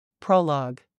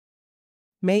Prologue.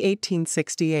 May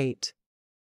 1868.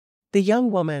 The young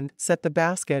woman set the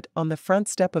basket on the front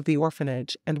step of the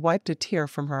orphanage and wiped a tear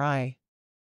from her eye.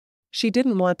 She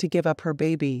didn't want to give up her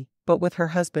baby, but with her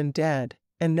husband dead,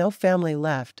 and no family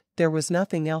left, there was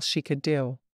nothing else she could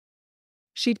do.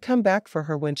 She'd come back for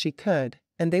her when she could,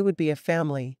 and they would be a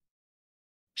family.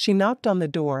 She knocked on the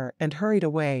door and hurried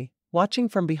away, watching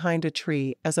from behind a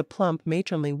tree as a plump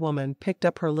matronly woman picked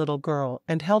up her little girl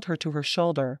and held her to her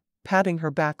shoulder, patting her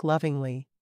back lovingly.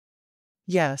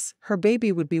 Yes, her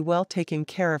baby would be well taken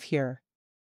care of here.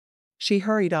 She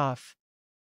hurried off.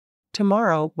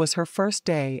 Tomorrow was her first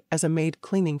day as a maid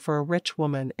cleaning for a rich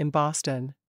woman in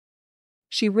Boston.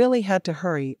 She really had to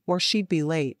hurry or she'd be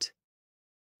late.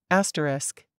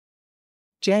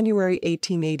 January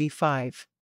 1885.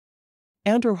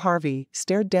 Andrew Harvey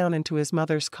stared down into his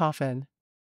mother's coffin.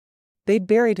 They'd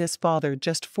buried his father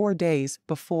just 4 days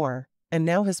before, and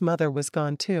now his mother was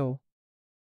gone too.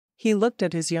 He looked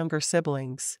at his younger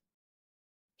siblings.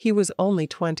 He was only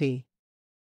 20.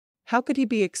 How could he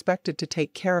be expected to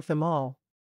take care of them all?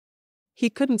 He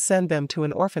couldn't send them to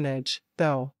an orphanage,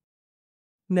 though.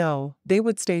 No, they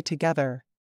would stay together.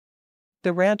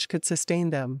 The ranch could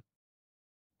sustain them.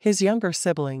 His younger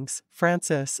siblings,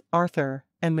 Francis, Arthur,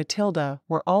 and Matilda,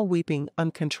 were all weeping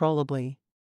uncontrollably.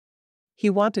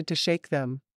 He wanted to shake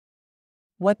them.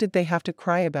 What did they have to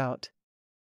cry about?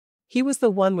 He was the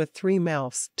one with 3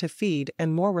 mouths to feed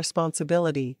and more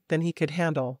responsibility than he could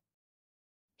handle.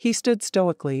 He stood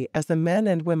stoically as the men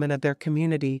and women of their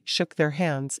community shook their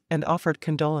hands and offered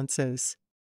condolences.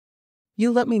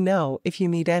 "You let me know if you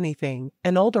need anything,"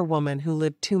 an older woman who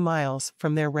lived 2 miles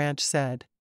from their ranch said.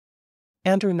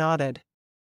 Andrew nodded.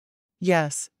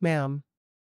 "Yes, ma'am."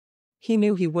 He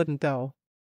knew he wouldn't though.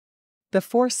 The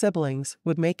 4 siblings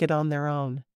would make it on their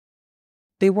own.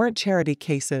 They weren't charity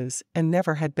cases and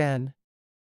never had been.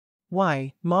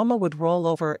 Why, Mama would roll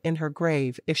over in her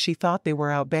grave if she thought they were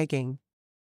out begging.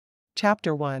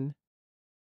 Chapter 1.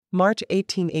 March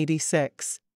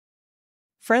 1886.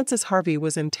 Francis Harvey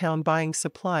was in town buying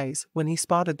supplies when he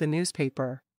spotted the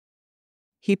newspaper.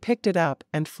 He picked it up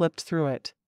and flipped through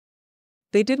it.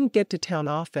 They didn't get to town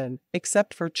often,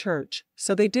 except for church,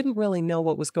 so they didn't really know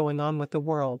what was going on with the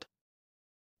world.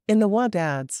 In the want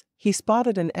ads, he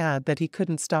spotted an ad that he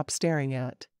couldn't stop staring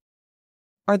at.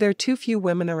 "Are there too few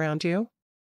women around you?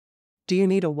 Do you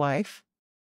need a wife?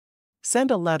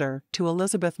 Send a letter to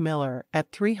Elizabeth Miller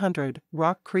at 300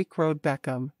 Rock Creek Road,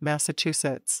 Beckham,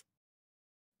 Massachusetts.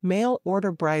 Mail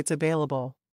order brides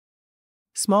available.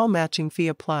 Small matching fee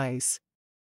applies."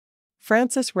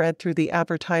 Francis read through the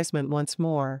advertisement once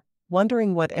more,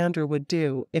 wondering what Andrew would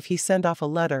do if he sent off a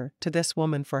letter to this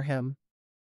woman for him.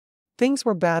 Things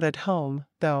were bad at home,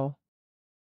 though.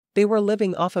 They were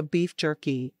living off of beef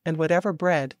jerky and whatever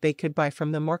bread they could buy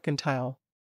from the mercantile.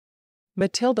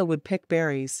 Matilda would pick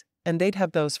berries, and they'd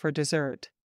have those for dessert.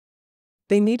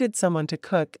 They needed someone to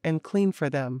cook and clean for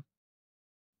them.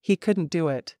 He couldn't do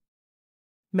it.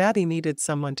 Maddie needed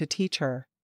someone to teach her.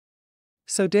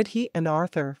 So did he and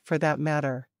Arthur, for that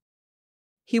matter.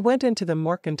 He went into the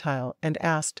mercantile and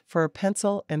asked for a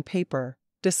pencil and paper,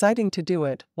 deciding to do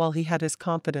it while he had his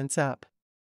confidence up.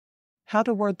 How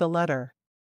to word the letter?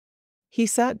 He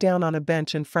sat down on a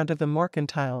bench in front of the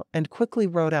mercantile and quickly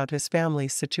wrote out his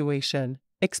family's situation,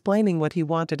 explaining what he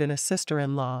wanted in a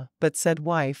sister-in-law, but said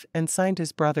wife and signed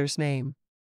his brother's name.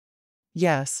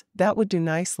 Yes, that would do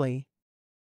nicely.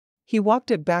 He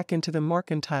walked it back into the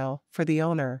mercantile for the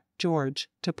owner, George,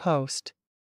 to post.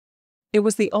 It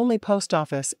was the only post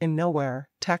office in Nowhere,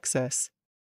 Texas.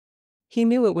 He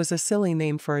knew it was a silly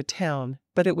name for a town,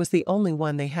 but it was the only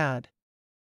one they had.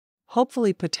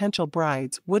 Hopefully potential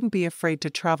brides wouldn't be afraid to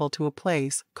travel to a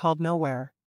place called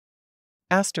Nowhere.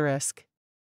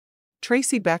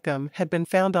 Tracy Beckham had been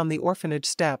found on the orphanage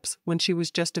steps when she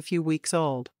was just a few weeks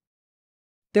old.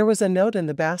 There was a note in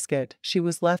the basket she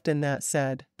was left in that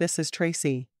said, "This is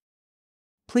Tracy.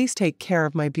 Please take care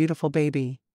of my beautiful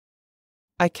baby.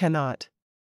 I cannot.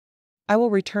 I will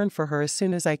return for her as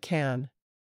soon as I can.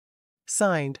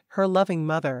 Signed, her loving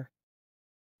mother."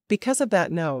 Because of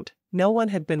that note, no one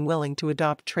had been willing to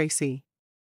adopt Tracy.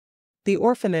 The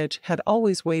orphanage had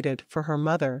always waited for her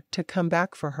mother to come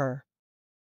back for her.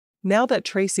 Now that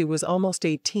Tracy was almost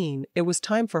 18, it was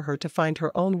time for her to find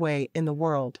her own way in the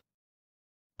world.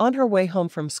 On her way home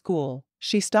from school,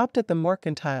 she stopped at the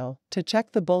mercantile to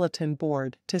check the bulletin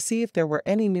board to see if there were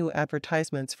any new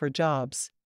advertisements for jobs.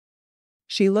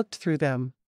 She looked through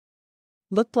them.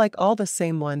 Looked like all the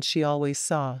same ones she always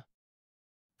saw.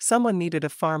 Someone needed a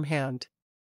farmhand.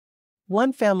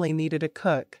 One family needed a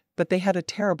cook, but they had a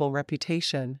terrible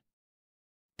reputation.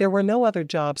 There were no other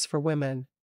jobs for women.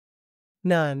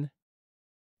 None.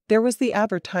 There was the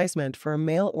advertisement for a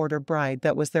mail-order bride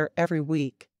that was there every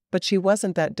week, but she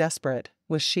wasn't that desperate,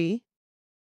 was she?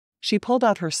 She pulled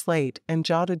out her slate and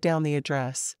jotted down the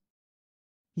address.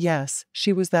 Yes,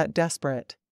 she was that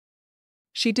desperate.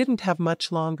 She didn't have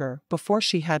much longer before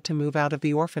she had to move out of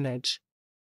the orphanage.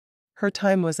 Her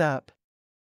time was up.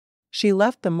 She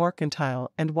left the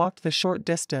mercantile and walked the short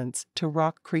distance to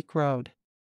Rock Creek Road.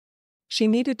 She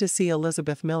needed to see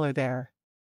Elizabeth Miller there.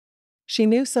 She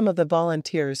knew some of the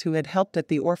volunteers who had helped at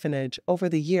the orphanage over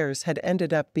the years had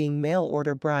ended up being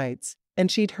mail-order brides, and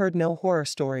she'd heard no horror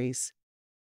stories.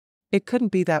 It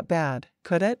couldn't be that bad,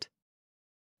 could it?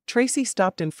 Tracy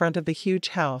stopped in front of the huge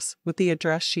house with the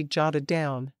address she'd jotted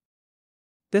down.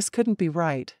 This couldn't be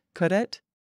right, could it?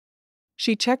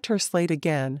 She checked her slate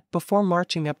again before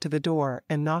marching up to the door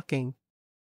and knocking.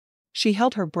 She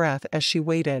held her breath as she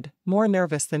waited, more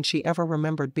nervous than she ever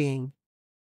remembered being.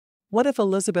 What if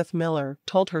Elizabeth Miller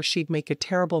told her she'd make a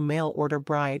terrible mail-order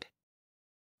bride?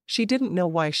 She didn't know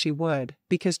why she would,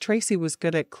 because Tracy was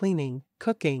good at cleaning,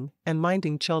 cooking, and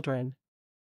minding children.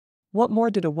 What more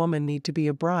did a woman need to be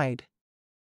a bride?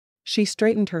 She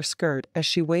straightened her skirt as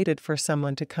she waited for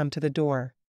someone to come to the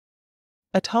door.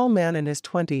 A tall man in his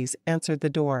 20s answered the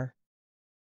door.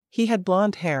 He had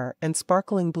blonde hair and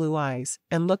sparkling blue eyes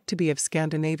and looked to be of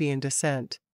Scandinavian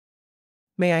descent.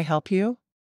 "May I help you?"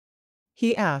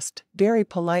 he asked, very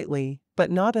politely, but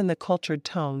not in the cultured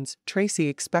tones Tracy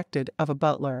expected of a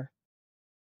butler.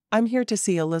 "I'm here to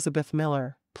see Elizabeth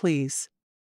Miller, please."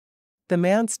 The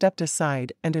man stepped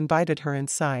aside and invited her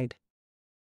inside.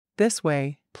 "This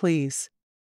way, please."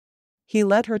 He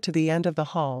led her to the end of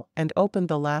the hall and opened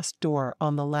the last door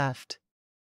on the left.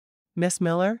 "Miss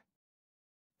Miller?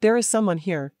 There is someone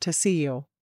here to see you."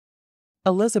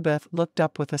 Elizabeth looked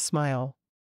up with a smile.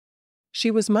 She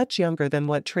was much younger than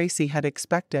what Tracy had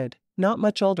expected, not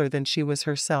much older than she was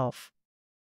herself.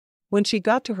 When she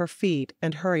got to her feet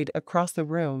and hurried across the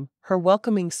room, her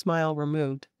welcoming smile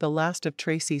removed the last of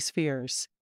Tracy's fears.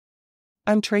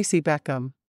 "I'm Tracy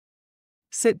Beckham."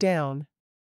 "Sit down."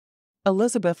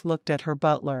 Elizabeth looked at her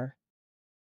butler.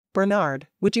 "Bernard,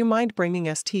 would you mind bringing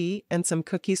us tea and some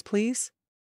cookies, please?"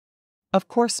 "Of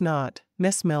course not,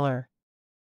 Miss Miller."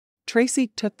 Tracy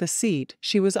took the seat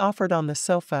she was offered on the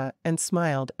sofa and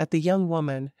smiled at the young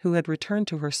woman who had returned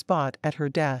to her spot at her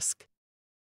desk.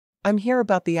 "I'm here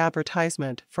about the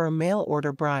advertisement for a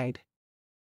mail-order bride."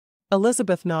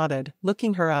 Elizabeth nodded,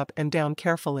 looking her up and down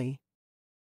carefully.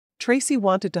 Tracy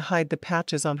wanted to hide the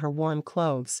patches on her worn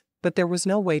clothes, but there was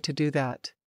no way to do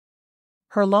that.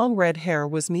 Her long red hair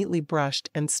was neatly brushed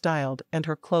and styled and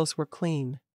her clothes were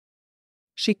clean.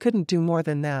 She couldn't do more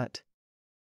than that.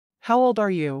 "How old are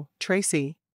you,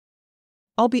 Tracy?"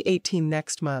 "I'll be 18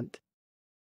 next month."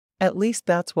 "At least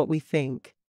that's what we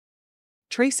think."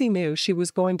 Tracy knew she was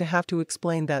going to have to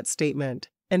explain that statement,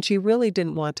 and she really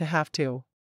didn't want to have to.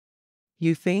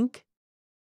 "You think?"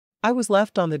 "I was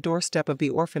left on the doorstep of the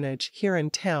orphanage here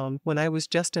in town when I was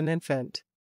just an infant.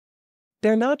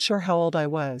 They're not sure how old I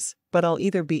was, but I'll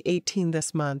either be 18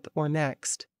 this month or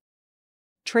next."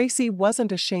 Tracy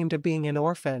wasn't ashamed of being an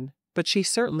orphan, but she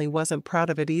certainly wasn't proud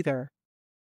of it either.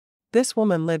 This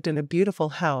woman lived in a beautiful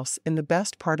house in the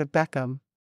best part of Beckham.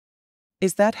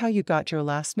 "Is that how you got your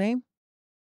last name?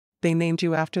 They named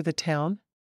you after the town?"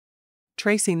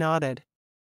 Tracy nodded.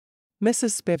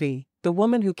 "Mrs. Spivey, the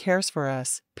woman who cares for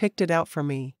us, picked it out for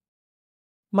me.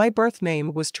 My birth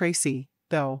name was Tracy,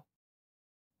 though.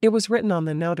 It was written on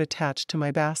the note attached to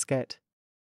my basket."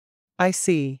 "I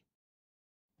see."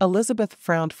 Elizabeth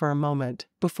frowned for a moment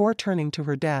before turning to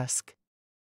her desk.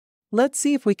 "Let's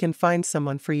see if we can find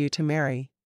someone for you to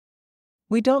marry.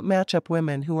 We don't match up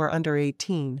women who are under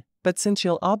 18, but since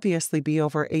you'll obviously be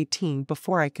over 18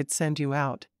 before I could send you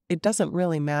out, it doesn't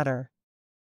really matter."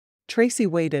 Tracy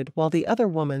waited while the other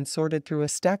woman sorted through a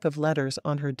stack of letters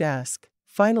on her desk,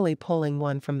 finally pulling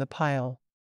one from the pile.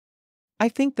 "I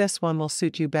think this one will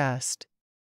suit you best.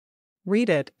 Read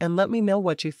it and let me know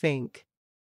what you think."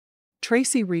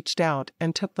 Tracy reached out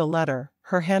and took the letter,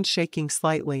 her hand shaking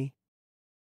slightly.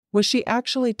 Was she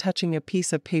actually touching a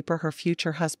piece of paper her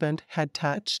future husband had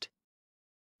touched?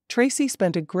 Tracy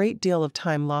spent a great deal of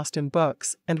time lost in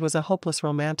books and was a hopeless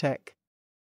romantic.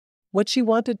 What she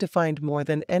wanted to find more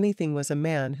than anything was a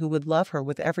man who would love her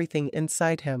with everything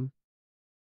inside him.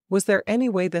 Was there any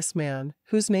way this man,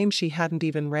 whose name she hadn't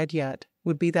even read yet,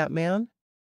 would be that man?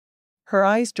 Her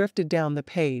eyes drifted down the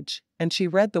page, and she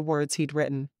read the words he'd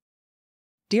written.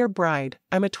 "Dear Bride,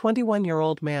 I'm a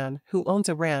 21-year-old man who owns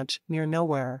a ranch near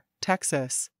Nowhere,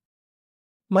 Texas.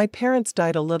 My parents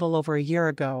died a little over a year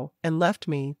ago and left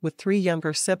me with 3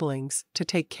 younger siblings to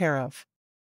take care of.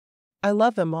 I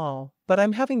love them all, but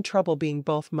I'm having trouble being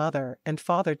both mother and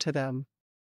father to them.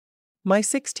 My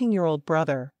 16-year-old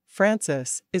brother,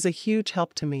 Francis, is a huge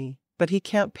help to me, but he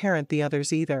can't parent the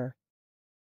others either.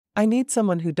 I need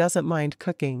someone who doesn't mind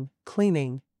cooking,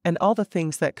 cleaning, and all the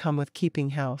things that come with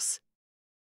keeping house.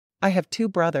 I have 2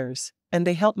 brothers, and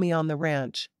they help me on the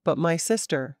ranch, but my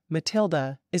sister,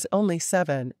 Matilda, is only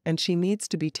 7 and she needs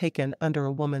to be taken under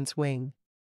a woman's wing.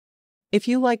 If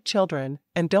you like children,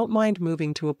 and don't mind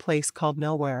moving to a place called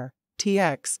Nowhere,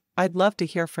 TX, I'd love to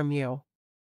hear from you.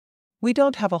 We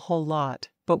don't have a whole lot,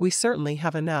 but we certainly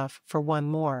have enough for one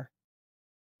more.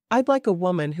 I'd like a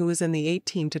woman who is in the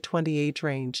 18 to 20 age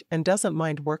range and doesn't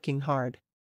mind working hard.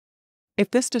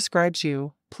 If this describes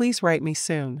you, please write me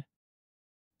soon.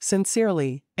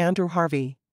 Sincerely, Andrew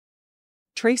Harvey.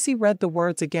 Tracy read the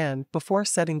words again before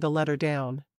setting the letter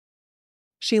down.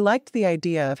 She liked the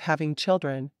idea of having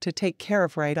children to take care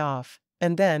of right off,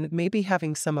 and then maybe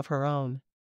having some of her own.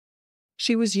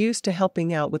 She was used to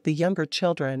helping out with the younger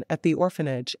children at the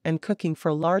orphanage and cooking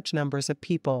for large numbers of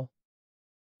people.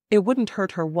 It wouldn't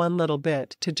hurt her one little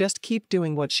bit to just keep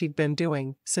doing what she'd been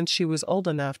doing since she was old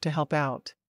enough to help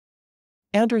out.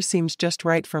 Andrew seems just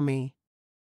right for me.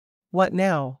 What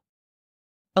now?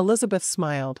 Elizabeth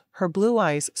smiled, her blue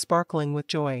eyes sparkling with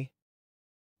joy.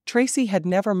 Tracy had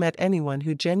never met anyone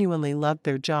who genuinely loved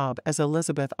their job as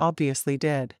Elizabeth obviously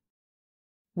did.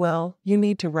 Well, you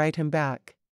need to write him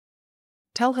back.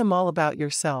 Tell him all about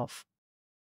yourself.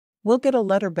 We'll get a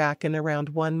letter back in around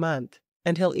 1 month,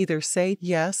 and he'll either say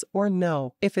yes or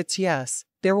no. If it's yes,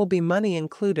 there will be money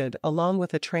included along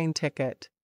with a train ticket.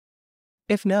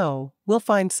 If no, we'll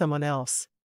find someone else.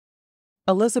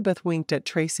 Elizabeth winked at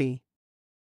Tracy.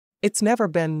 It's never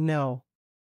been no.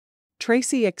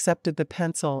 Tracy accepted the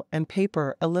pencil and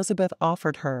paper Elizabeth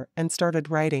offered her and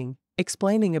started writing,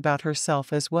 explaining about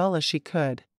herself as well as she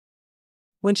could.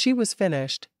 When she was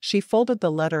finished, she folded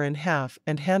the letter in half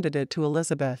and handed it to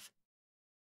Elizabeth.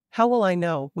 How will I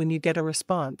know when you get a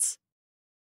response?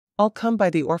 I'll come by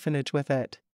the orphanage with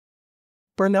it.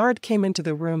 Bernard came into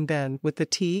the room then with the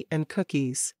tea and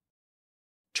cookies.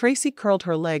 Tracy curled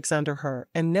her legs under her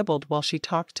and nibbled while she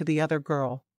talked to the other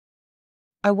girl.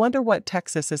 I wonder what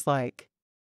Texas is like.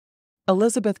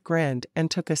 Elizabeth grinned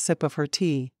and took a sip of her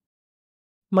tea.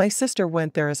 My sister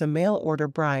went there as a mail-order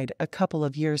bride a couple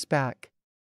of years back.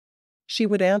 She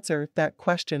would answer that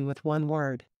question with one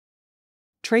word.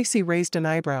 Tracy raised an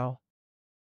eyebrow.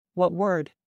 What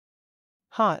word?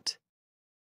 Hot.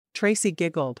 Tracy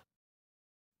giggled.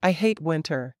 I hate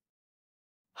winter.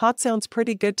 Hot sounds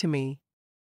pretty good to me.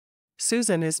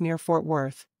 Susan is near Fort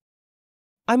Worth.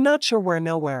 I'm not sure where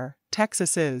Nowhere,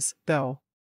 Texas is, though.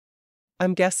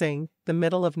 I'm guessing, the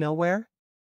middle of nowhere?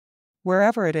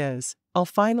 Wherever it is, I'll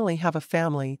finally have a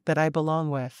family that I belong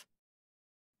with.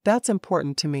 That's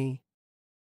important to me.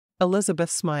 Elizabeth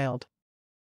smiled.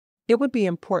 It would be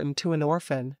important to an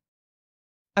orphan.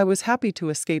 I was happy to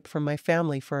escape from my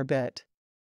family for a bit.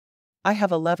 I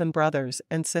have 11 brothers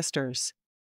and sisters.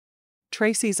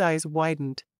 Tracy's eyes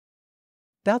widened.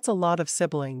 That's a lot of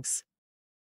siblings.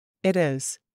 It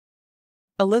is.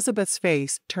 Elizabeth's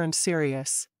face turned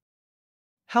serious.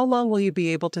 How long will you be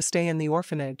able to stay in the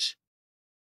orphanage?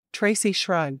 Tracy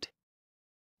shrugged.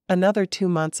 Another 2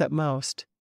 months at most.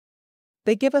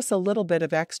 They give us a little bit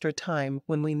of extra time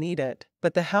when we need it,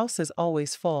 but the house is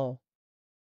always full.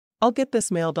 I'll get this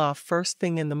mailed off first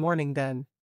thing in the morning then.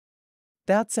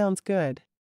 That sounds good.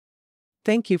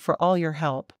 Thank you for all your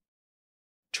help.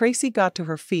 Tracy got to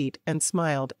her feet and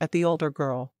smiled at the older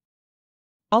girl.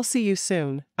 I'll see you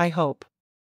soon, I hope.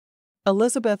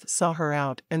 Elizabeth saw her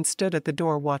out and stood at the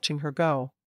door watching her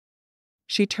go.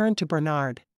 She turned to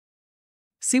Bernard.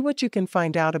 See what you can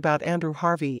find out about Andrew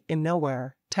Harvey in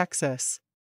Nowhere, Texas.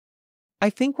 I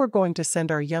think we're going to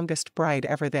send our youngest bride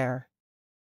ever there.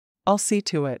 I'll see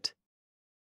to it.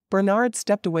 Bernard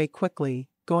stepped away quickly,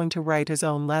 going to write his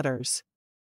own letters.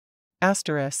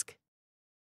 Asterisk.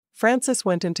 Francis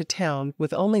went into town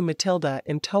with only Matilda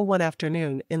in tow one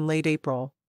afternoon in late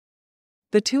April.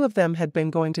 The 2 of them had been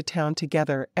going to town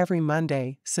together every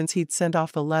Monday since he'd sent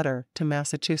off the letter to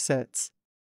Massachusetts.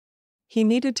 He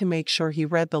needed to make sure he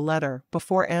read the letter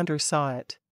before Andrew saw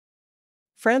it.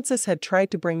 Francis had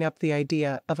tried to bring up the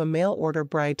idea of a mail-order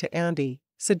bride to Andy,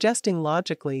 suggesting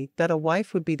logically that a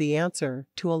wife would be the answer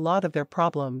to a lot of their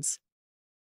problems.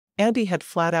 Andy had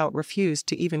flat out refused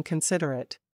to even consider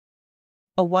it.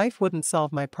 A wife wouldn't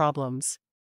solve my problems.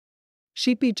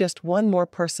 She'd be just one more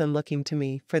person looking to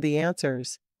me for the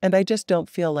answers, and I just don't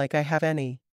feel like I have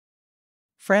any.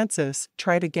 Francis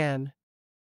tried again.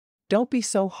 Don't be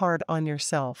so hard on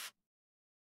yourself.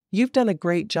 You've done a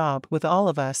great job with all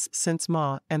of us since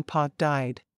Ma and Pa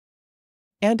died.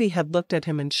 Andy had looked at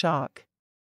him in shock.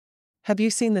 "Have you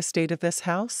seen the state of this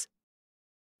house?"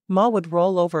 Ma would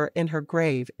roll over in her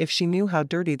grave if she knew how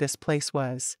dirty this place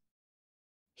was.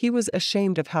 He was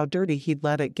ashamed of how dirty he'd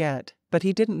let it get, but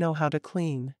he didn't know how to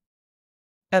clean.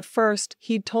 At first,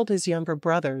 he'd told his younger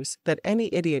brothers that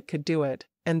any idiot could do it,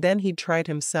 and then he'd tried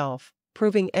himself,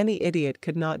 proving any idiot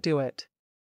could not do it.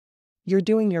 "You're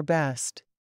doing your best.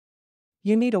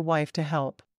 You need a wife to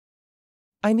help."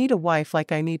 "I need a wife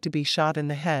like I need to be shot in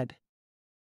the head."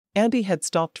 Andy had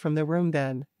stalked from the room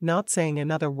then, not saying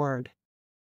another word.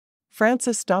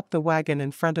 Frances stopped the wagon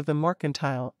in front of the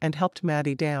mercantile and helped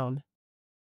Maddie down.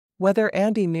 Whether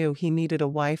Andy knew he needed a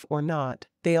wife or not,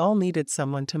 they all needed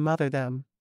someone to mother them.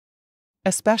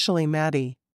 Especially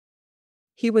Maddie.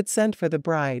 He would send for the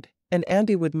bride, and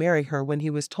Andy would marry her when he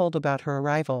was told about her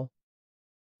arrival.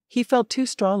 He felt too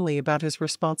strongly about his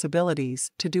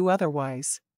responsibilities to do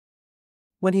otherwise.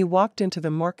 When he walked into the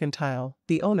mercantile,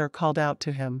 the owner called out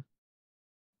to him.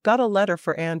 "Got a letter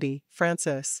for Andy,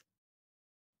 Frances."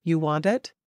 "You want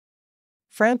it?"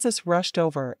 Frances rushed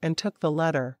over and took the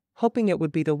letter, hoping it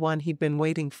would be the one he'd been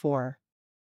waiting for.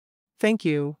 "Thank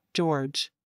you,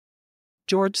 George."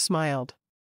 George smiled.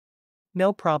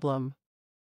 "No problem."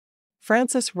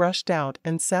 Frances rushed out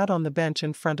and sat on the bench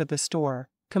in front of the store,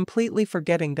 completely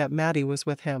forgetting that Maddie was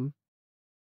with him.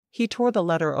 He tore the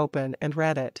letter open and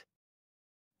read it.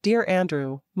 "Dear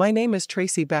Andrew, my name is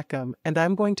Tracy Beckham and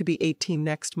I'm going to be 18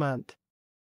 next month.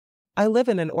 I live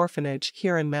in an orphanage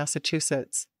here in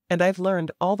Massachusetts, and I've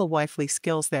learned all the wifely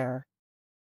skills there.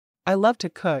 I love to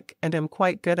cook and am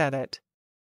quite good at it.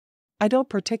 I don't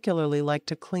particularly like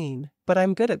to clean, but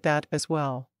I'm good at that as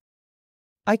well.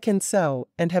 I can sew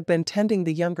and have been tending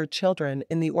the younger children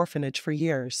in the orphanage for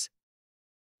years.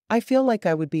 I feel like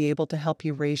I would be able to help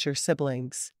you raise your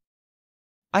siblings.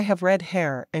 I have red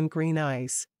hair and green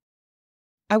eyes.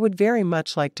 I would very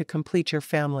much like to complete your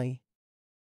family.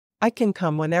 I can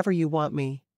come whenever you want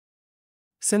me.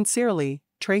 Sincerely,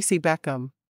 Tracy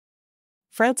Beckham."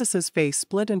 Frances's face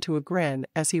split into a grin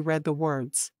as he read the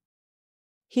words.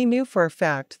 He knew for a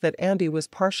fact that Andy was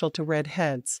partial to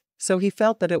redheads, so he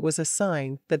felt that it was a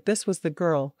sign that this was the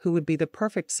girl who would be the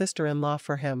perfect sister-in-law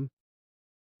for him.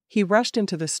 He rushed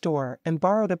into the store and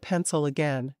borrowed a pencil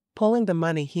again, pulling the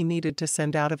money he needed to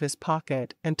send out of his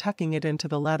pocket and tucking it into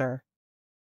the letter.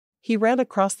 He ran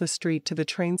across the street to the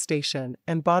train station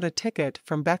and bought a ticket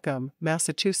from Beckham,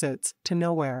 Massachusetts, to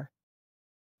nowhere.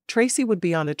 Tracy would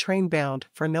be on a train bound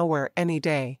for nowhere any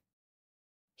day.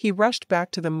 He rushed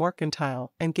back to the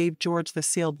mercantile and gave George the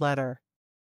sealed letter.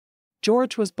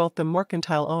 George was both the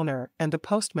mercantile owner and the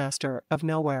postmaster of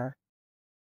nowhere.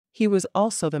 He was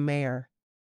also the mayor.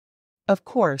 Of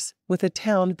course, with a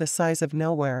town the size of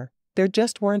Nowhere, there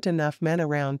just weren't enough men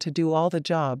around to do all the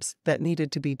jobs that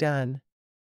needed to be done.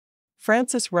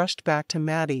 Frances rushed back to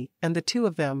Maddie and the two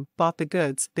of them bought the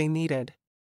goods they needed.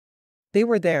 They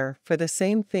were there for the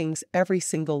same things every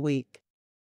single week.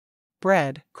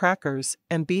 Bread, crackers,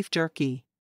 and beef jerky.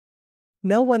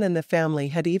 No one in the family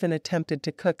had even attempted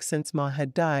to cook since Ma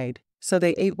had died, so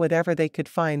they ate whatever they could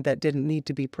find that didn't need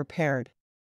to be prepared.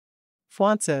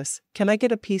 "Frances, can I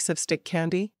get a piece of stick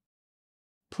candy?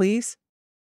 Please?"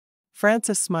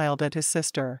 Frances smiled at his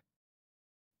sister.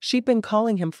 She'd been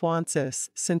calling him Frances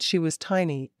since she was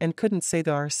tiny and couldn't say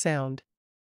the R sound.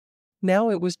 Now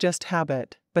it was just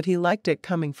habit, but he liked it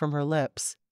coming from her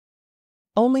lips.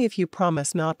 "Only if you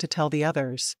promise not to tell the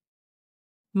others."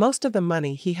 Most of the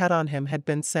money he had on him had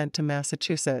been sent to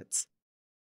Massachusetts.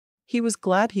 He was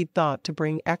glad he'd thought to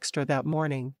bring extra that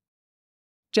morning.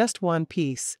 Just one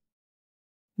piece.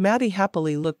 Maddie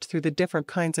happily looked through the different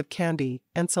kinds of candy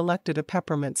and selected a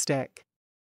peppermint stick.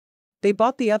 They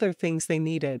bought the other things they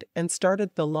needed and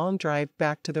started the long drive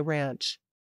back to the ranch.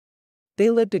 They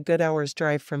lived a good hour's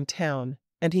drive from town,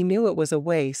 and he knew it was a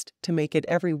waste to make it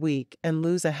every week and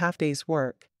lose a half-day's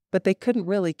work, but they couldn't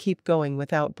really keep going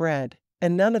without bread,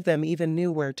 and none of them even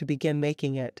knew where to begin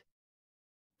making it.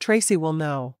 "Tracy will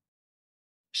know.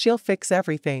 She'll fix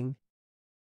everything."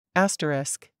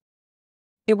 Asterisk.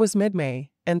 It was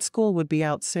mid-May, and school would be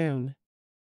out soon.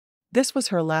 This was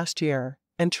her last year,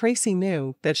 and Tracy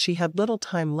knew that she had little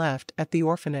time left at the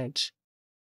orphanage.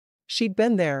 She'd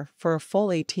been there for a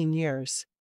full 18 years.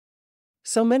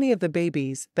 So many of the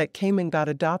babies that came and got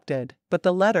adopted, but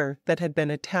the letter that had been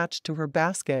attached to her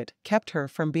basket kept her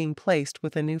from being placed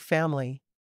with a new family.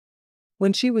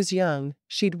 When she was young,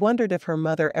 she'd wondered if her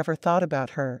mother ever thought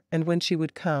about her and when she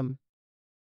would come.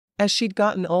 As she'd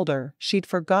gotten older, she'd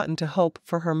forgotten to hope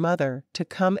for her mother to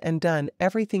come and done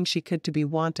everything she could to be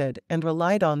wanted and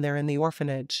relied on there in the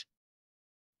orphanage.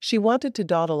 She wanted to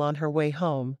dawdle on her way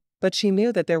home, But she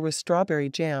knew that there was strawberry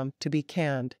jam to be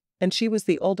canned, and she was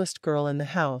the oldest girl in the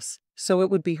house, so it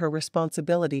would be her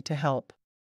responsibility to help.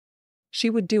 She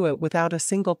would do it without a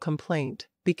single complaint,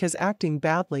 because acting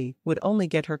badly would only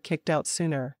get her kicked out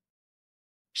sooner.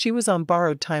 She was on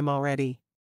borrowed time already.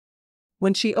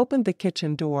 When she opened the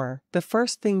kitchen door, the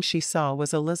first thing she saw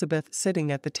was Elizabeth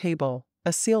sitting at the table,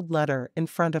 a sealed letter in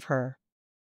front of her.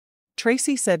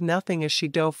 Tracy said nothing as she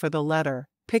dove for the letter,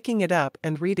 picking it up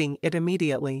and reading it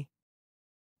immediately.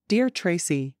 "Dear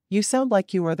Tracy, you sound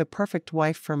like you are the perfect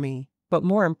wife for me, but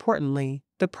more importantly,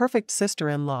 the perfect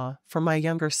sister-in-law for my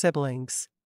younger siblings.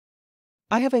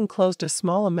 I have enclosed a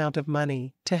small amount of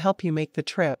money to help you make the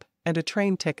trip, and a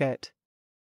train ticket.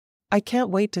 I can't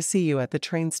wait to see you at the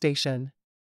train station.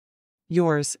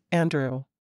 Yours, Andrew."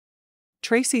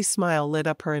 Tracy's smile lit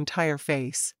up her entire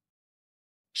face.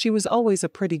 She was always a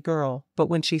pretty girl, but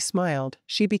when she smiled,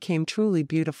 she became truly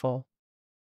beautiful.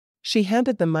 She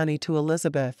handed the money to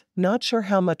Elizabeth, not sure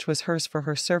how much was hers for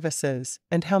her services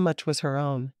and how much was her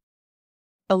own.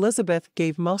 Elizabeth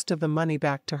gave most of the money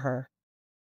back to her.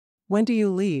 "When do you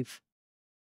leave?"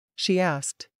 she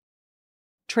asked.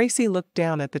 Tracy looked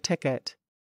down at the ticket.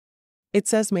 "It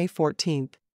says May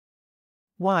 14th.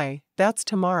 "Why, that's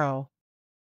tomorrow."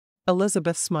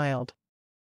 Elizabeth smiled.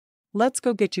 "Let's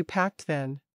go get you packed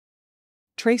then."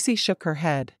 Tracy shook her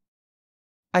head.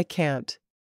 "I can't.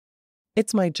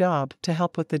 It's my job to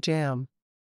help with the jam."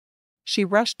 She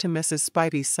rushed to Mrs.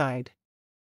 Spivey's side.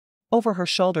 Over her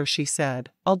shoulder she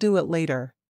said, "I'll do it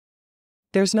later."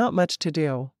 "There's not much to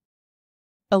do."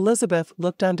 Elizabeth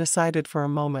looked undecided for a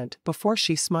moment before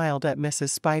she smiled at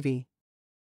Mrs. Spivey.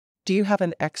 "Do you have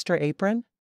an extra apron?"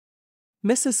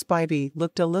 Mrs. Spivey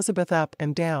looked Elizabeth up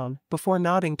and down before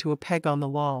nodding to a peg on the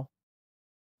wall.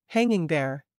 "Hanging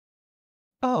there."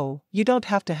 "Oh, you don't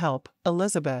have to help,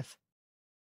 Elizabeth."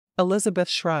 Elizabeth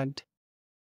shrugged.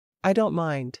 "I don't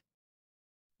mind.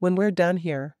 When we're done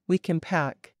here, we can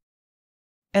pack.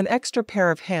 An extra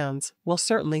pair of hands will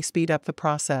certainly speed up the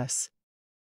process."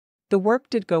 The work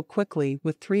did go quickly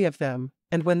with 3 of them,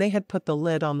 and when they had put the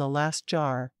lid on the last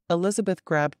jar, Elizabeth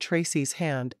grabbed Tracy's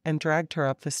hand and dragged her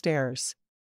up the stairs.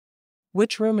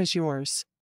 "Which room is yours?"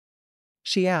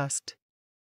 she asked.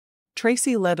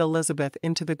 Tracy led Elizabeth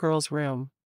into the girls'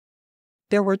 room.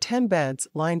 There were 10 beds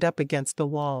lined up against the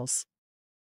walls.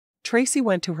 Tracy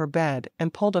went to her bed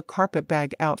and pulled a carpet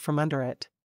bag out from under it.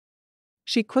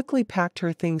 She quickly packed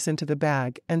her things into the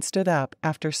bag and stood up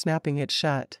after snapping it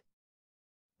shut.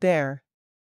 "There.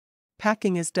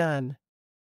 Packing is done."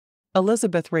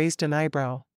 Elizabeth raised an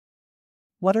eyebrow.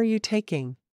 "What are you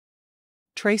taking?"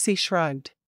 Tracy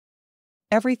shrugged.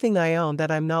 "Everything I own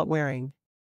that I'm not wearing.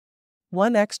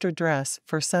 1 extra dress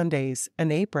for Sundays,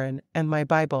 an apron, and my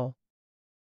Bible."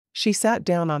 She sat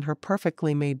down on her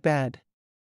perfectly made bed.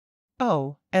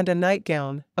 "Oh, and a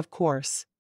nightgown, of course."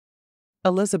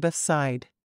 Elizabeth sighed.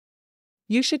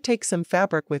 "You should take some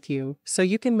fabric with you so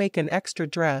you can make an extra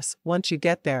dress once you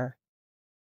get there.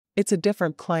 It's a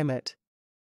different climate.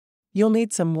 You'll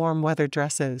need some warm weather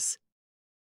dresses."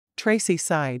 Tracy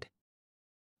sighed.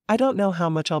 "I don't know how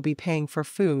much I'll be paying for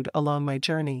food along my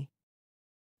journey.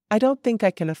 I don't think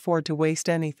I can afford to waste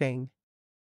anything."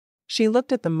 She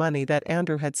looked at the money that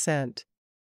Andrew had sent.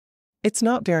 "It's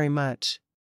not very much."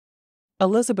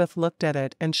 Elizabeth looked at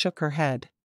it and shook her head.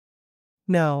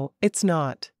 "No, it's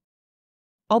not.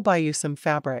 I'll buy you some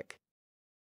fabric."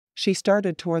 She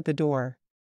started toward the door.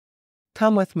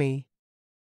 "Come with me.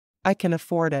 I can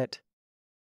afford it."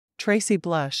 Tracy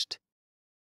blushed.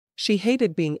 She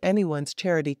hated being anyone's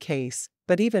charity case,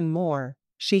 but even more,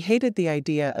 she hated the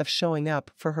idea of showing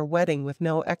up for her wedding with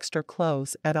no extra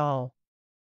clothes at all.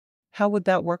 How would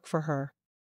that work for her?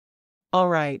 "All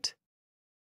right."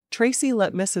 Tracy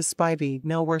let Mrs. Spivey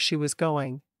know where she was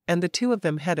going, and the 2 of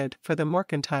them headed for the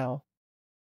mercantile.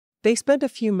 They spent a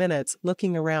few minutes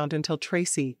looking around until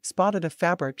Tracy spotted a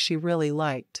fabric she really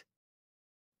liked.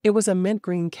 It was a mint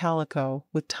green calico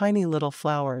with tiny little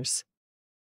flowers.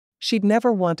 She'd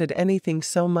never wanted anything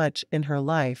so much in her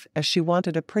life as she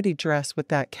wanted a pretty dress with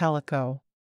that calico.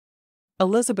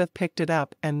 Elizabeth picked it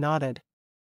up and nodded.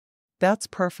 "That's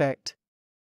perfect."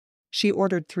 She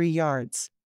ordered 3 yards.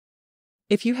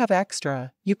 "If you have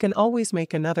extra, you can always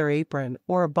make another apron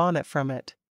or a bonnet from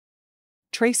it."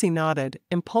 Tracy nodded,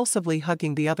 impulsively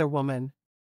hugging the other woman.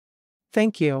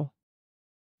 "Thank you.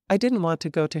 I didn't want to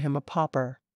go to him a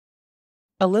pauper."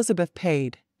 Elizabeth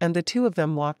paid, and the 2 of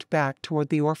them walked back toward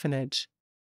the orphanage.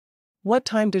 "What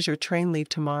time does your train leave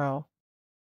tomorrow?"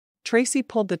 Tracy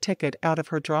pulled the ticket out of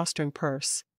her drawstring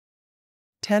purse.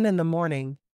 10 in the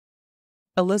morning.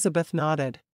 Elizabeth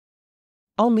nodded.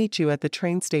 "I'll meet you at the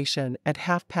train station at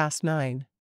 9:30.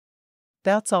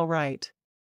 That's all right.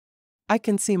 I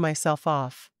can see myself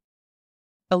off.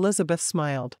 Elizabeth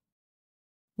smiled.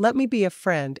 Let me be a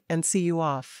friend and see you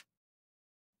off.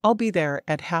 I'll be there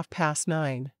at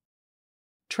 9:30.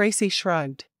 Tracy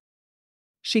shrugged.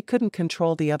 She couldn't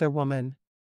control the other woman.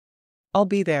 I'll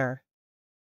be there.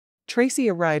 Tracy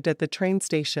arrived at the train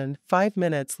station 5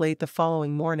 minutes late the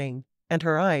following morning, and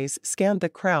her eyes scanned the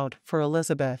crowd for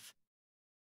Elizabeth.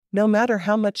 No matter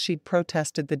how much she'd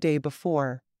protested the day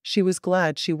before, she was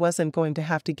glad she wasn't going to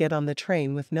have to get on the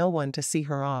train with no one to see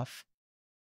her off.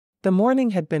 The morning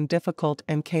had been difficult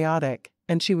and chaotic,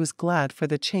 and she was glad for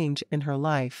the change in her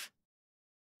life.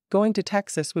 Going to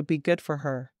Texas would be good for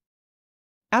her.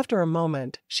 After a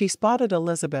moment, she spotted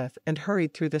Elizabeth and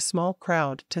hurried through the small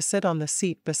crowd to sit on the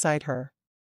seat beside her.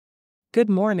 Good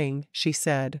morning, she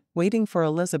said, waiting for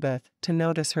Elizabeth to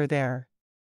notice her there.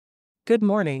 Good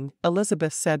morning,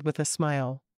 Elizabeth said with a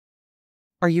smile.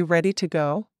 Are you ready to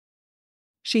go?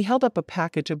 She held up a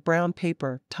package of brown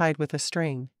paper tied with a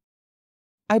string.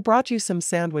 I brought you some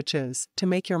sandwiches to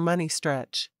make your money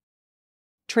stretch.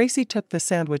 Tracy took the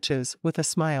sandwiches with a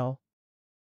smile.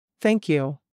 Thank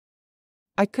you.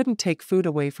 I couldn't take food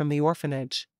away from the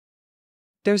orphanage.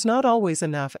 There's not always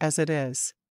enough as it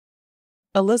is.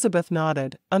 Elizabeth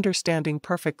nodded, understanding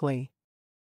perfectly.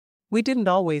 We didn't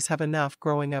always have enough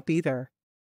growing up either.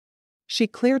 She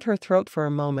cleared her throat for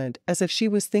a moment as if she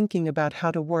was thinking about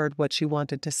how to word what she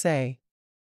wanted to say.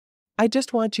 I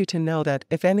just want you to know that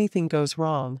if anything goes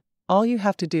wrong, all you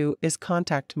have to do is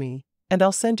contact me, and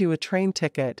I'll send you a train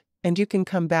ticket, and you can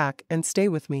come back and stay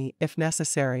with me if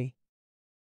necessary.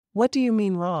 What do you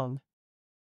mean wrong?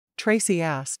 Tracy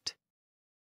asked.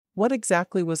 What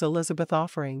exactly was Elizabeth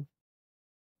offering?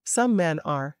 Some men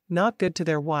are not good to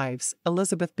their wives,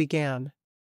 Elizabeth began.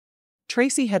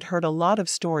 Tracy had heard a lot of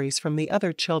stories from the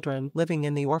other children living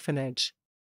in the orphanage.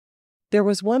 There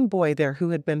was one boy there who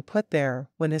had been put there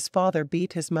when his father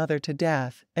beat his mother to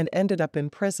death and ended up in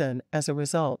prison as a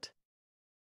result.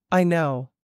 I know.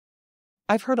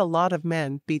 I've heard a lot of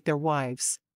men beat their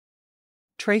wives.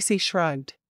 Tracy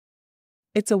shrugged.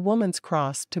 It's a woman's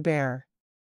cross to bear.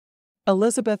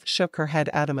 Elizabeth shook her head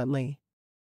adamantly.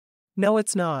 No,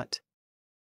 it's not.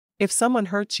 If someone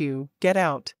hurts you, get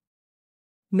out.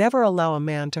 Never allow a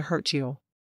man to hurt you.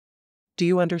 Do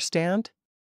you understand?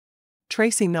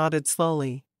 Tracy nodded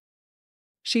slowly.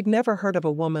 She'd never heard of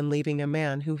a woman leaving a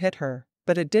man who hit her,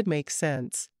 but it did make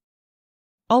sense.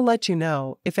 I'll let you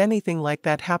know if anything like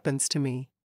that happens to me.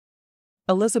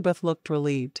 Elizabeth looked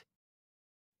relieved.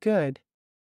 Good.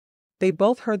 They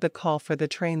both heard the call for the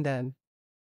train then.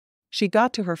 She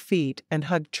got to her feet and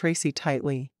hugged Tracy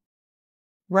tightly.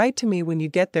 Write to me when you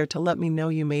get there to let me know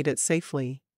you made it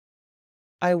safely.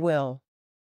 I will.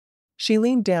 She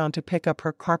leaned down to pick up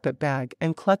her carpet bag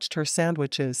and clutched her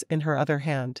sandwiches in her other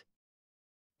hand.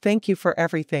 Thank you for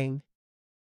everything.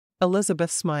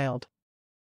 Elizabeth smiled.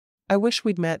 I wish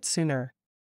we'd met sooner.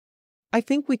 I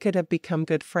think we could have become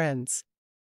good friends.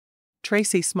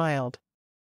 Tracy smiled.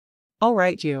 I'll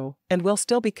write you, and we'll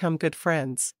still become good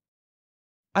friends.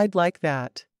 I'd like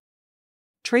that.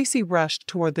 Tracy rushed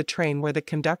toward the train where the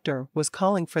conductor was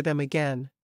calling for them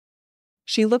again.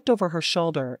 She looked over her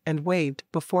shoulder and waved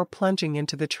before plunging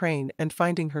into the train and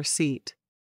finding her seat.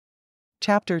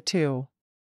 Chapter 2.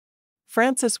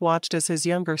 Francis watched as his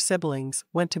younger siblings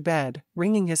went to bed,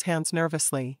 wringing his hands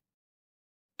nervously.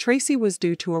 Tracy was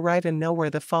due to arrive in nowhere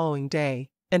the following day,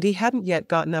 and he hadn't yet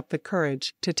gotten up the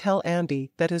courage to tell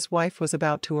Andy that his wife was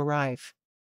about to arrive.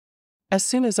 As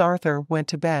soon as Arthur went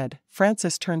to bed,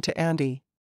 Francis turned to Andy.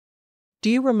 Do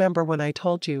you remember when I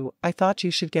told you I thought you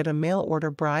should get a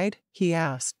mail-order bride? He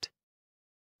asked.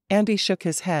 Andy shook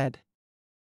his head.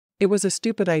 It was a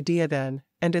stupid idea then,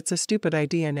 and it's a stupid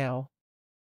idea now.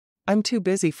 I'm too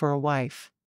busy for a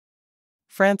wife.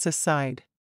 Francis sighed.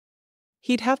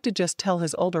 He'd have to just tell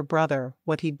his older brother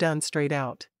what he'd done straight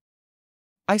out.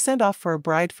 I sent off for a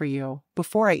bride for you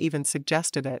before I even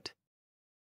suggested it.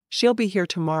 She'll be here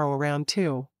tomorrow around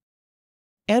 2.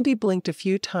 Andy blinked a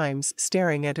few times,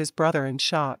 staring at his brother in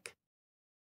shock.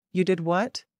 You did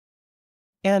what?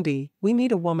 Andy, we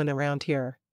need a woman around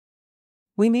here.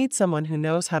 We need someone who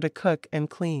knows how to cook and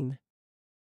clean.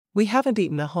 We haven't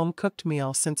eaten a home-cooked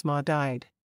meal since Ma died.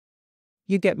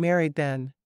 You get married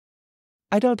then.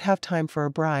 I don't have time for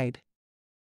a bride.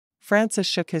 Francis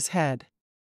shook his head.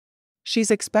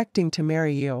 She's expecting to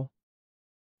marry you.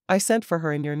 I sent for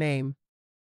her in your name.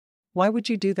 Why would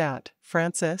you do that,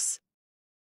 Francis?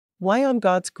 Why on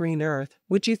God's green earth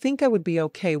would you think I would be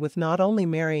okay with not only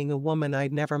marrying a woman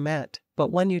I'd never met,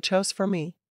 but one you chose for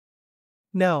me?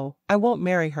 No, I won't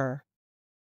marry her.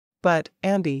 But,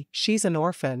 Andy, she's an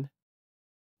orphan.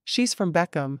 She's from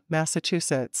Beckham,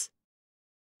 Massachusetts.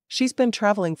 She's been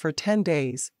traveling for 10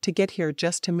 days to get here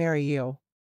just to marry you.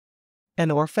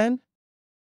 An orphan?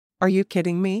 Are you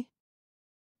kidding me?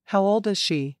 How old is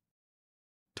she?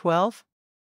 12?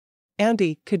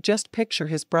 Andy could just picture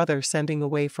his brother sending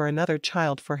away for another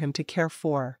child for him to care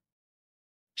for.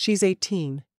 She's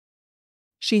 18.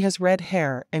 She has red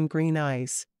hair and green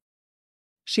eyes.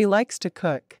 She likes to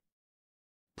cook.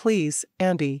 Please,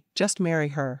 Andy, just marry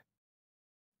her.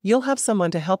 You'll have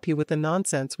someone to help you with the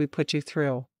nonsense we put you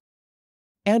through.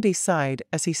 Andy sighed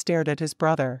as he stared at his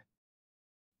brother.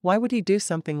 Why would he do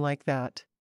something like that?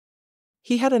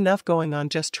 He had enough going on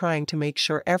just trying to make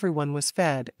sure everyone was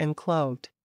fed and clothed.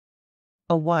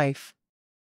 A wife.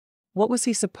 What was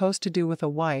he supposed to do with a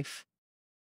wife?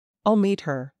 I'll meet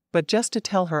her, but just to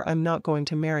tell her I'm not going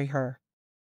to marry her.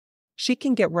 She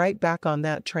can get right back on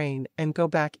that train and go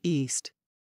back east.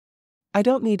 I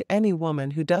don't need any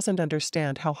woman who doesn't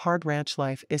understand how hard ranch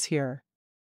life is here.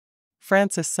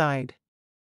 Francis sighed.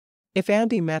 If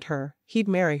Andy met her, he'd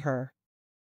marry her.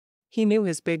 He knew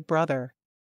his big brother.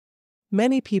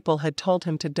 Many people had told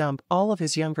him to dump all of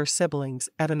his younger siblings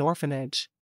at an orphanage.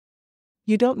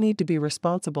 You don't need to be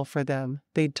responsible for them,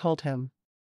 they'd told him.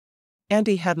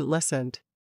 Andy hadn't listened.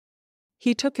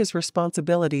 He took his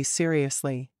responsibilities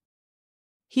seriously.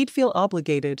 He'd feel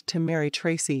obligated to marry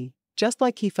Tracy, just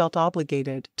like he felt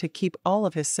obligated to keep all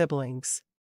of his siblings.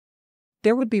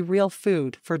 There would be real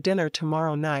food for dinner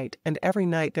tomorrow night and every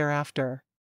night thereafter.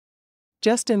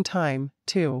 Just in time,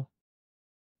 too.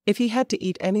 If he had to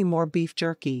eat any more beef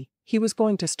jerky, he was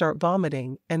going to start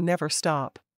vomiting and never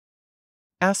stop.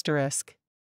 Asterisk.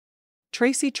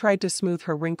 Tracy tried to smooth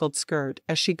her wrinkled skirt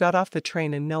as she got off the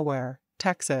train in Nowhere,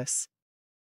 Texas.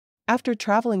 After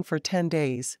traveling for 10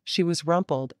 days, she was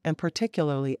rumpled and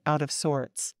particularly out of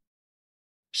sorts.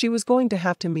 She was going to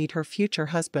have to meet her future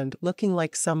husband looking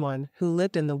like someone who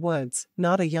lived in the woods,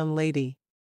 not a young lady.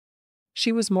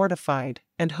 She was mortified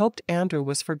and hoped Andrew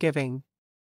was forgiving.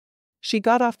 She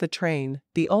got off the train,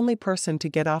 the only person to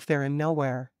get off there in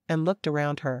Nowhere, and looked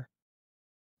around her.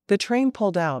 The train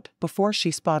pulled out before she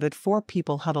spotted 4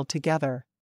 people huddled together.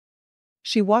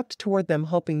 She walked toward them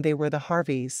hoping they were the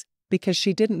Harveys, because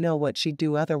she didn't know what she'd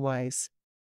do otherwise.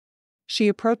 She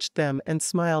approached them and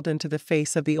smiled into the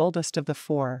face of the oldest of the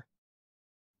 4.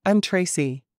 I'm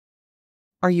Tracy.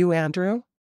 Are you Andrew?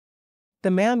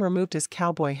 The man removed his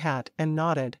cowboy hat and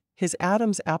nodded, his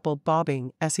Adam's apple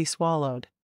bobbing as he swallowed.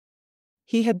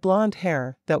 He had blonde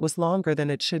hair that was longer than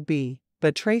it should be,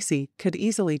 but Tracy could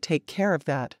easily take care of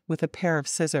that with a pair of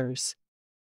scissors.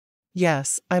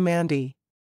 Yes, I'm Andy.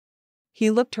 He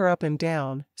looked her up and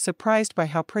down, surprised by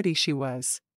how pretty she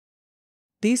was.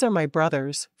 These are my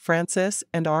brothers, Francis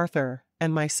and Arthur,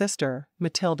 and my sister,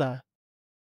 Matilda.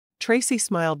 Tracy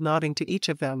smiled, nodding to each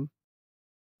of them.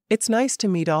 It's nice to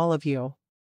meet all of you.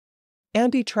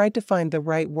 Andy tried to find the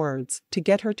right words to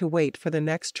get her to wait for the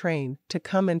next train to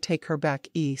come and take her back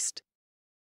east.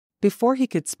 Before he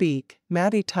could speak,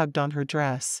 Maddie tugged on her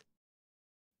dress.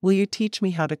 Will you teach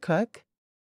me how to cook?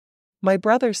 My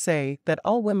brothers say that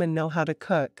all women know how to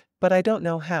cook, but I don't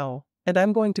know how, and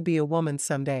I'm going to be a woman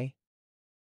someday.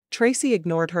 Tracy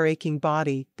ignored her aching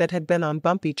body that had been on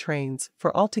bumpy trains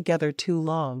for altogether too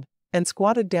long, and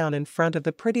squatted down in front of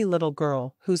the pretty little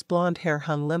girl whose blonde hair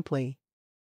hung limply.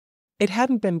 It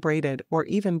hadn't been braided or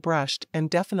even brushed and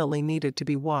definitely needed to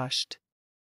be washed.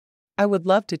 I would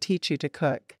love to teach you to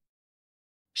cook.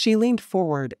 She leaned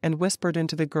forward and whispered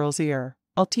into the girl's ear,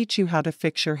 I'll teach you how to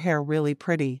fix your hair really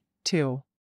pretty, too.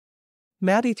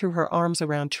 Maddie threw her arms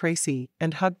around Tracy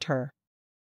and hugged her.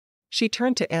 She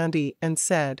turned to Andy and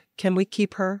said, Can we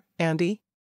keep her, Andy?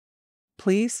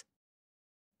 Please?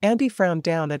 Andy frowned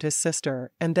down at his sister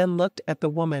and then looked at the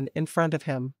woman in front of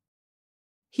him.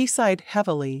 He sighed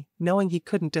heavily, knowing he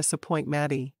couldn't disappoint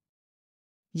Maddie.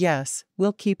 Yes,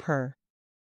 we'll keep her.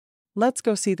 Let's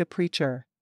go see the preacher.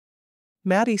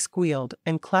 Maddie squealed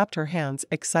and clapped her hands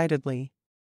excitedly.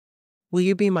 Will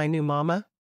you be my new mama?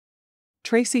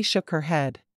 Tracy shook her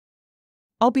head.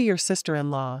 I'll be your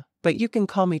sister-in-law, but you can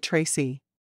call me Tracy.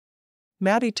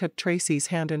 Maddie took Tracy's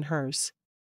hand in hers.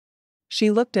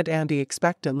 She looked at Andy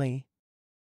expectantly.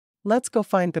 Let's go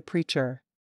find the preacher.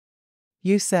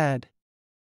 You said.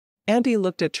 Andy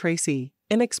looked at Tracy,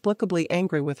 inexplicably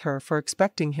angry with her for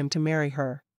expecting him to marry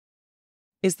her.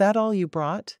 Is that all you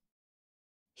brought?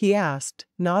 He asked,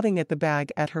 nodding at the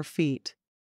bag at her feet.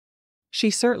 She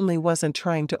certainly wasn't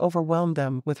trying to overwhelm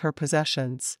them with her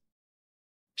possessions.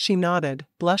 She nodded,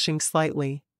 blushing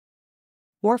slightly.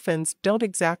 Orphans don't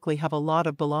exactly have a lot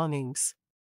of belongings.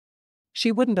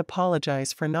 She wouldn't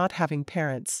apologize for not having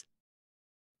parents.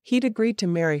 He'd agreed to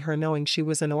marry her knowing she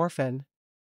was an orphan.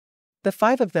 The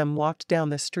five of them walked down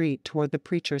the street toward the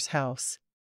preacher's house.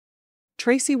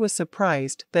 Tracy was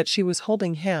surprised that she was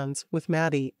holding hands with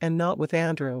Maddie and not with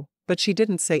Andrew, but she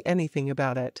didn't say anything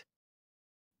about it.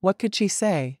 What could she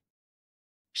say?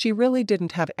 She really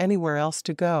didn't have anywhere else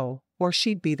to go, or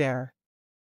she'd be there.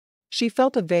 She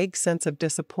felt a vague sense of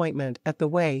disappointment at the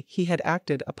way he had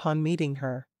acted upon meeting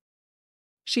her.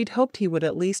 She'd hoped he would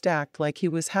at least act like he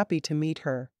was happy to meet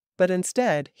her, but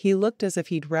instead he looked as if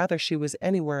he'd rather she was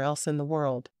anywhere else in the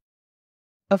world.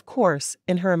 Of course,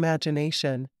 in her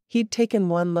imagination, he'd taken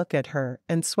one look at her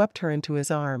and swept her into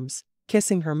his arms,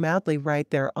 kissing her madly right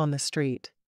there on the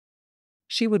street.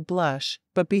 She would blush,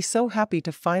 but be so happy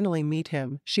to finally meet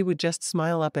him she would just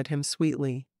smile up at him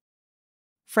sweetly.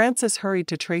 Francis hurried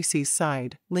to Tracy's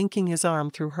side, linking his arm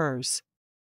through hers.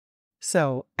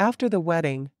 So, after the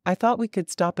wedding, I thought we could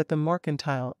stop at the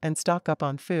Mercantile and stock up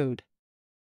on food.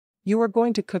 You are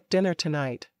going to cook dinner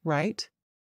tonight, right?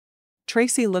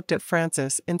 Tracy looked at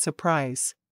Francis in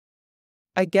surprise.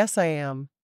 I guess I am.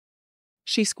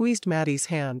 She squeezed Maddie's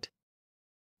hand.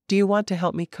 Do you want to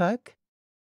help me cook?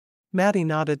 Maddie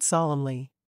nodded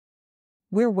solemnly.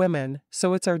 We're women,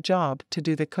 so it's our job to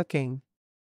do the cooking.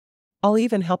 I'll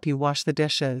even help you wash the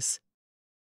dishes.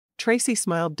 Tracy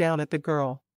smiled down at the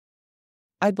girl.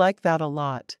 I'd like that a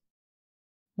lot.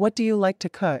 What do you like to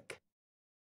cook?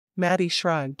 Maddie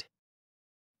shrugged.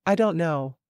 I don't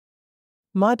know.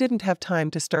 Ma didn't have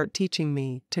time to start teaching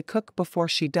me to cook before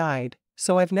she died,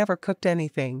 so I've never cooked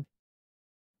anything.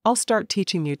 I'll start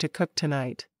teaching you to cook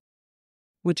tonight.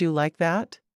 Would you like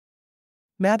that?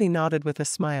 Maddie nodded with a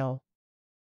smile.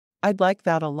 I'd like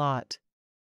that a lot.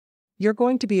 You're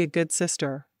going to be a good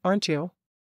sister, aren't you?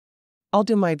 I'll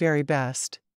do my very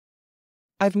best.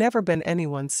 I've never been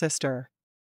anyone's sister.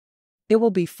 It will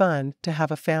be fun to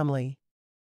have a family.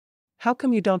 How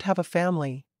come you don't have a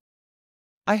family?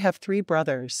 I have 3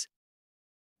 brothers.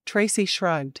 Tracy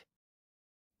shrugged.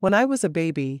 When I was a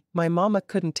baby, my mama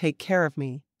couldn't take care of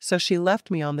me, so she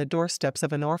left me on the doorsteps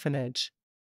of an orphanage.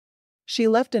 She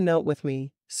left a note with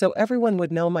me, so everyone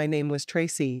would know my name was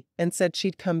Tracy, and said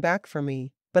she'd come back for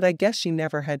me, but I guess she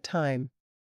never had time.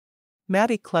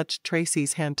 Maddie clutched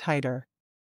Tracy's hand tighter.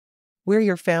 We're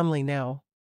your family now.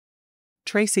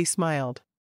 Tracy smiled.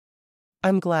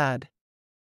 I'm glad.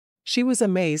 She was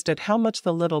amazed at how much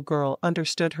the little girl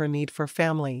understood her need for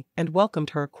family and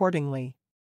welcomed her accordingly.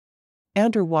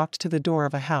 Andrew walked to the door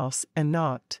of a house and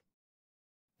knocked.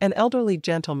 An elderly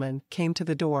gentleman came to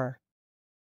the door.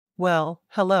 Well,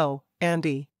 hello,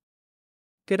 Andy.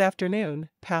 Good afternoon,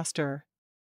 Pastor.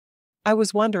 I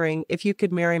was wondering if you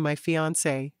could marry my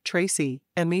fiance, Tracy,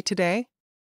 and me today?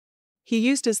 He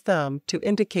used his thumb to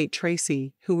indicate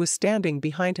Tracy, who was standing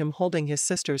behind him holding his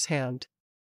sister's hand.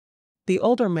 The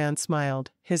older man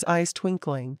smiled, his eyes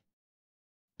twinkling.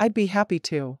 I'd be happy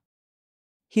to.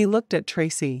 He looked at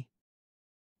Tracy.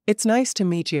 It's nice to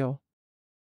meet you.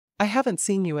 I haven't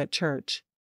seen you at church.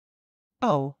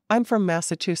 Oh, I'm from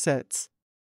Massachusetts.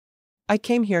 I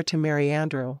came here to marry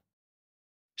Andrew.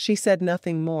 She said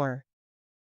nothing more.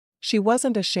 She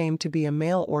wasn't ashamed to be a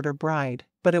mail-order bride,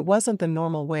 but it wasn't the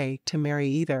normal way to marry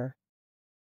either.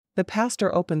 The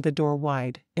pastor opened the door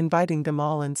wide, inviting them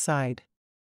all inside.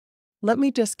 Let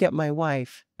me just get my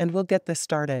wife, and we'll get this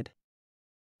started.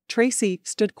 Tracy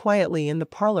stood quietly in the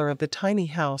parlor of the tiny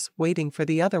house waiting for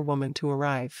the other woman to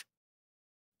arrive.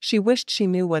 She wished she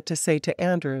knew what to say to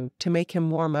Andrew to make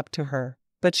him warm up to her,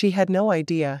 but she had no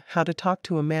idea how to talk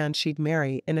to a man she'd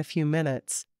marry in a few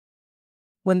minutes.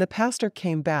 When the pastor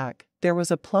came back, there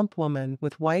was a plump woman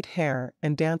with white hair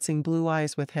and dancing blue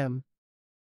eyes with him.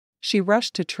 She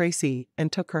rushed to Tracy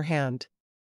and took her hand.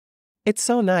 It's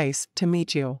so nice to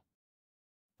meet you.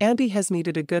 Andy has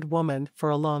needed a good woman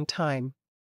for a long time.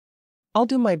 I'll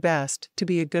do my best to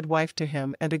be a good wife to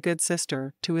him and a good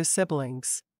sister to his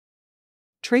siblings.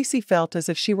 Tracy felt as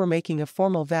if she were making a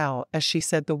formal vow as she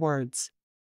said the words.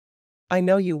 I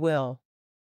know you will.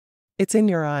 It's in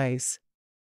your eyes.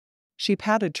 She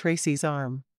patted Tracy's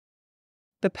arm.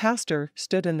 The pastor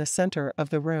stood in the center of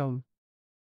the room.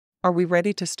 Are we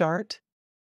ready to start?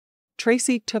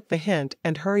 Tracy took the hint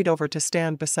and hurried over to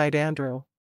stand beside Andrew.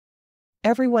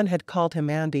 Everyone had called him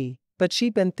Andy, but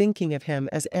she'd been thinking of him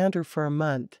as Andrew for a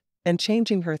month, and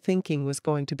changing her thinking was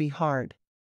going to be hard.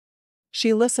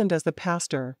 She listened as the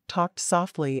pastor talked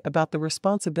softly about the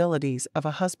responsibilities of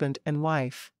a husband and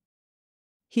wife.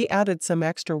 He added some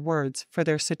extra words for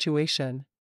their situation.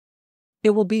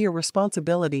 It will be your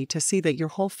responsibility to see that your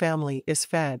whole family is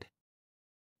fed.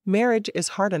 Marriage is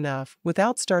hard enough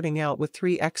without starting out with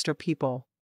 3 extra people.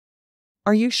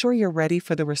 Are you sure you're ready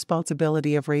for the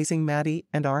responsibility of raising Maddie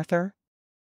and Arthur?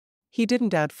 He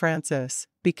didn't add Francis,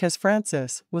 because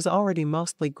Francis was already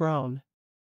mostly grown.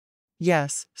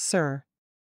 Yes, sir.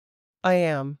 I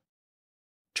am.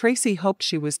 Tracy hoped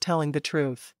she was telling the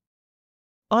truth.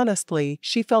 Honestly,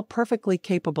 she felt perfectly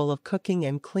capable of cooking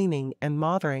and cleaning and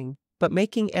mothering, but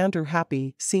making Andrew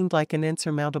happy seemed like an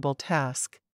insurmountable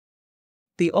task.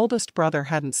 The oldest brother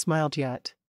hadn't smiled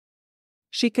yet.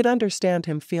 She could understand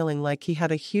him feeling like he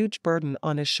had a huge burden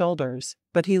on his shoulders,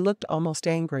 but he looked almost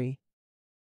angry.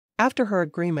 After her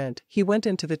agreement, he went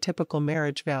into the typical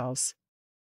marriage vows.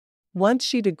 Once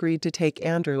she'd agreed to take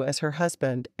Andrew as her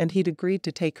husband and he'd agreed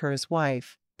to take her as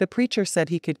wife, the preacher said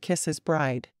he could kiss his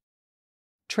bride.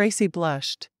 Tracy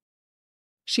blushed.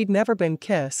 She'd never been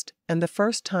kissed, and the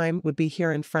first time would be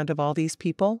here in front of all these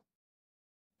people?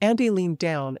 Andy leaned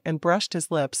down and brushed his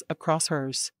lips across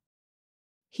hers.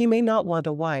 He may not want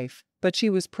a wife, but she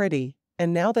was pretty,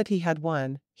 and now that he had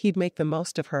one, he'd make the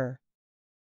most of her.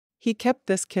 He kept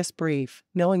this kiss brief,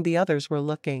 knowing the others were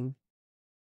looking.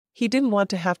 He didn't want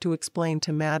to have to explain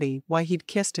to Maddie why he'd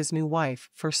kissed his new wife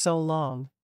for so long.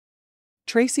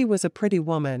 Tracy was a pretty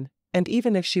woman, and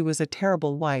even if she was a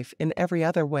terrible wife in every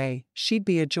other way, she'd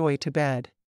be a joy to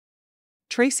bed.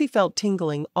 Tracy felt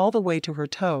tingling all the way to her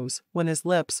toes when his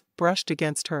lips brushed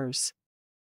against hers.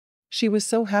 She was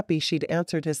so happy she'd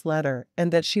answered his letter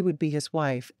and that she would be his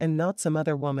wife and not some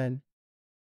other woman.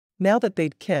 Now that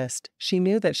they'd kissed, she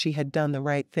knew that she had done the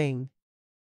right thing.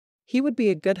 He would be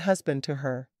a good husband to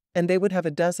her, and they would have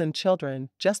a dozen children,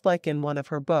 just like in one of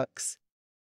her books.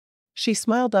 She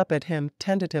smiled up at him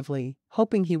tentatively,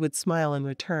 hoping he would smile in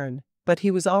return, but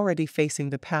he was already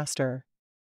facing the pastor.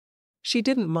 She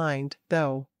didn't mind,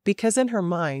 though, because in her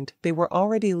mind they were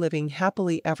already living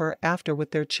happily ever after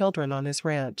with their children on his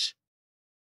ranch.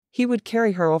 He would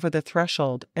carry her over the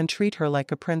threshold and treat her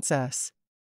like a princess.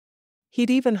 He'd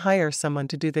even hire someone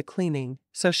to do the cleaning,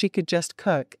 so she could just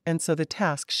cook and sew the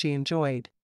tasks she enjoyed.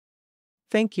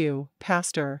 Thank you,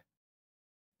 Pastor.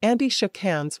 Andy shook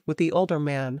hands with the older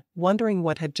man, wondering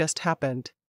what had just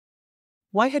happened.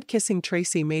 Why had kissing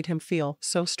Tracy made him feel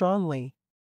so strongly?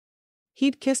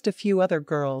 He'd kissed a few other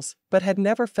girls, but had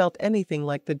never felt anything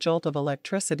like the jolt of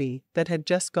electricity that had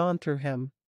just gone through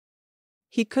him.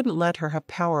 He couldn't let her have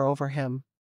power over him.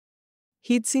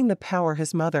 He'd seen the power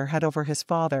his mother had over his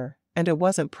father, and it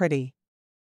wasn't pretty.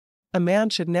 A man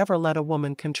should never let a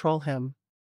woman control him.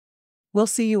 We'll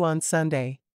see you on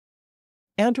Sunday.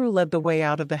 Andrew led the way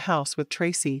out of the house with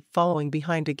Tracy following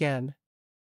behind again.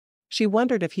 She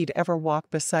wondered if he'd ever walk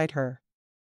beside her.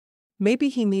 Maybe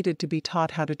he needed to be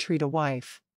taught how to treat a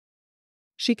wife.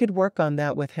 She could work on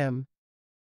that with him.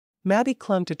 Maddie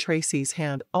clung to Tracy's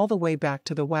hand all the way back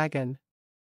to the wagon.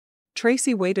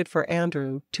 Tracy waited for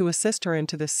Andrew to assist her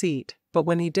into the seat, but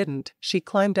when he didn't, she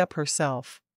climbed up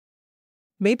herself.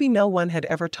 Maybe no one had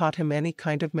ever taught him any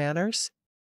kind of manners?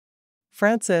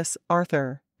 Francis,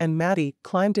 Arthur, and Maddie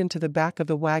climbed into the back of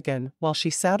the wagon while she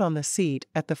sat on the seat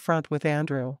at the front with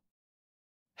Andrew.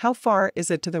 How far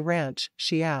is it to the ranch?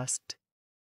 She asked.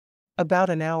 About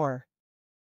an hour.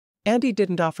 Andy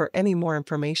didn't offer any more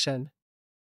information.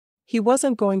 He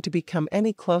wasn't going to become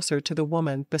any closer to the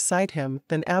woman beside him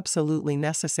than absolutely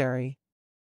necessary.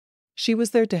 She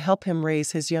was there to help him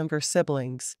raise his younger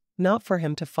siblings, not for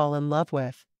him to fall in love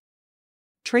with.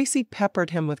 Tracy peppered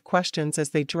him with questions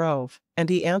as they drove, and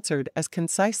he answered as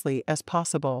concisely as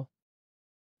possible.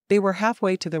 They were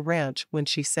halfway to the ranch when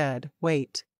she said,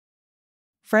 "Wait.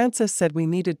 Francis said we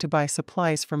needed to buy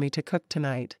supplies for me to cook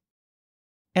tonight."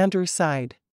 Andrew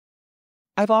sighed.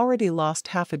 "I've already lost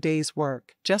half a day's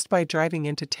work just by driving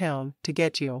into town to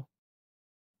get you.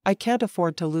 I can't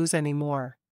afford to lose any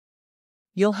more.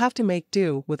 You'll have to make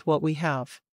do with what we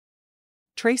have."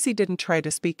 Tracy didn't try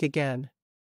to speak again.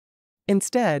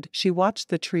 Instead, she watched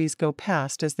the trees go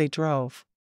past as they drove.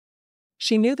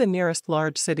 She knew the nearest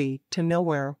large city to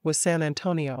nowhere was San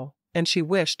Antonio, and she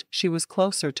wished she was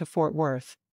closer to Fort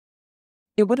Worth.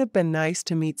 It would have been nice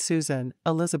to meet Susan,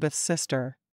 Elizabeth's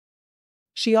sister.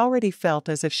 She already felt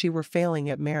as if she were failing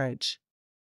at marriage.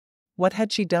 What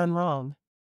had she done wrong?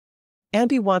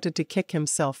 Andy wanted to kick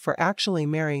himself for actually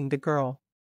marrying the girl.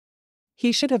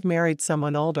 He should have married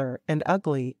someone older and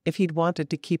ugly if he'd wanted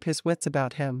to keep his wits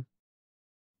about him.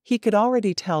 He could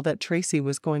already tell that Tracy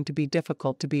was going to be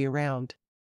difficult to be around.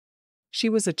 She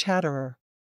was a chatterer.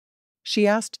 She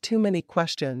asked too many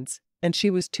questions, and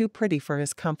she was too pretty for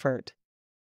his comfort.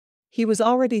 He was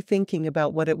already thinking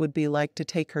about what it would be like to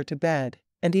take her to bed,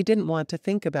 and he didn't want to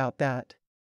think about that.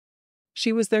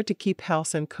 She was there to keep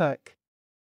house and cook.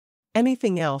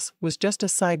 Anything else was just a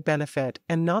side benefit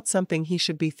and not something he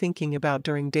should be thinking about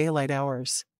during daylight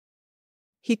hours.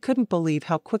 He couldn't believe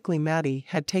how quickly Maddie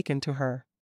had taken to her.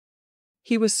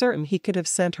 He was certain he could have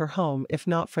sent her home if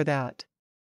not for that.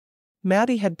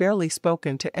 Maddie had barely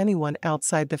spoken to anyone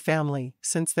outside the family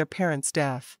since their parents'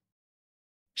 death.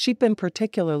 She'd been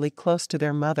particularly close to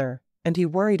their mother, and he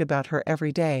worried about her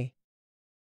every day.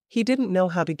 He didn't know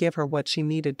how to give her what she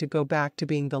needed to go back to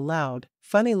being the loud,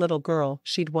 funny little girl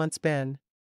she'd once been.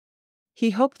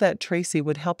 He hoped that Tracy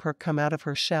would help her come out of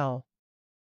her shell.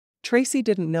 Tracy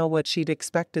didn't know what she'd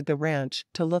expected the ranch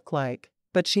to look like,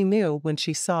 but she knew when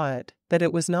she saw it that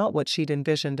it was not what she'd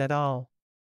envisioned at all.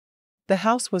 The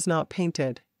house was not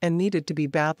painted, and needed to be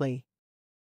badly.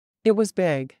 It was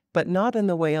big, but not in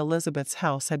the way Elizabeth's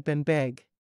house had been big.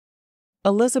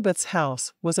 Elizabeth's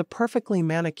house was a perfectly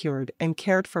manicured and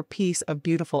cared for piece of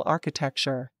beautiful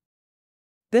architecture.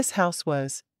 This house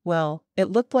was, well, it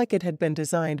looked like it had been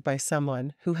designed by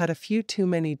someone who had a few too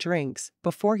many drinks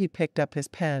before he picked up his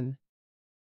pen.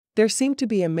 There seemed to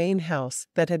be a main house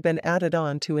that had been added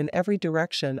on to in every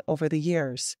direction over the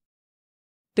years.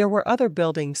 There were other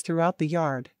buildings throughout the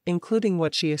yard, including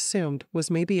what she assumed was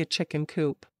maybe a chicken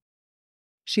coop.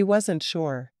 She wasn't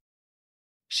sure.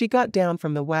 She got down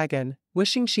from the wagon,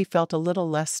 wishing she felt a little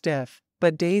less stiff,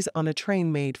 but days on a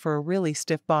train made for a really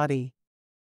stiff body.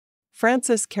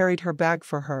 Frances carried her bag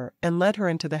for her and led her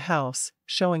into the house,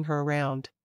 showing her around.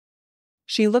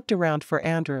 She looked around for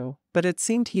Andrew, but it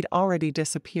seemed he'd already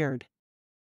disappeared.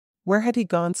 Where had he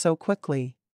gone so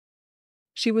quickly?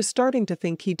 She was starting to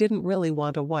think he didn't really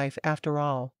want a wife after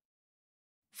all.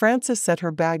 Frances set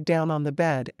her bag down on the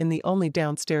bed in the only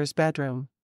downstairs bedroom.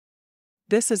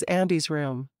 "This is Andy's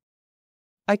room.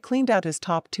 I cleaned out his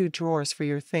top 2 drawers for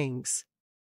your things."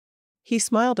 He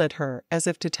smiled at her as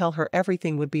if to tell her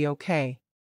everything would be okay.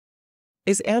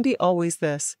 "Is Andy always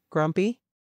this, grumpy?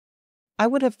 I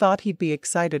would have thought he'd be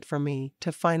excited for me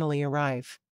to finally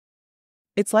arrive.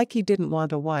 It's like he didn't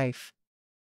want a wife."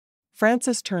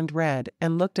 Frances turned red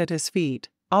and looked at his feet,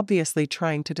 obviously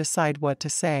trying to decide what to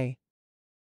say.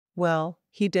 "Well,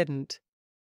 he didn't."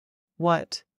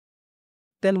 "What?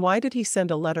 Then why did he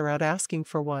send a letter out asking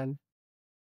for one?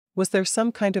 Was there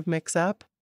some kind of mix-up?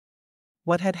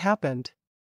 What had happened?"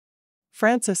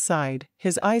 Frances sighed,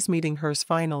 his eyes meeting hers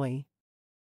finally.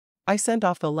 "I sent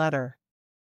off the letter.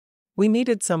 We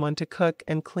needed someone to cook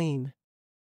and clean.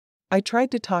 I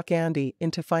tried to talk Andy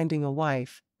into finding a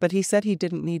wife, but he said he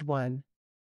didn't need one.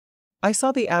 I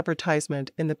saw the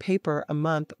advertisement in the paper a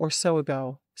month or so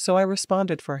ago, so I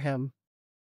responded for him.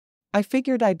 I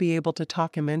figured I'd be able to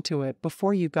talk him into it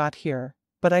before you got here,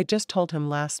 but I just told him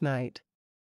last night."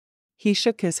 He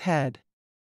shook his head.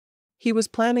 "He was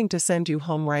planning to send you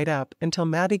home right up until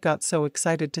Maddie got so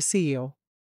excited to see you.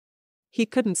 He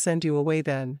couldn't send you away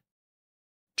then."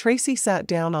 Tracy sat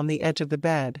down on the edge of the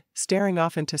bed, staring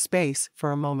off into space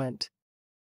for a moment.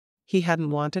 He hadn't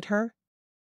wanted her?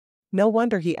 No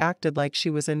wonder he acted like she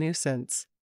was a nuisance.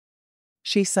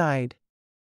 She sighed.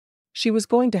 She was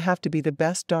going to have to be the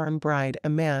best darn bride a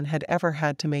man had ever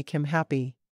had to make him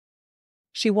happy.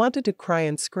 She wanted to cry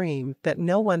and scream that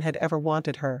no one had ever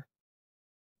wanted her.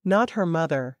 Not her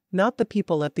mother, not the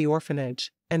people at the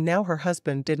orphanage, and now her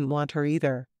husband didn't want her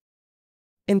either.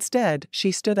 Instead,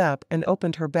 she stood up and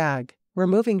opened her bag,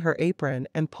 removing her apron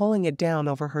and pulling it down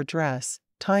over her dress,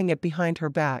 tying it behind her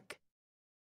back.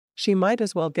 She might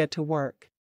as well get to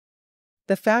work.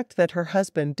 The fact that her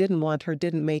husband didn't want her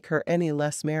didn't make her any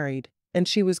less married, and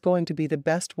she was going to be the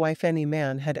best wife any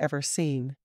man had ever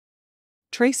seen.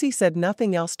 Tracy said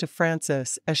nothing else to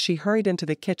Frances as she hurried into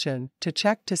the kitchen to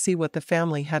check to see what the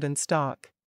family had in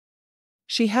stock.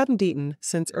 She hadn't eaten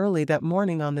since early that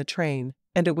morning on the train,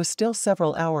 and it was still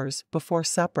several hours before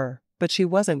supper, but she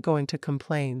wasn't going to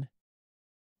complain.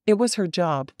 It was her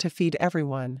job to feed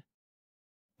everyone.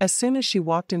 As soon as she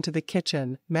walked into the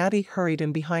kitchen, Maddie hurried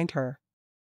in behind her.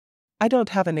 "I don't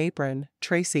have an apron,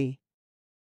 Tracy.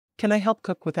 Can I help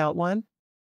cook without one?"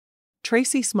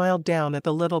 Tracy smiled down at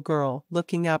the little girl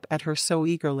looking up at her so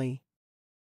eagerly.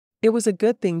 It was a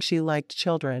good thing she liked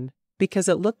children, because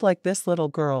it looked like this little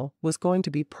girl was going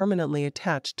to be permanently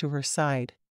attached to her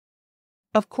side.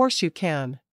 "Of course you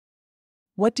can.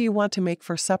 What do you want to make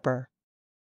for supper?"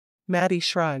 Maddie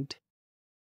shrugged.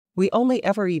 "We only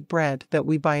ever eat bread that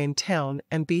we buy in town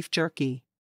and beef jerky."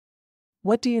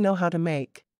 "What do you know how to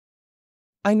make?"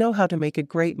 "I know how to make a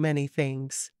great many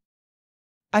things.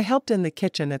 I helped in the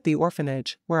kitchen at the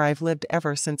orphanage where I've lived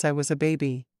ever since I was a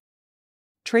baby."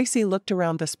 Tracy looked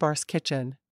around the sparse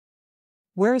kitchen.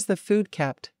 "Where is the food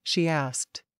kept?" she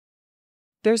asked.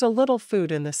 "There's a little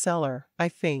food in the cellar, I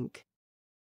think."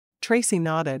 Tracy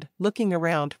nodded, looking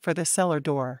around for the cellar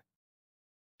door.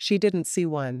 She didn't see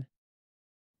one.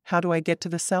 "How do I get to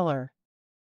the cellar?"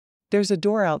 "There's a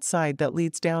door outside that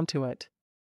leads down to it."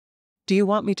 Do you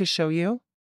want me to show you?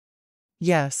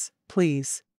 Yes,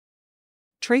 please.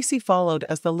 Tracy followed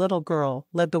as the little girl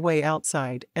led the way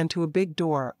outside and to a big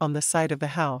door on the side of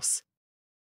the house.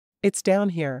 It's down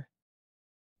here.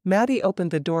 Maddie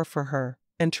opened the door for her,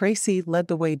 and Tracy led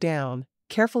the way down,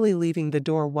 carefully leaving the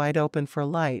door wide open for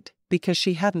light, because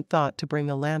she hadn't thought to bring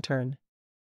a lantern.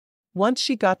 Once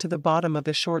she got to the bottom of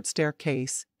the short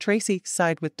staircase, Tracy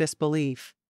sighed with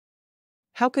disbelief.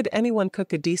 How could anyone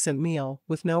cook a decent meal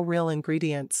with no real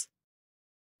ingredients?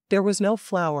 There was no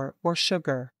flour or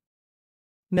sugar.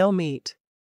 No meat.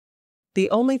 The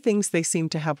only things they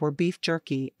seemed to have were beef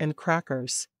jerky and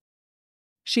crackers.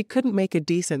 She couldn't make a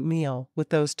decent meal with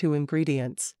those two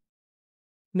ingredients.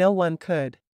 No one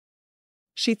could.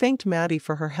 She thanked Maddie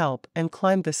for her help and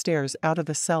climbed the stairs out of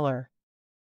the cellar.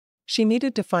 She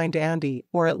needed to find Andy,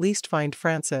 or at least find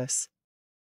Francis.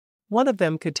 One of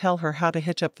them could tell her how to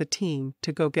hitch up the team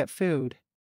to go get food.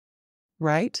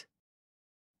 Right?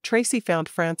 Tracy found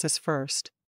Francis first.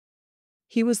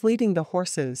 He was leading the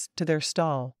horses to their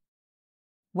stall.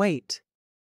 Wait.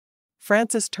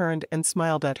 Francis turned and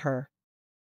smiled at her.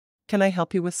 Can I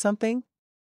help you with something?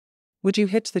 Would you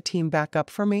hitch the team back up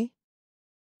for me?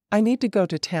 I need to go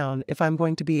to town if I'm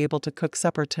going to be able to cook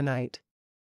supper tonight.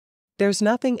 There's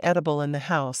nothing edible in the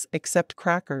house except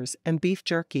crackers and beef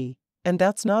jerky, and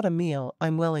that's not a meal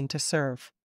I'm willing to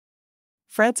serve.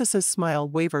 Francis's smile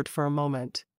wavered for a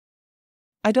moment.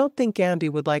 I don't think Andy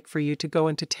would like for you to go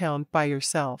into town by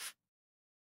yourself.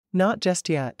 Not just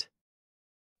yet.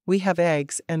 We have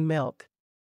eggs and milk.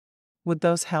 Would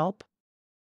those help?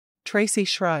 Tracy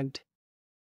shrugged.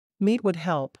 Meat would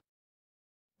help.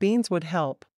 Beans would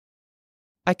help.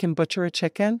 I can butcher a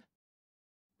chicken?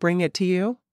 Bring it to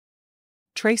you?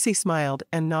 Tracy smiled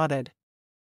and nodded.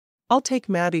 I'll take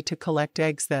Maddie to collect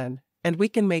eggs then, and we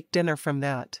can make dinner from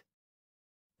that.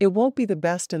 It won't be the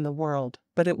best in the world,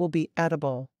 but it will be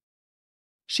edible.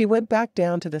 She went back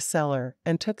down to the cellar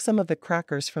and took some of the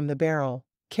crackers from the barrel,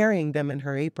 carrying them in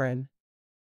her apron.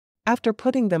 After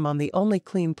putting them on the only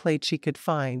clean plate she could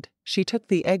find, she took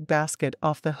the egg basket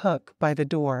off the hook by the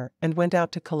door and went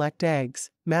out to collect eggs,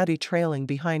 Maddie trailing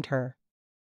behind her.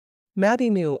 Maddie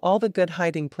knew all the good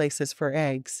hiding places for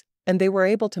eggs, and they were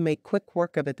able to make quick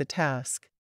work of the task.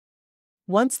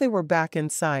 Once they were back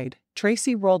inside,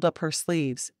 Tracy rolled up her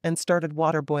sleeves and started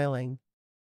water boiling.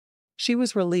 She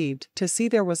was relieved to see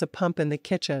there was a pump in the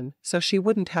kitchen so she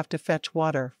wouldn't have to fetch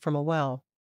water from a well.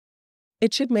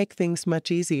 It should make things much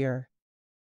easier.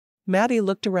 Maddie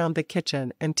looked around the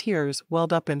kitchen and tears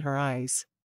welled up in her eyes.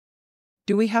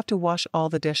 Do we have to wash all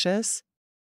the dishes?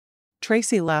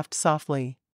 Tracy laughed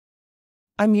softly.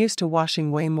 I'm used to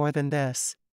washing way more than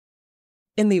this.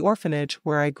 In the orphanage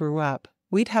where I grew up,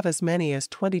 we'd have as many as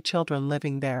 20 children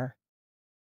living there.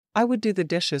 I would do the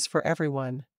dishes for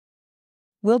everyone.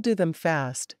 We'll do them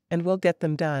fast, and we'll get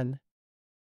them done.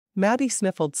 Maddie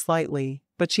sniffled slightly,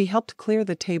 but she helped clear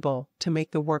the table to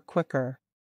make the work quicker.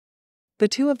 The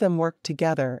two of them worked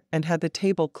together and had the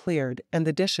table cleared and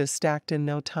the dishes stacked in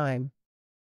no time.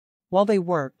 While they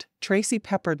worked, Tracy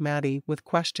peppered Maddie with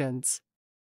questions.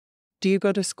 Do you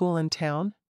go to school in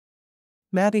town?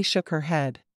 Maddie shook her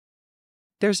head.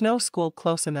 There's no school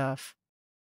close enough.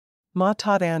 Ma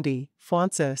taught Andy,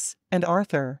 Francis, and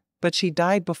Arthur, but she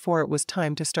died before it was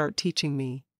time to start teaching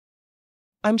me.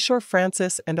 I'm sure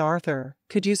Francis and Arthur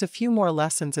could use a few more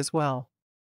lessons as well.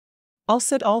 I'll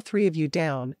sit all three of you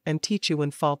down and teach you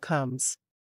when fall comes.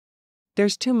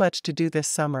 There's too much to do this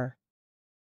summer.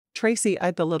 Tracy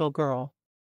eyed the little girl.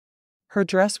 Her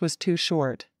dress was too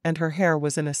short, and her hair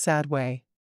was in a sad way.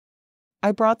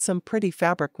 I brought some pretty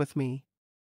fabric with me.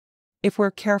 If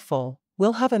we're careful,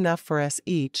 we'll have enough for us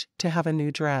each to have a new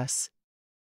dress.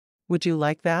 Would you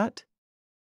like that?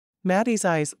 Maddie's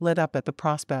eyes lit up at the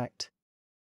prospect.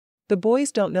 The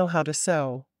boys don't know how to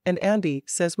sew, and Andy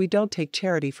says we don't take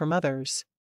charity from others.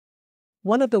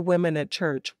 One of the women at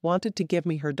church wanted to give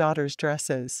me her daughter's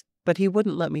dresses, but he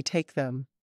wouldn't let me take them.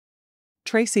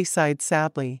 Tracy sighed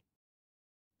sadly.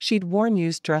 She'd worn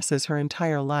used dresses her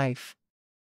entire life.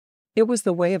 It was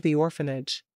the way of the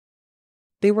orphanage.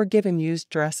 They were given used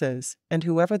dresses, and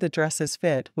whoever the dresses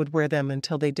fit would wear them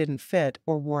until they didn't fit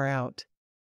or wore out.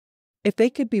 If they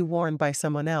could be worn by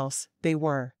someone else, they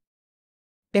were.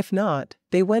 If not,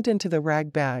 they went into the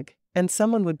rag bag, and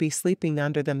someone would be sleeping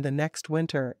under them the next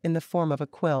winter in the form of a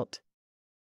quilt.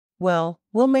 Well,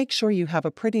 we'll make sure you have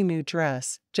a pretty new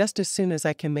dress just as soon as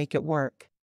I can make it work.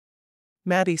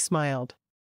 Maddie smiled.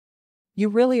 You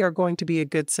really are going to be a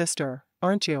good sister,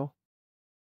 aren't you?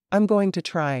 I'm going to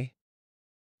try.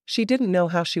 She didn't know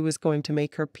how she was going to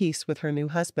make her peace with her new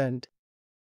husband.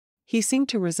 He seemed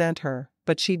to resent her,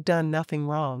 but she'd done nothing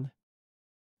wrong.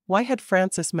 Why had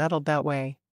Francis meddled that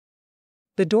way?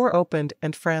 The door opened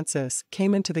and Francis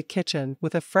came into the kitchen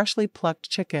with a freshly plucked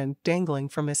chicken dangling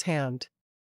from his hand.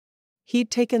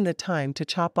 He'd taken the time to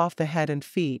chop off the head and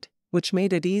feet, which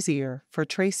made it easier for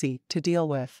Tracy to deal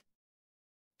with.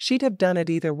 She'd have done it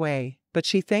either way, but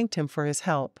she thanked him for his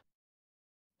help.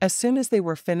 As soon as they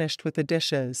were finished with the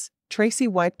dishes, Tracy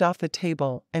wiped off the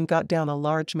table and got down a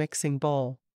large mixing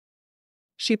bowl.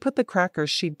 She put the crackers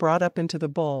she'd brought up into the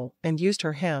bowl and used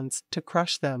her hands to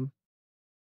crush them.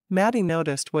 Maddie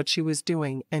noticed what she was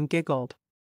doing and giggled.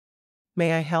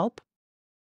 "May I help?"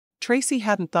 Tracy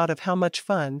hadn't thought of how much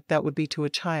fun that would be to a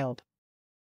child.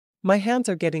 "My hands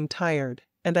are getting tired,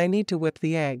 and I need to whip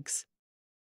the eggs.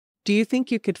 Do you think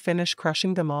you could finish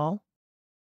crushing them all?"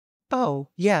 "Oh,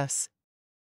 yes."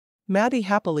 Maddie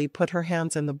happily put her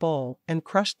hands in the bowl and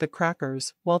crushed the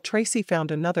crackers while Tracy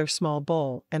found another small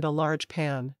bowl and a large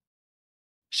pan.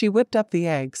 She whipped up the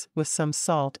eggs with some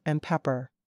salt and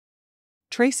pepper.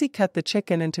 Tracy cut the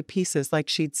chicken into pieces like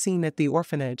she'd seen at the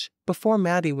orphanage before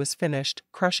Maddie was finished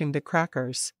crushing the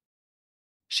crackers.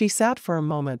 She sat for a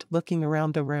moment looking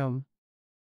around the room.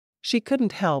 She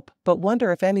couldn't help but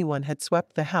wonder if anyone had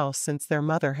swept the house since their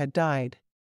mother had died.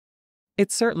 It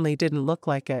certainly didn't look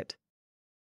like it.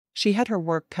 She had her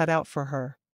work cut out for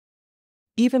her.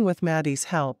 Even with Maddie's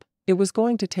help, it was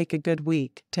going to take a good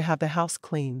week to have the house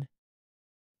clean.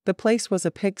 The place was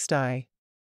a pigsty.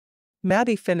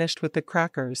 Maddie finished with the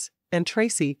crackers, and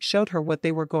Tracy showed her what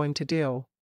they were going to do.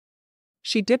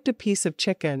 She dipped a piece of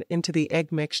chicken into the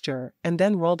egg mixture and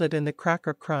then rolled it in the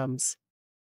cracker crumbs.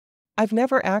 "I've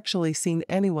never actually seen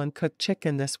anyone cook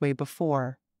chicken this way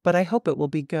before, but I hope it will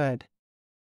be good."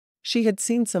 She had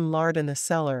seen some lard in the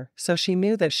cellar, so she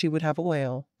knew that she would have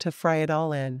oil to fry it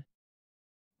all in.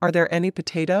 "Are there any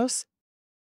potatoes?"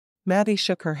 Maddie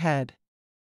shook her head.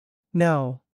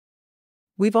 "No.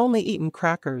 We've only eaten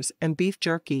crackers and beef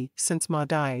jerky since Ma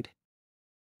died."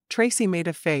 Tracy made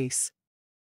a face.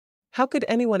 How could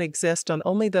anyone exist on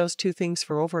only those two things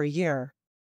for over a year?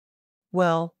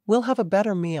 "Well, we'll have a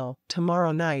better meal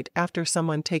tomorrow night after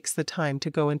someone takes the time to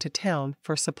go into town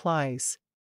for supplies.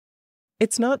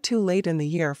 It's not too late in the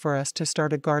year for us to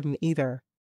start a garden either.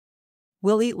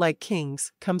 We'll eat like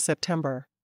kings come September."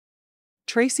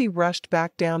 Tracy rushed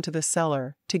back down to the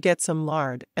cellar to get some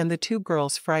lard and the two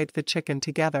girls fried the chicken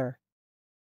together.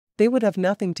 They would have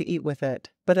nothing to eat with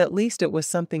it, but at least it was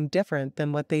something different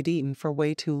than what they'd eaten for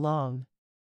way too long.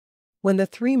 When the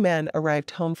three men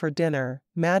arrived home for dinner,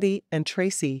 Maddie and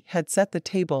Tracy had set the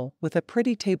table with a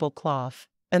pretty tablecloth,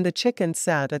 and the chicken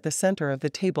sat at the center of the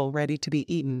table ready to be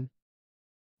eaten.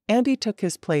 Andy took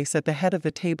his place at the head of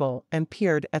the table and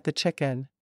peered at the chicken.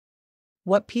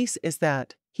 "What piece is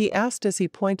that?" he asked as he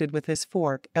pointed with his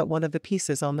fork at one of the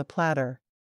pieces on the platter.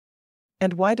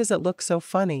 "And why does it look so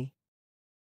funny?"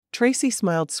 Tracy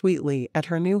smiled sweetly at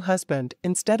her new husband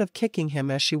instead of kicking him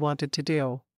as she wanted to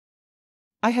do.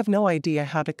 "I have no idea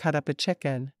how to cut up a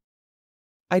chicken.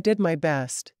 I did my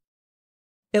best.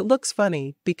 It looks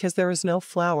funny because there is no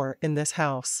flour in this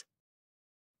house.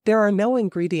 There are no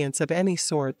ingredients of any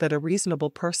sort that a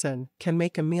reasonable person can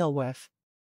make a meal with.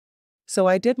 So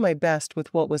I did my best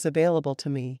with what was available to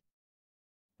me."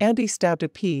 Andy stabbed a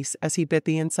piece as he bit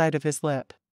the inside of his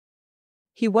lip.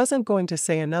 He wasn't going to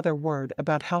say another word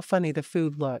about how funny the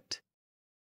food looked.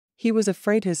 He was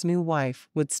afraid his new wife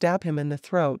would stab him in the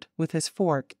throat with his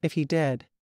fork if he did.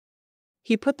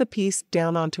 He put the piece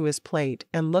down onto his plate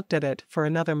and looked at it for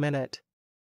another minute.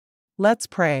 "Let's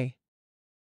pray."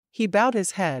 He bowed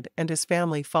his head and his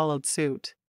family followed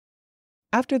suit.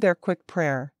 After their quick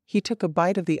prayer, he took a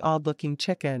bite of the odd-looking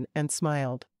chicken and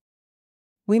smiled.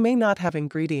 "We may not have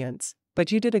ingredients, but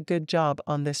you did a good job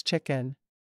on this chicken."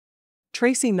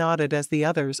 Tracy nodded as the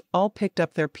others all picked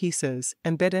up their pieces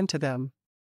and bit into them.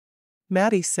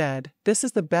 Maddie said, "This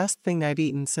is the best thing I've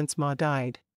eaten since Ma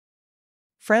died."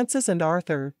 Francis and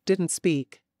Arthur didn't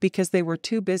speak because they were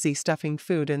too busy stuffing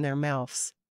food in their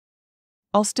mouths.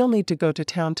 "I'll still need to go to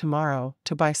town tomorrow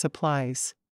to buy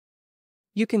supplies.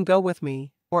 You can go with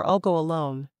me, or I'll go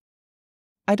alone.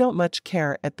 I don't much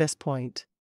care at this point.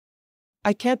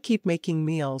 I can't keep making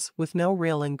meals with no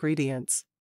real ingredients."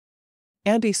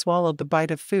 Andy swallowed the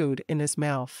bite of food in his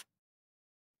mouth.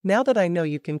 "Now that I know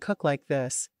you can cook like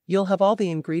this, you'll have all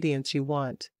the ingredients you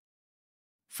want.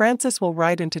 Francis will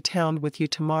ride into town with you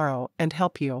tomorrow and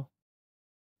help you."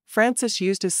 Francis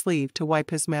used his sleeve to wipe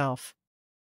his mouth.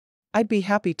 "I'd be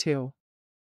happy to.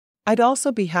 I'd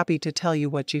also be happy to tell you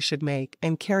what you should make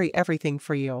and carry everything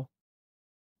for you.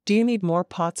 Do you need more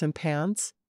pots and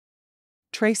pans?"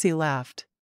 Tracy laughed.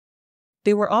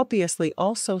 They were obviously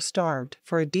all so starved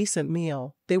for a decent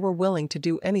meal, they were willing to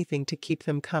do anything to keep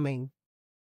them coming.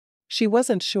 She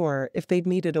wasn't sure if they'd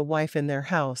needed a wife in their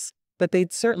house, but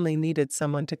they'd certainly needed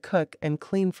someone to cook and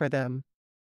clean for them.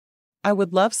 I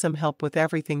would love some help with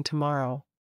everything tomorrow.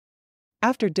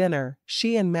 After dinner,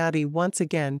 she and Maddie once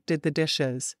again did the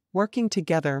dishes, working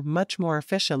together much more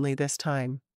efficiently this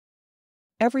time.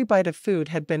 Every bite of food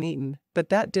had been eaten, but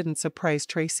that didn't surprise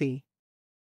Tracy.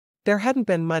 There hadn't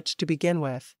been much to begin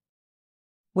with.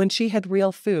 When she had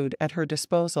real food at her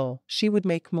disposal, she would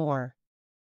make more.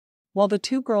 While the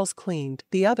two girls cleaned,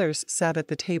 the others sat at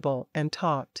the table and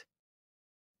talked.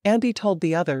 Andy told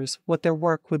the others what their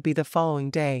work would be the following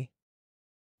day.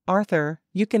 Arthur,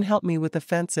 you can help me with the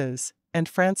fences, and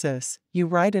Francis, you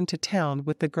ride into town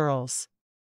with the girls.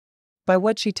 Buy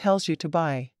what she tells you to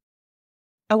buy.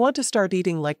 I want to start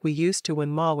eating like we used to when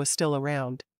Ma was still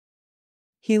around.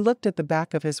 He looked at the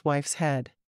back of his wife's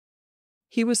head.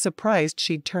 He was surprised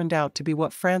she'd turned out to be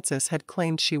what Francis had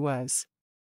claimed she was.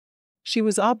 She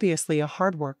was obviously a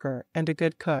hard worker and a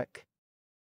good cook.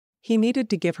 He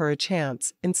needed to give her a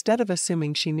chance instead of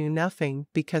assuming she knew nothing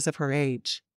because of her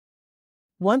age.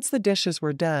 Once the dishes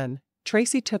were done,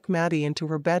 Tracy took Maddie into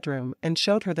her bedroom and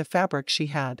showed her the fabric she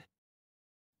had.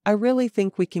 I really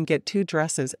think we can get 2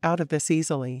 dresses out of this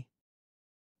easily.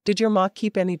 Did your ma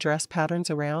keep any dress patterns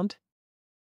around?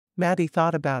 Maddie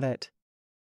thought about it.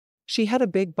 She had a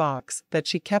big box that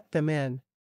she kept them in.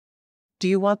 Do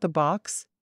you want the box?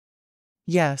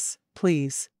 Yes,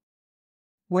 please.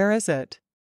 Where is it?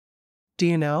 Do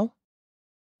you know?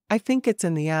 I think it's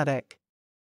in the attic.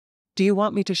 Do you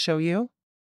want me to show you?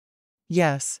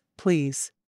 Yes,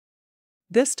 please.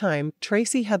 This time,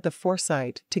 Tracy had the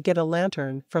foresight to get a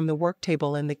lantern from the work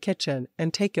table in the kitchen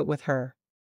and take it with her.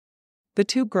 The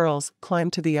two girls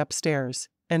climbed to the upstairs,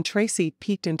 and Tracy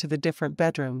peeked into the different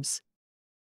bedrooms.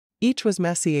 Each was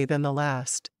messier than the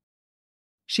last.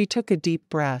 She took a deep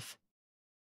breath.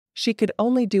 She could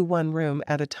only do one room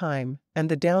at a time, and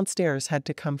the downstairs had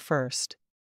to come first.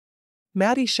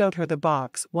 Maddie showed her the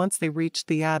box once they reached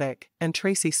the attic, and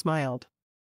Tracy smiled.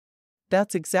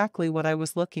 That's exactly what I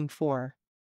was looking for.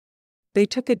 They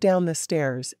took it down the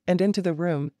stairs and into the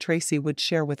room Tracy would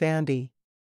share with Andy.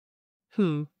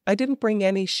 I didn't bring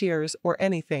any shears or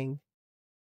anything.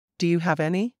 Do you have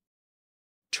any?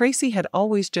 Tracy had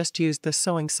always just used the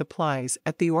sewing supplies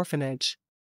at the orphanage.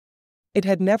 It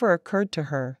had never occurred to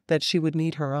her that she would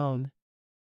need her own.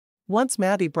 Once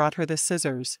Maddie brought her the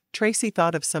scissors, Tracy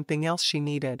thought of something else she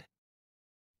needed.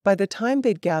 By the time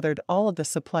they'd gathered all of the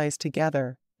supplies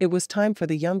together, it was time for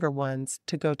the younger ones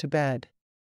to go to bed.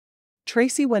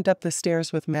 Tracy went up the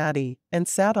stairs with Maddie and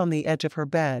sat on the edge of her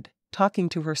bed, talking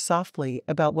to her softly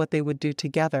about what they would do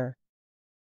together.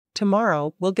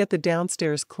 Tomorrow, we'll get the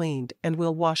downstairs cleaned and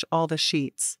we'll wash all the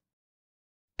sheets.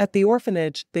 At the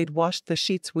orphanage, they'd washed the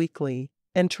sheets weekly,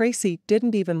 and Tracy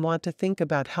didn't even want to think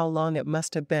about how long it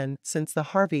must have been since the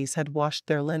Harveys had washed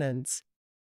their linens.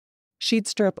 She'd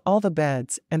strip all the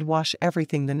beds and wash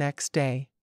everything the next day.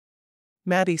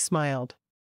 Maddie smiled.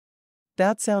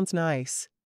 That sounds nice.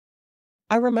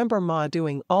 I remember Ma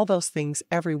doing all those things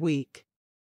every week.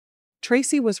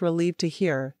 Tracy was relieved to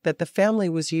hear that the family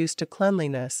was used to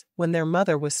cleanliness when their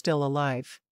mother was still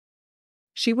alive.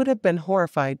 She would have been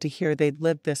horrified to hear they'd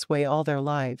lived this way all their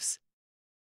lives.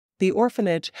 The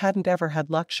orphanage hadn't ever had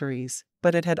luxuries,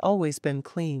 but it had always been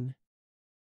clean.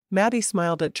 Maddie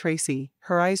smiled at Tracy,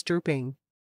 her eyes drooping.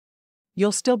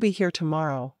 You'll still be here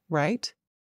tomorrow, right?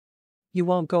 You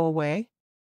won't go away?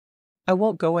 I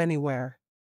won't go anywhere.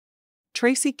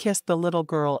 Tracy kissed the little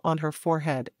girl on her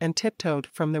forehead and tiptoed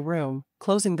from the room,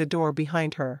 closing the door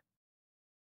behind her.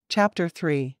 Chapter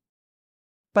 3.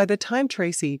 By the time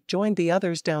Tracy joined the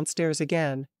others downstairs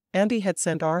again, Andy had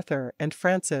sent Arthur and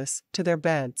Francis to their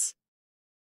beds.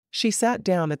 She sat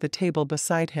down at the table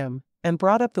beside him and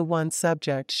brought up the one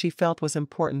subject she felt was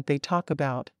important they talk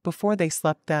about before they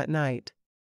slept that night.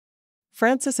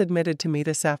 Francis admitted to me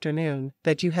this afternoon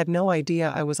that you had no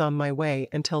idea I was on my way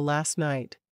until last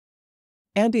night.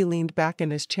 Andy leaned back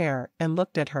in his chair and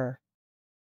looked at her.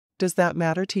 Does that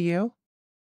matter to you?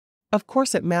 Of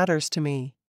course it matters to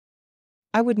me.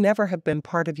 I would never have been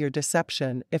part of your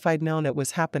deception if I'd known it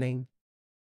was happening.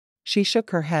 She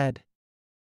shook her head.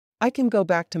 I can go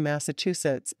back to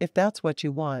Massachusetts if that's what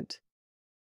you want.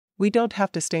 We don't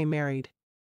have to stay married.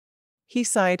 He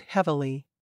sighed heavily.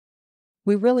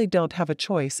 We really don't have a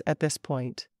choice at this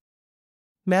point.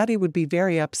 Maddie would be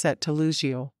very upset to lose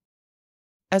you.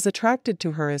 As attracted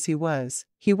to her as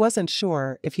he wasn't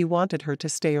sure if he wanted her to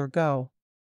stay or go.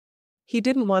 He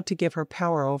didn't want to give her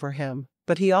power over him,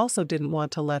 but he also didn't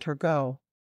want to let her go.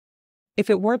 If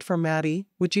it weren't for Maddie,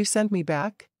 would you send me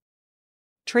back?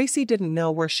 Tracy didn't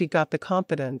know where she got the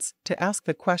confidence to ask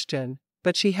the question,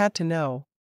 but she had to know.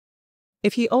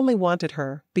 If he only wanted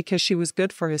her because she was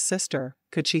good for his sister,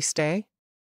 could she stay?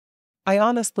 I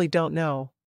honestly don't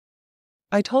know.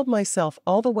 I told myself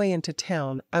all the way into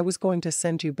town I was going to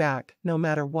send you back, no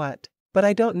matter what, but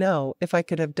I don't know if I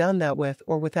could have done that with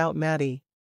or without Maddie.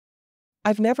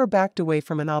 I've never backed away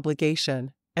from an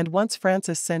obligation, and once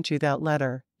Francis sent you that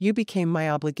letter, you became my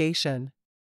obligation.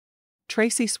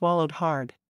 Tracy swallowed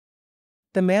hard.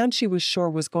 The man she was sure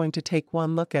was going to take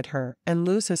one look at her and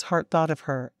lose his heart thought of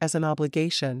her as an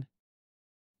obligation.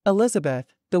 Elizabeth,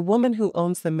 the woman who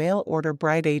owns the mail-order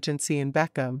bride agency in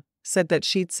Beckham, said that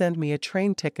she'd send me a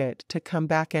train ticket to come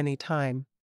back any time.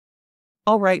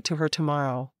 I'll write to her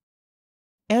tomorrow.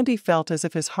 Andy felt as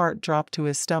if his heart dropped to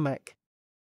his stomach.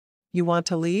 You want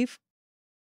to leave?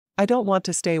 I don't want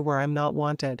to stay where I'm not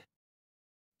wanted.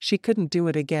 She couldn't do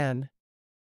it again.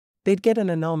 They'd get an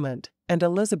annulment, and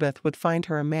Elizabeth would find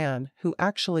her a man who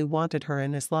actually wanted her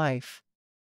in his life.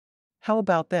 How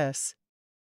about this?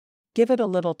 Give it a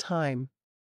little time.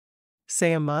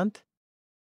 Say a month?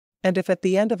 And if at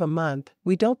the end of a month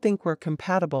we don't think we're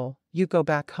compatible, you go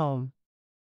back home.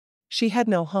 She had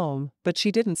no home, but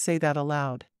she didn't say that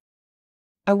aloud.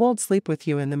 I won't sleep with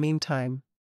you in the meantime.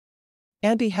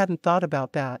 Andy hadn't thought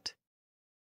about that.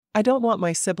 I don't want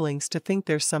my siblings to think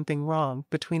there's something wrong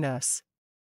between us.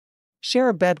 Share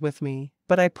a bed with me,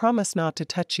 but I promise not to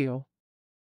touch you.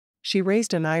 She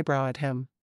raised an eyebrow at him.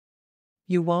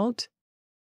 You won't?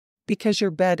 Because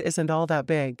your bed isn't all that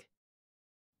big.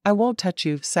 I won't touch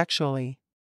you sexually.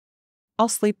 I'll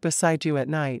sleep beside you at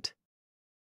night.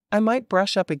 I might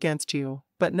brush up against you,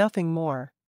 but nothing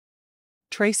more.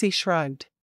 Tracy shrugged.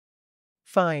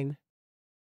 Fine.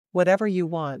 Whatever you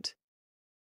want.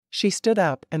 She stood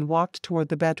up and walked toward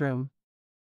the bedroom.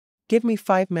 Give me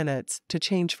 5 minutes to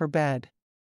change for bed.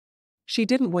 She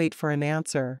didn't wait for an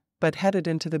answer, but headed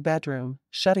into the bedroom,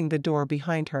 shutting the door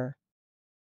behind her.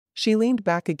 She leaned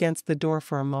back against the door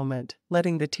for a moment,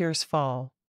 letting the tears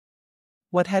fall.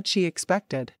 What had she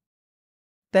expected?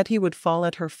 That he would fall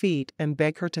at her feet and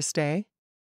beg her to stay?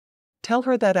 Tell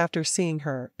her that after seeing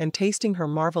her and tasting her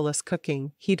marvelous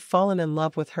cooking, he'd fallen in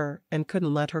love with her and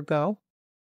couldn't let her go?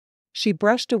 She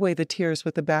brushed away the tears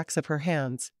with the backs of her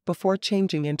hands, before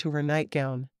changing into her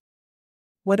nightgown.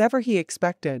 Whatever he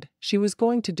expected, she was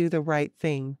going to do the right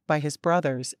thing by his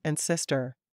brothers and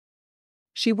sister.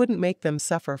 She wouldn't make them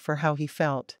suffer for how he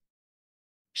felt.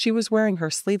 She was wearing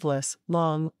her sleeveless,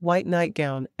 long, white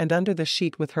nightgown and under the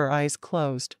sheet with her eyes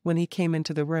closed when he came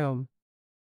into the room.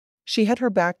 She had her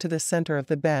back to the center of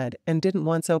the bed and didn't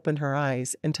once open her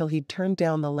eyes until he'd turned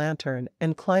down the lantern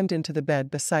and climbed into the bed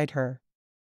beside her.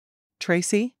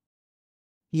 Tracy?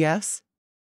 Yes?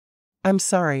 I'm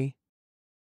sorry.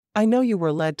 I know you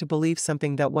were led to believe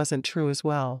something that wasn't true as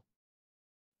well.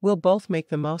 We'll both make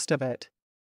the most of it.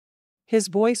 His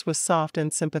voice was soft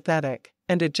and sympathetic,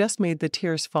 and it just made the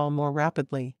tears fall more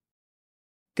rapidly.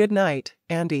 Good night,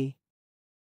 Andy.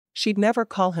 She'd never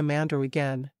call him Andrew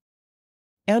again.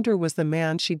 Andrew was the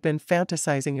man she'd been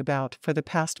fantasizing about for the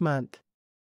past month.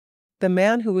 The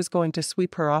man who was going to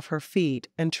sweep her off her feet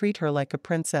and treat her like a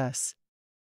princess.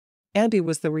 Andy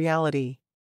was the reality.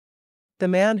 The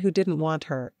man who didn't want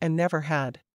her and never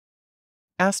had.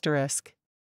 Asterisk.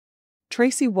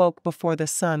 Tracy woke before the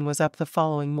sun was up the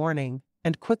following morning,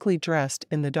 and quickly dressed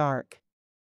in the dark.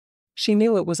 She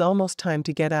knew it was almost time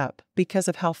to get up because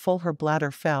of how full her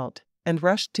bladder felt, and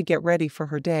rushed to get ready for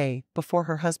her day before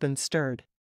her husband stirred.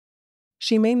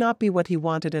 She may not be what he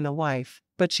wanted in a wife,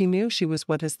 but she knew she was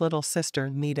what his little sister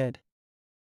needed.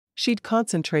 She'd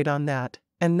concentrate on that,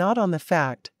 and not on the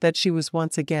fact that she was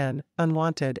once again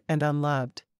unwanted and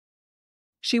unloved.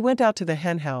 She went out to the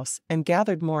henhouse and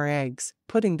gathered more eggs,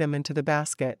 putting them into the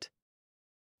basket.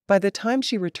 By the time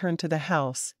she returned to the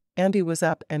house, Andy was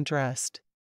up and dressed.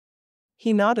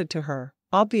 He nodded to her,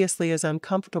 obviously as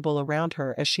uncomfortable around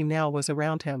her as she now was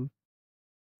around him.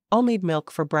 I'll need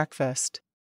milk for breakfast.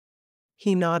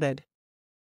 He nodded.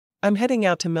 I'm heading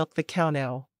out to milk the cow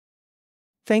now.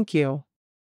 Thank you.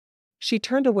 She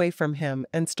turned away from him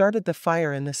and started the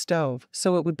fire in the stove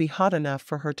so it would be hot enough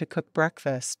for her to cook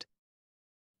breakfast.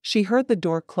 She heard the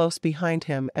door close behind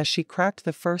him as she cracked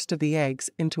the first of the eggs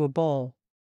into a bowl.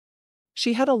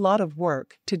 She had a lot of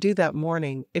work to do that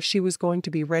morning if she was going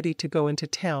to be ready to go into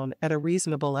town at a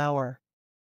reasonable hour.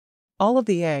 All of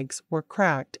the eggs were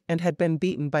cracked and had been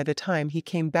beaten by the time he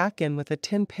came back in with a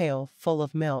tin pail full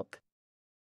of milk.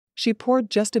 She poured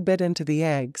just a bit into the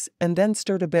eggs and then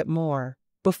stirred a bit more,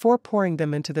 before pouring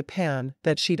them into the pan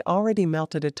that she'd already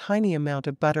melted a tiny amount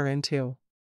of butter into.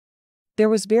 There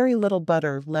was very little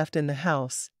butter left in the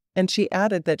house, and she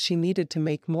added that she needed to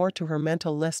make more to her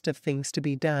mental list of things to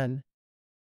be done.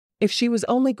 If she was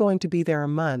only going to be there a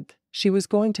month, she was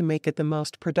going to make it the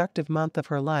most productive month of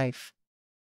her life.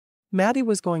 Maddie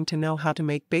was going to know how to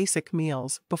make basic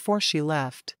meals before she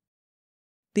left.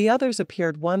 The others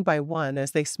appeared one by one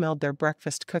as they smelled their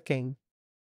breakfast cooking.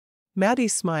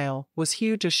 Maddie's smile was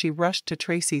huge as she rushed to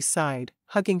Tracy's side,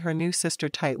 hugging her new sister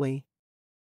tightly.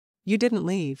 "You didn't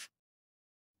leave."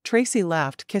 Tracy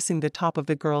laughed, kissing the top of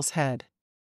the girl's head.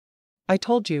 "I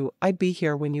told you I'd be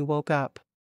here when you woke up."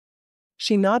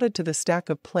 She nodded to the stack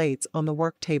of plates on the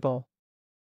work table.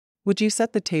 "Would you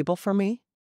set the table for me?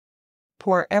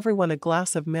 Pour everyone a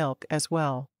glass of milk as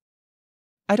well.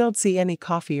 I don't see any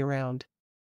coffee around."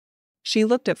 She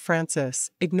looked at Francis,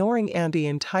 ignoring Andy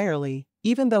entirely,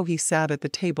 even though he sat at the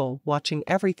table watching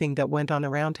everything that went on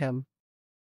around him.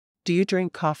 "Do you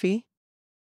drink coffee?"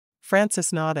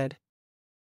 Francis nodded.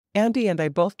 "Andy and I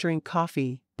both drink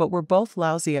coffee, but we're both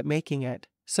lousy at making it,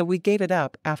 so we gave it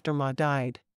up after Ma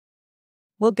died.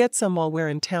 We'll get some while we're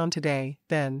in town today,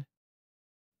 then."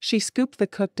 She scooped the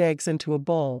cooked eggs into a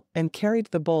bowl and carried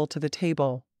the bowl to the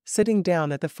table, sitting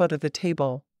down at the foot of the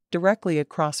table, directly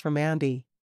across from Andy.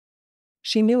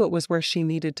 She knew it was where she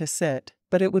needed to sit,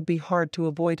 but it would be hard to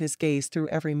avoid his gaze through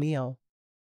every meal.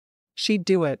 She'd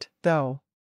do it, though.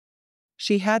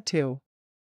 She had to.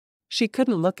 She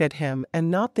couldn't look at him and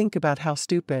not think about how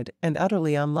stupid and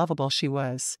utterly unlovable she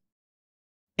was.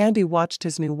 Andy watched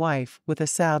his new wife with a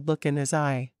sad look in his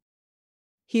eye.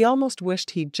 He almost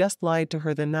wished he'd just lied to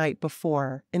her the night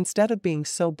before instead of being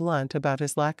so blunt about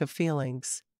his lack of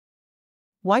feelings.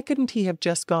 Why couldn't he have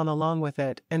just gone along with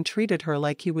it and treated her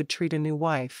like he would treat a new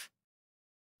wife?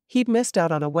 He'd missed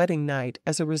out on a wedding night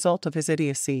as a result of his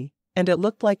idiocy, and it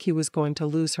looked like he was going to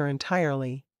lose her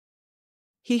entirely.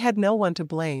 He had no one to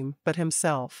blame but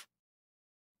himself.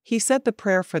 He said the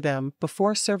prayer for them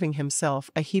before serving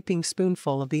himself a heaping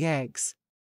spoonful of the eggs.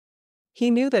 He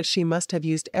knew that she must have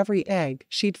used every egg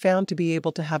she'd found to be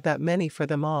able to have that many for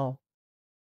them all.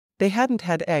 They hadn't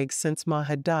had eggs since Ma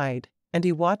had died, and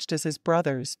he watched as his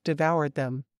brothers devoured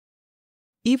them.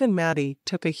 Even Maddie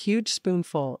took a huge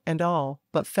spoonful and all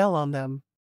but fell on them.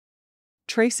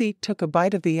 Tracy took a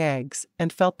bite of the eggs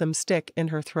and felt them stick in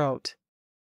her throat.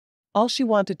 All she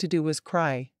wanted to do was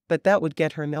cry, but that would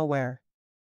get her nowhere.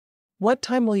 "What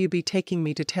time will you be taking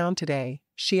me to town today?"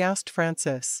 she asked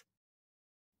Francis.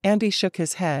 Andy shook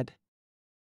his head.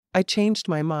 "I changed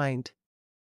my mind.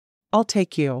 I'll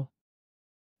take you."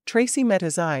 Tracy met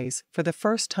his eyes for the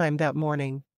first time that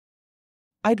morning.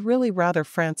 "I'd really rather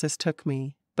Francis took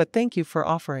me, but thank you for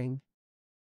offering."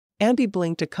 Andy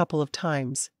blinked a couple of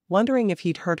times, wondering if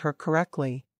he'd heard her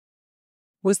correctly.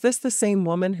 Was this the same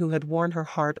woman who had worn her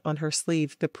heart on her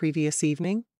sleeve the previous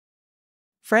evening?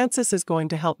 "Francis is going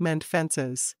to help mend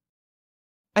fences.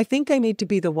 I think I need to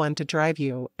be the one to drive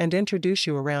you and introduce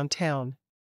you around town."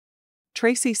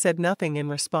 Tracy said nothing in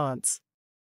response.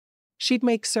 She'd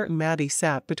make certain Maddie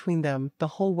sat between them the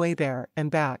whole way there and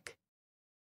back.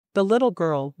 The little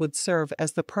girl would serve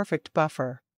as the perfect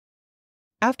buffer.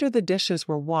 After the dishes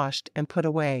were washed and put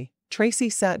away, Tracy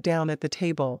sat down at the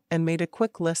table and made a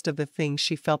quick list of the things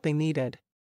she felt they needed.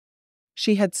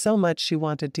 She had so much she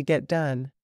wanted to get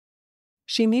done.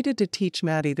 She needed to teach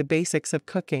Maddie the basics of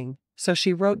cooking, so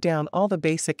she wrote down all the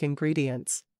basic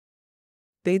ingredients.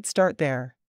 They'd start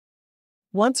there.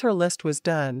 Once her list was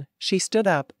done, she stood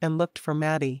up and looked for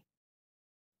Maddie.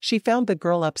 She found the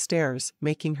girl upstairs,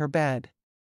 making her bed.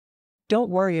 "Don't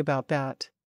worry about that.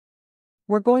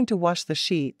 We're going to wash the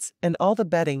sheets and all the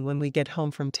bedding when we get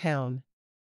home from town."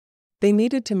 They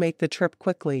needed to make the trip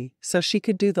quickly so she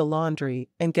could do the laundry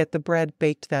and get the bread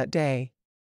baked that day.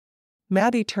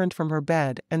 Maddie turned from her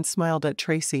bed and smiled at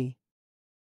Tracy.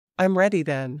 "I'm ready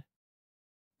then."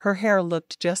 Her hair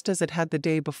looked just as it had the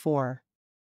day before.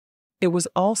 It was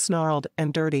all snarled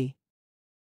and dirty.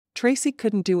 Tracy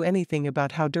couldn't do anything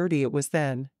about how dirty it was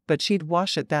then, but she'd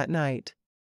wash it that night.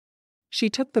 She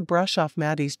took the brush off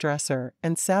Maddie's dresser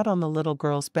and sat on the little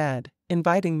girl's bed,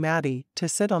 inviting Maddie to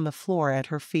sit on the floor at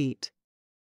her feet.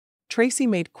 Tracy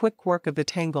made quick work of the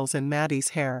tangles in Maddie's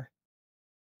hair.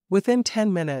 Within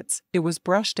 10 minutes, it was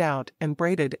brushed out and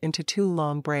braided into 2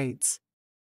 long braids.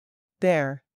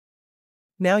 "There.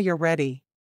 Now you're ready."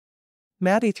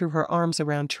 Maddie threw her arms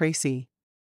around Tracy.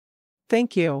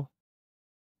 "Thank you."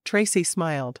 Tracy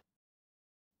smiled.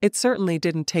 It certainly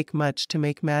didn't take much to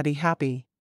make Maddie happy.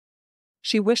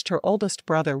 She wished her oldest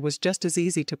brother was just as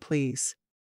easy to please.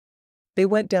 They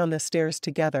went down the stairs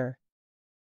together.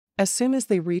 As soon as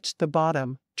they reached the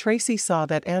bottom, Tracy saw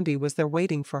that Andy was there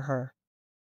waiting for her.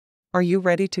 "Are you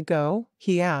ready to go?"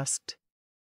 he asked.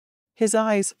 His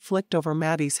eyes flicked over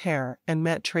Maddie's hair and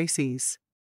met Tracy's.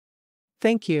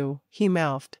 "Thank you," he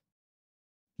mouthed.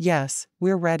 "Yes,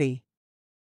 we're ready."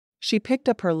 She picked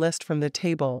up her list from the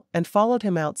table and followed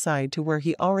him outside to where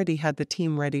he already had the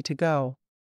team ready to go.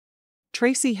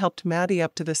 Tracy helped Maddie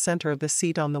up to the center of the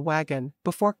seat on the wagon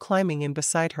before climbing in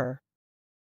beside her.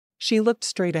 She looked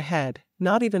straight ahead,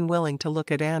 not even willing to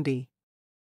look at Andy.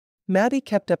 Maddie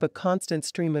kept up a constant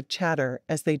stream of chatter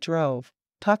as they drove,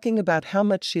 talking about how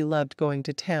much she loved going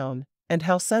to town, and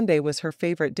how Sunday was her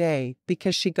favorite day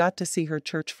because she got to see her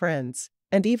church friends,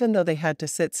 and even though they had to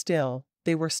sit still,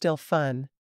 they were still fun.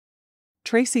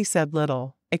 Tracy said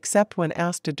little, except when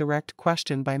asked a direct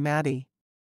question by Maddie.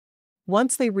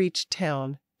 Once they reached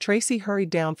town, Tracy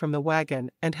hurried down from the wagon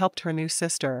and helped her new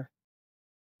sister.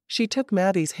 She took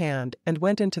Maddie's hand and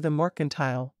went into the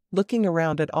mercantile, looking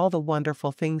around at all the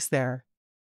wonderful things there.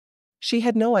 She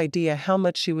had no idea how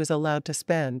much she was allowed to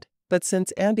spend, but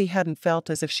since Andy hadn't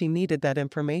felt as if she needed that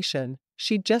information,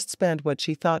 she'd just spend what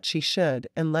she thought she should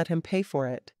and let him pay for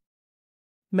it.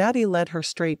 Maddie led her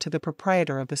straight to the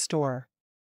proprietor of the store.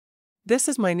 "This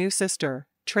is my new sister,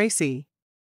 Tracy,"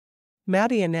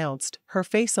 Maddie announced, her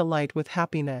face alight with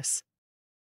happiness.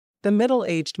 The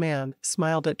middle-aged man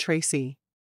smiled at Tracy.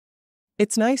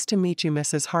 "It's nice to meet you,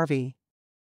 Mrs. Harvey.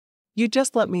 You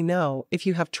just let me know if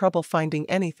you have trouble finding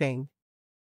anything."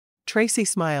 Tracy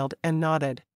smiled and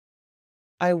nodded.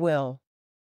 "I will.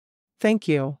 Thank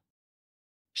you."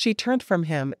 She turned from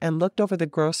him and looked over the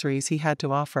groceries he had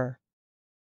to offer.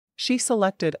 She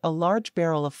selected a large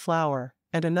barrel of flour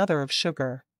and another of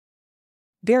sugar.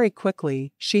 Very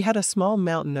quickly, she had a small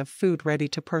mountain of food ready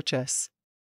to purchase.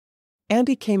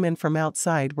 Andy came in from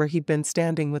outside where he'd been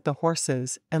standing with the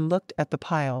horses and looked at the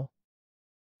pile.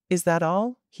 "Is that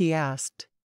all?" he asked.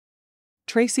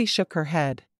 Tracy shook her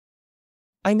head.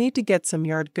 "I need to get some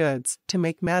yard goods to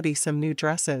make Maddie some new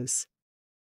dresses.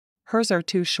 Hers are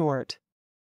too short."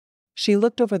 She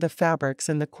looked over the fabrics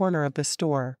in the corner of the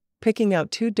store, picking out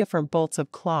 2 different bolts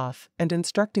of cloth and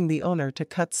instructing the owner to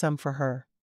cut some for her.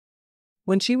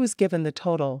 When she was given the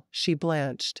total, she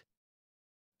blanched.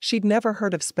 She'd never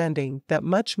heard of spending that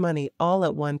much money all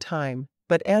at one time,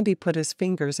 but Andy put his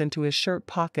fingers into his shirt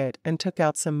pocket and took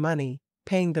out some money,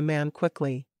 paying the man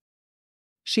quickly.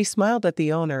 She smiled at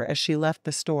the owner as she left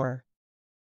the store.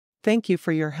 "Thank you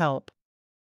for your help."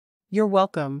 "You're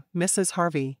welcome, Mrs.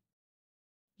 Harvey.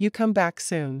 You come back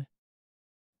soon."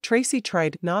 Tracy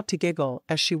tried not to giggle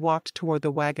as she walked toward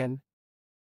the wagon.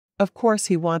 Of course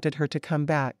he wanted her to come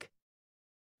back.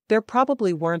 There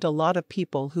probably weren't a lot of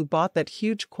people who bought that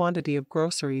huge quantity of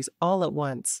groceries all at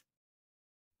once.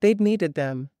 They'd needed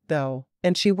them, though,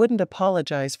 and she wouldn't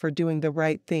apologize for doing the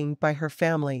right thing by her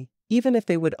family, even if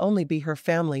they would only be her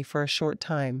family for a short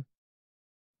time.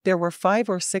 There were 5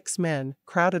 or 6 men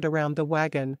crowded around the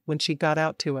wagon when she got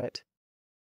out to it.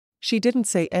 She didn't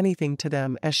say anything to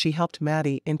them as she helped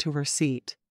Maddie into her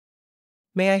seat.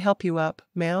 "May I help you up,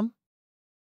 ma'am?"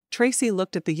 Tracy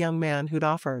looked at the young man who'd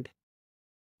offered.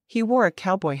 He wore a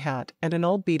cowboy hat and an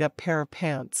old beat-up pair of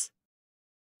pants.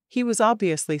 He was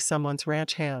obviously someone's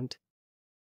ranch hand.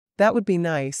 "That would be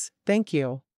nice, thank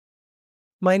you.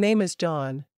 My name is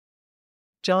John.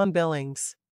 John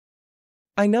Billings.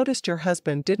 I noticed your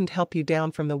husband didn't help you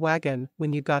down from the wagon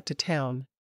when you got to town."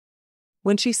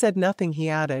 When she said nothing, he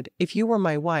added, "If you were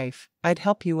my wife, I'd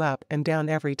help you up and down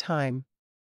every time.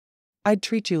 I'd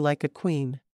treat you like a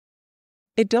queen.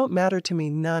 It don't matter to me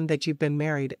none that you've been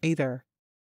married either.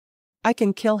 I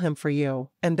can kill him for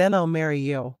you, and then I'll marry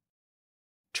you."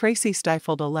 Tracy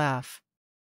stifled a laugh.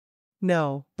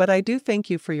 "No, but I do thank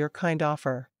you for your kind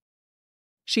offer."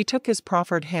 She took his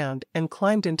proffered hand and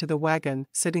climbed into the wagon,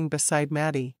 sitting beside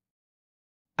Maddie.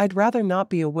 "I'd rather not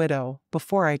be a widow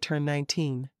before I turn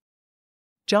 19.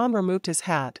 John removed his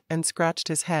hat and scratched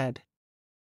his head.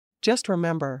 "Just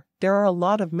remember, there are a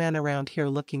lot of men around here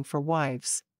looking for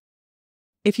wives.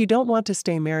 If you don't want to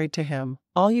stay married to him,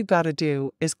 all you gotta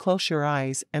do is close your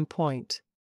eyes and point.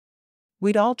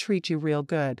 We'd all treat you real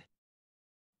good."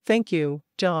 "Thank you,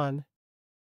 John.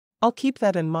 I'll keep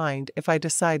that in mind if I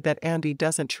decide that Andy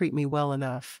doesn't treat me well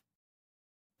enough."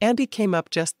 Andy came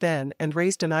up just then and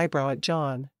raised an eyebrow at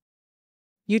John.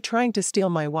 "You trying to steal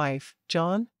my wife,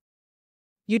 John?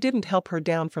 You didn't help her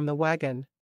down from the wagon.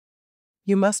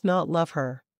 You must not love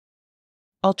her."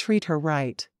 "I'll treat her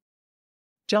right."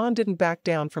 John didn't back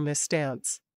down from his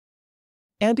stance.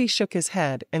 Andy shook his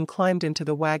head and climbed into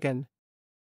the wagon.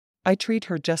 "I treat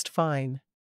her just fine."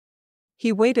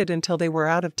 He waited until they were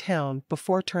out of town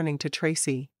before turning to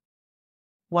Tracy.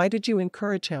 "Why did you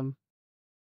encourage him?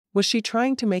 Was she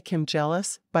trying to make him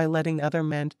jealous by letting other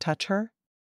men touch her?"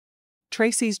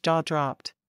 Tracy's jaw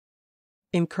dropped.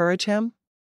 "Encourage him?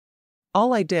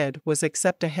 All I did was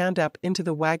accept a hand up into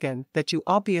the wagon that you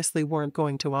obviously weren't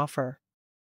going to offer."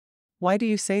 "Why do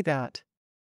you say that?"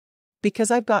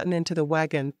 Because I've gotten into the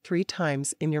wagon 3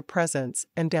 times in your presence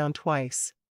and down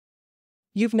twice.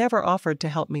 You've never offered to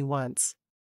help me once.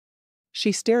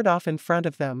 She stared off in front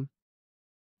of them.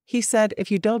 He said,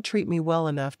 if you don't treat me well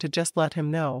enough to just let him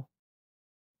know.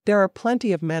 There are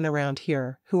plenty of men around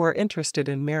here who are interested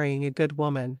in marrying a good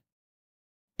woman.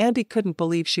 Andy couldn't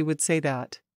believe she would say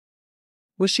that.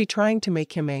 Was she trying to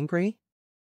make him angry?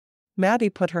 Maddie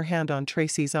put her hand on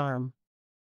Tracy's arm.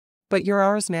 But you're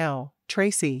ours now,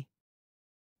 Tracy.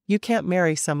 You can't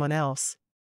marry someone else.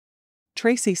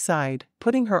 Tracy sighed,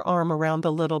 putting her arm around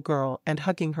the little girl and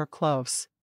hugging her close.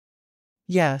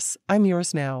 Yes, I'm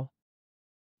yours now.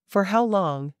 For how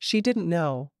long, she didn't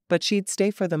know, but she'd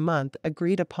stay for the month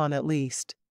agreed upon at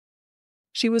least.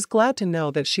 She was glad to know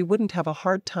that she wouldn't have a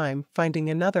hard time finding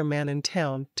another man in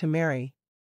town to marry.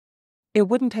 It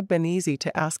wouldn't have been easy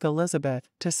to ask Elizabeth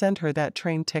to send her that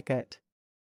train ticket.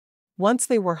 Once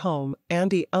they were home,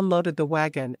 Andy unloaded the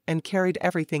wagon and carried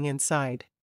everything inside.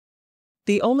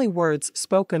 The only words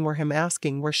spoken were him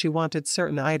asking where she wanted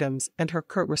certain items and her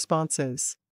curt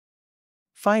responses.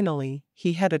 Finally,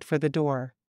 he headed for the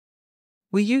door.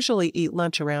 We usually eat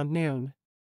lunch around noon.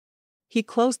 He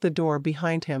closed the door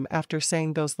behind him after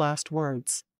saying those last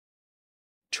words.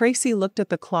 Tracy looked at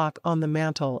the clock on the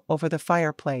mantel over the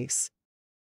fireplace.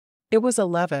 It was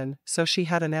 11, so she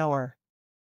had an hour.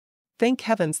 Thank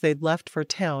heavens they'd left for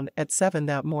town at 7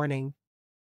 that morning.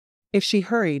 If she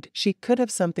hurried, she could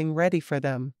have something ready for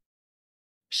them.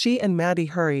 She and Maddie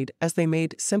hurried as they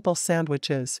made simple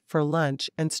sandwiches for lunch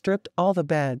and stripped all the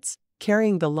beds,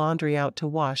 carrying the laundry out to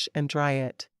wash and dry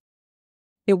it.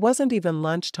 It wasn't even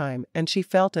lunchtime and she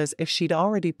felt as if she'd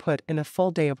already put in a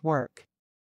full day of work.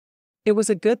 It was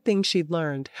a good thing she'd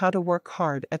learned how to work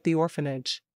hard at the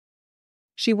orphanage.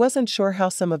 She wasn't sure how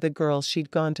some of the girls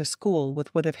she'd gone to school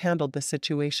with would have handled the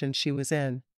situation she was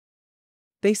in.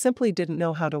 They simply didn't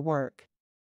know how to work.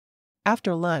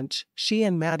 After lunch, she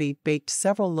and Maddie baked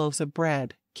several loaves of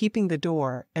bread, keeping the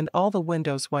door and all the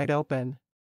windows wide open.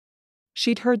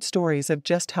 She'd heard stories of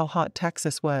just how hot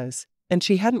Texas was, and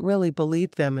she hadn't really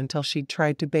believed them until she'd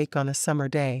tried to bake on a summer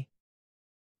day.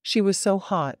 She was so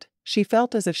hot, she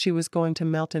felt as if she was going to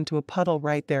melt into a puddle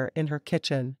right there in her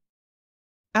kitchen.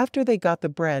 After they got the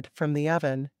bread from the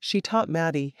oven, she taught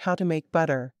Maddie how to make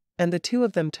butter, and the two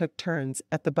of them took turns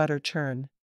at the butter churn.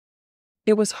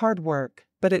 It was hard work,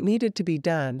 but it needed to be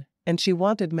done, and she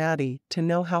wanted Maddie to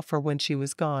know how for when she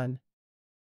was gone.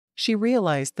 She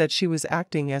realized that she was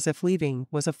acting as if leaving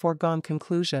was a foregone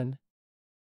conclusion.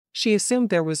 She assumed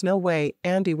there was no way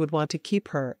Andy would want to keep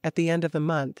her at the end of the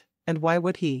month, and why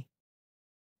would he?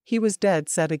 He was dead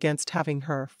set against having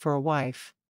her for a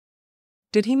wife.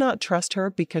 Did he not trust her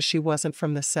because she wasn't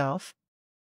from the South?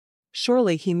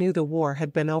 Surely he knew the war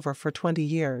had been over for 20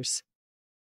 years.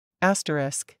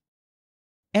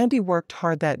 Andy worked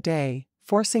hard that day,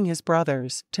 forcing his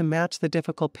brothers to match the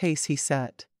difficult pace he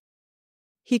set.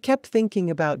 He kept thinking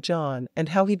about John and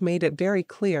how he'd made it very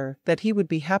clear that he would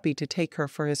be happy to take her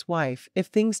for his wife if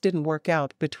things didn't work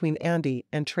out between Andy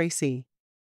and Tracy.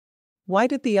 Why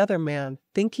did the other man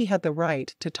think he had the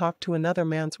right to talk to another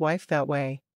man's wife that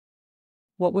way?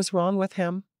 What was wrong with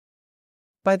him?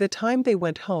 By the time they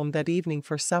went home that evening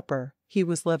for supper, he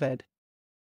was livid.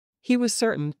 He was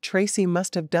certain Tracy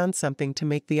must have done something to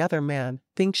make the other man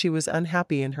think she was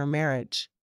unhappy in her marriage.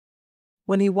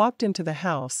 When he walked into the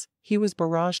house, he was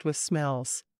barraged with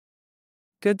smells.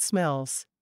 Good smells.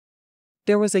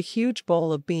 There was a huge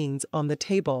bowl of beans on the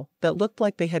table that looked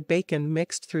like they had bacon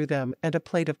mixed through them and a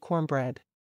plate of cornbread.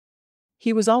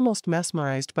 He was almost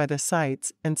mesmerized by the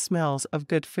sights and smells of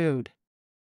good food.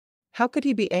 How could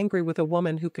he be angry with a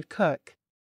woman who could cook?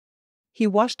 He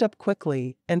washed up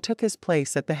quickly and took his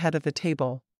place at the head of the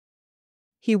table.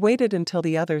 He waited until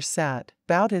the others sat,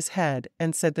 bowed his head,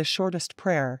 and said the shortest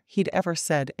prayer he'd ever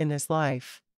said in his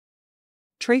life.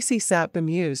 Tracy sat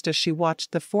bemused as she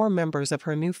watched the 4 members of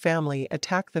her new family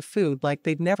attack the food like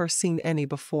they'd never seen any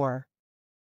before.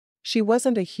 She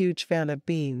wasn't a huge fan of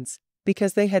beans,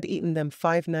 because they had eaten them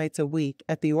 5 nights a week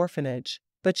at the orphanage,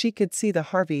 but she could see the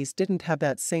Harveys didn't have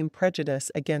that same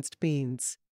prejudice against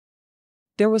beans.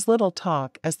 There was little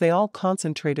talk as they all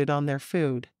concentrated on their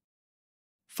food.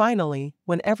 Finally,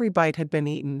 when every bite had been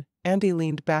eaten, Andy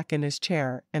leaned back in his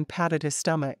chair and patted his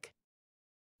stomach.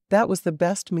 "That was the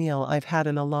best meal I've had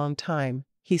in a long time,"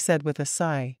 he said with a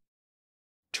sigh.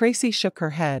 Tracy shook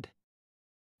her head.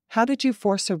 "How did you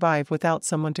 4 survive without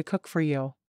someone to cook for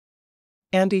you?"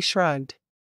 Andy shrugged.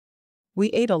 "We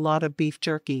ate a lot of beef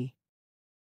jerky."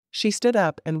 She stood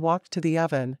up and walked to the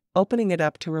oven, opening it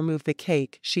up to remove the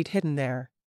cake she'd hidden there.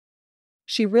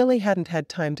 She really hadn't had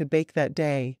time to bake that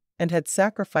day, and had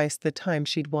sacrificed the time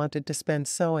she'd wanted to spend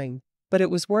sewing, but it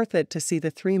was worth it to see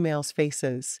the three males'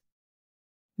 faces.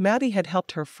 Maddie had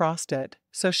helped her frost it,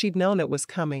 so she'd known it was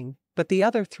coming, but the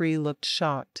other three looked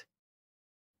shocked.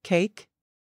 "Cake?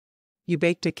 You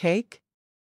baked a cake?"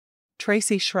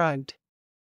 Tracy shrugged.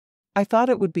 "I thought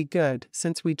it would be good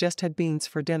since we just had beans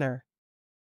for dinner."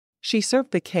 She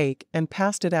served the cake and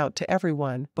passed it out to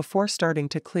everyone before starting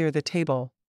to clear the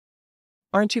table.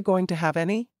 "Aren't you going to have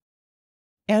any?"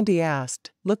 Andy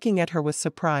asked, looking at her with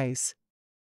surprise.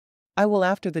 "I will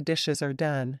after the dishes are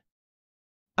done.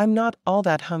 I'm not all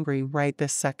that hungry right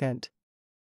this second."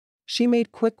 She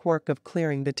made quick work of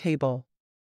clearing the table.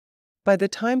 By the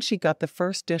time she got the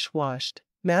first dish washed,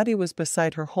 Maddie was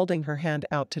beside her holding her hand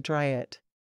out to dry it.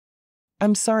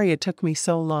 "I'm sorry it took me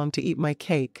so long to eat my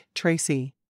cake,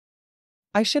 Tracy.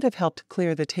 I should have helped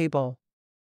clear the table."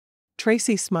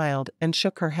 Tracy smiled and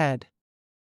shook her head.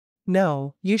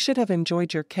 "No, you should have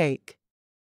enjoyed your cake."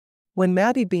 When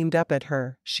Maddie beamed up at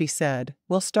her, she said,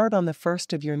 "We'll start on the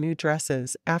first of your new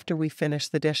dresses after we finish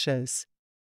the dishes."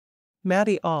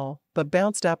 Maddie all but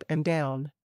bounced up and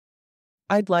down.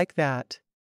 "I'd like that."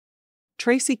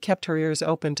 Tracy kept her ears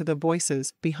open to the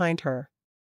voices behind her.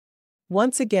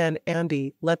 Once again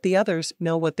Andy let the others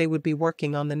know what they would be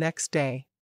working on the next day.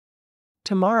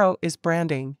 "Tomorrow is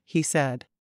branding," he said.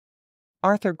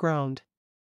 Arthur groaned.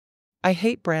 "I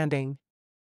hate branding.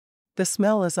 The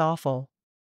smell is awful."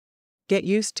 "Get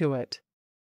used to it.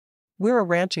 We're a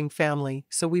ranching family,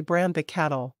 so we brand the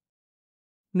cattle.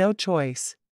 No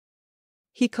choice."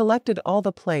 He collected all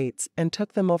the plates and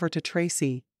took them over to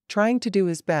Tracy, trying to do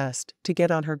his best to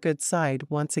get on her good side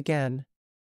once again.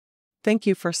 "Thank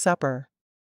you for supper.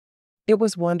 It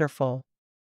was wonderful."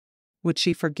 Would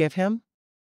she forgive him?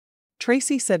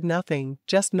 Tracy said nothing,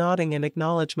 just nodding in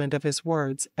acknowledgement of his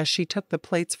words as she took the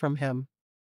plates from him.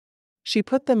 She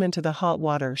put them into the hot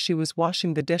water she was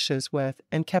washing the dishes with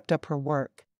and kept up her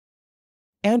work.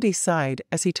 Andy sighed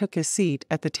as he took his seat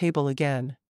at the table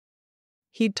again.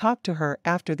 He'd talk to her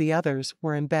after the others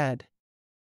were in bed.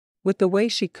 With the way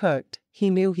she cooked,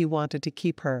 he knew he wanted to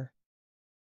keep her.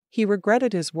 He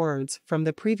regretted his words from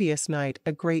the previous night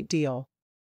a great deal.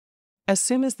 As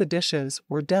soon as the dishes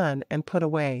were done and put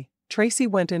away, Tracy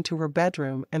went into her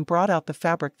bedroom and brought out the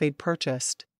fabric they'd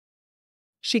purchased.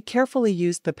 She carefully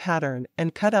used the pattern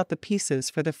and cut out the pieces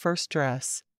for the first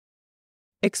dress.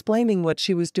 Explaining what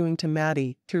she was doing to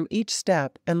Maddie through each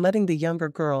step and letting the younger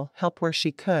girl help where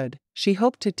she could, she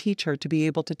hoped to teach her to be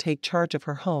able to take charge of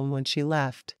her home when she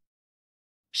left.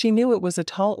 She knew it was a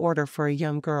tall order for a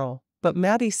young girl, but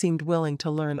Maddie seemed willing to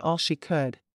learn all she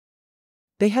could.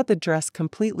 They had the dress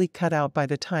completely cut out by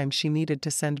the time she needed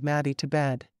to send Maddie to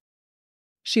bed.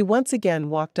 She once again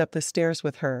walked up the stairs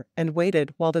with her and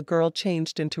waited while the girl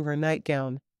changed into her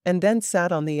nightgown, and then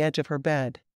sat on the edge of her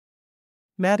bed.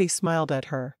 Maddie smiled at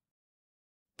her.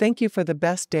 "Thank you for the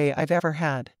best day I've ever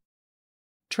had."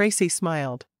 Tracy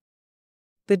smiled.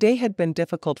 The day had been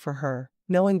difficult for her,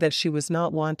 knowing that she was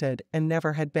not wanted and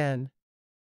never had been.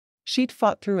 She'd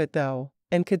fought through it though,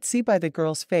 and could see by the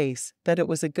girl's face that it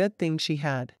was a good thing she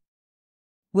had.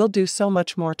 "We'll do so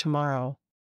much more tomorrow."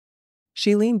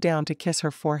 She leaned down to kiss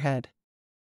her forehead.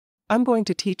 "I'm going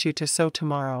to teach you to sew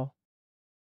tomorrow."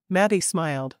 Maddie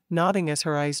smiled, nodding as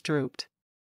her eyes drooped.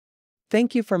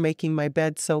 "Thank you for making my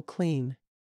bed so clean."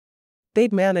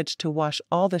 They'd managed to wash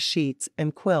all the sheets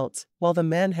and quilts while the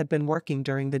men had been working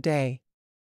during the day.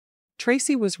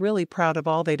 Tracy was really proud of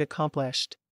all they'd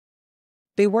accomplished.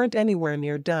 They weren't anywhere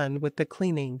near done with the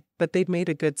cleaning, but they'd made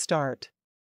a good start.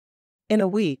 In a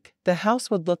week, the house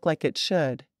would look like it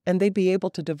should, and they'd be able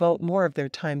to devote more of their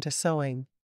time to sewing.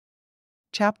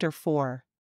 Chapter 4.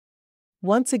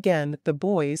 Once again, the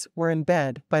boys were in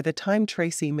bed by the time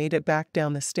Tracy made it back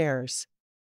down the stairs.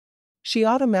 She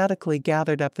automatically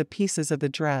gathered up the pieces of the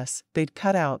dress they'd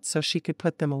cut out so she could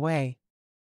put them away.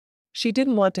 She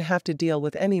didn't want to have to deal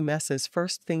with any messes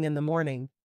first thing in the morning.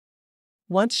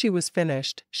 Once she was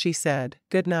finished, she said,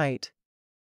 "Good night."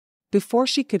 Before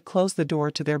she could close the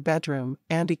door to their bedroom,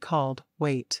 Andy called,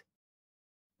 "Wait.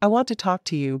 I want to talk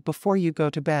to you before you go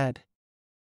to bed."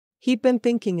 He'd been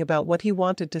thinking about what he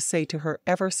wanted to say to her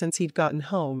ever since he'd gotten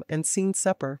home and seen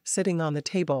supper sitting on the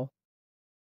table.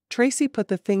 Tracy put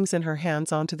the things in her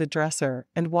hands onto the dresser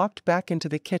and walked back into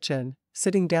the kitchen,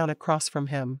 sitting down across from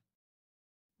him.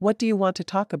 "What do you want to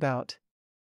talk about?"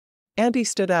 Andy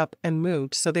stood up and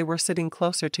moved so they were sitting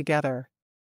closer together.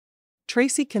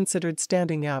 Tracy considered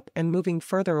standing up and moving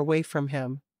further away from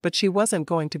him, but she wasn't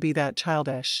going to be that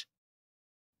childish.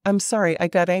 "I'm sorry I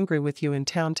got angry with you in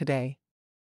town today.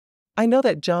 I know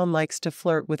that John likes to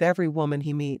flirt with every woman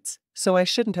he meets, so I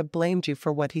shouldn't have blamed you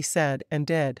for what he said and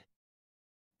did."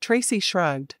 Tracy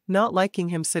shrugged, not liking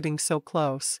him sitting so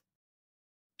close.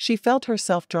 She felt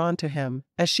herself drawn to him,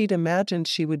 as she'd imagined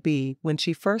she would be when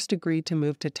she first agreed to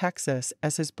move to Texas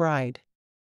as his bride.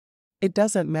 It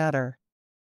doesn't matter.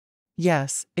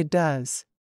 Yes, it does.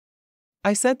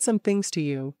 I said some things to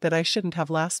you that I shouldn't have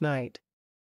last night.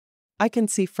 I can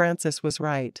see Francis was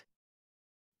right.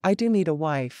 I do need a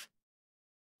wife.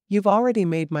 You've already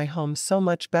made my home so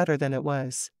much better than it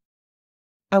was.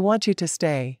 I want you to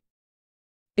stay.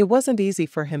 It wasn't easy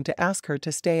for him to ask her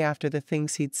to stay after the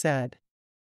things he'd said.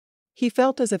 He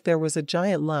felt as if there was a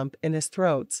giant lump in his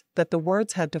throat that the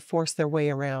words had to force their way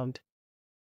around.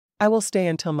 I will stay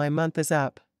until my month is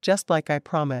up, just like I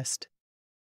promised.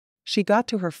 She got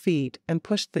to her feet and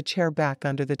pushed the chair back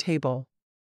under the table.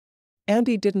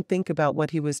 Andy didn't think about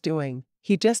what he was doing,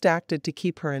 he just acted to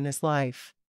keep her in his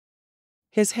life.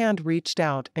 His hand reached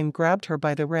out and grabbed her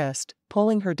by the wrist,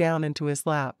 pulling her down into his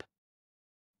lap.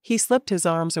 He slipped his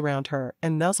arms around her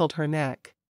and nuzzled her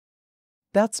neck.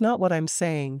 That's not what I'm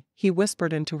saying, he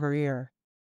whispered into her ear.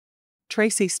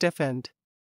 Tracy stiffened.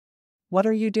 What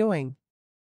are you doing?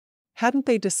 Hadn't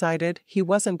they decided he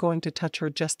wasn't going to touch her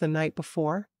just the night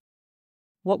before?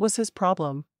 What was his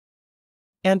problem?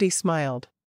 Andy smiled.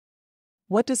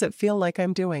 What does it feel like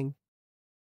I'm doing?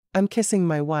 I'm kissing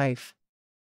my wife.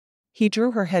 He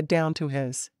drew her head down to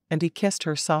his, and he kissed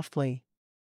her softly.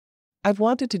 I've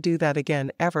wanted to do that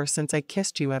again ever since I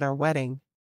kissed you at our wedding.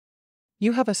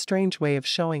 You have a strange way of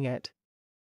showing it.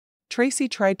 Tracy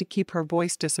tried to keep her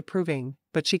voice disapproving,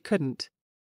 but she couldn't.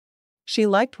 She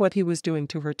liked what he was doing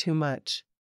to her too much.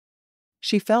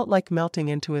 She felt like melting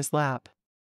into his lap.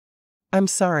 I'm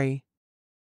sorry.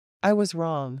 I was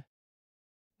wrong.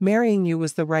 Marrying you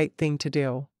was the right thing to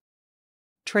do.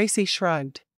 Tracy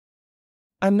shrugged.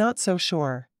 I'm not so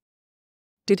sure.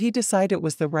 Did he decide it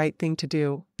was the right thing to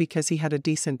do because he had a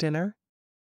decent dinner?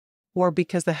 Or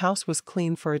because the house was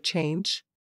clean for a change?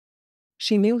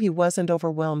 She knew he wasn't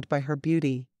overwhelmed by her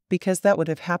beauty, because that would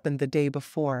have happened the day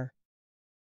before.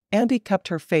 Andy cupped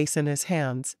her face in his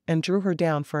hands and drew her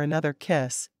down for another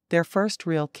kiss, their first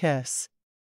real kiss.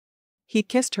 He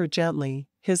kissed her gently,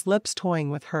 his lips toying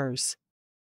with hers.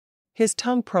 His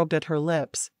tongue probed at her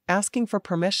lips, asking for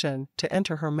permission to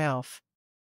enter her mouth.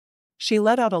 She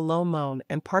let out a low moan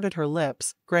and parted her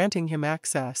lips, granting him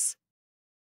access.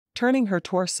 Turning her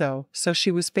torso so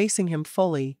she was facing him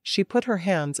fully, she put her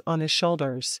hands on his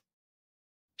shoulders.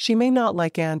 She may not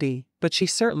like Andy, but she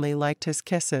certainly liked his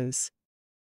kisses.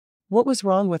 What was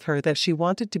wrong with her that she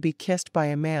wanted to be kissed by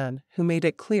a man who made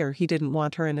it clear he didn't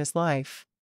want her in his life?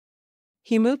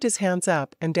 He moved his hands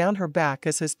up and down her back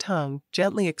as his tongue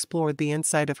gently explored the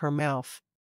inside of her mouth.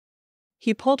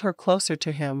 He pulled her closer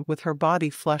to him with her body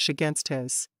flush against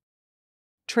his.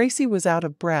 Tracy was out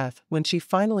of breath when she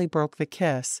finally broke the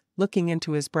kiss, looking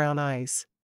into his brown eyes.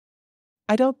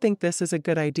 I don't think this is a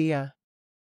good idea.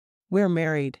 We're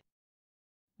married.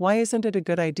 Why isn't it a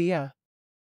good idea?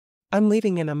 I'm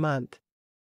leaving in a month.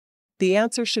 The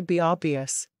answer should be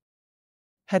obvious.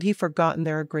 Had he forgotten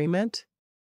their agreement?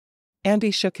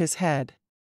 Andy shook his head.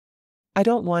 I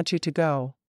don't want you to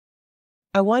go.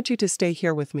 I want you to stay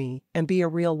here with me and be a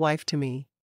real wife to me.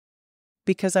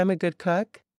 Because I'm a good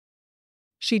cook?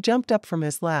 She jumped up from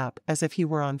his lap as if he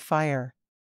were on fire.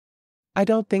 I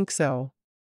don't think so.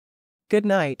 Good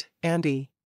night, Andy.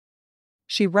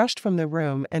 She rushed from the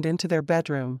room and into their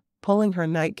bedroom, pulling her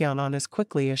nightgown on as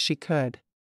quickly as she could.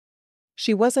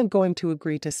 She wasn't going to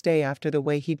agree to stay after the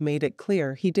way he'd made it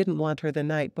clear he didn't want her the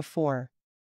night before.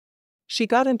 She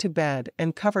got into bed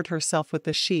and covered herself with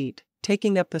the sheet,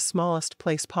 taking up the smallest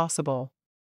place possible.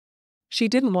 She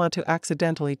didn't want to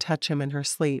accidentally touch him in her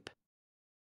sleep.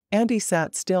 Andy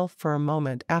sat still for a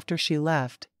moment after she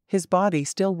left, his body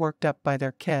still worked up by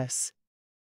their kiss.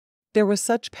 There was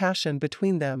such passion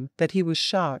between them that he was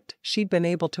shocked she'd been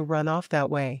able to run off that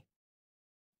way.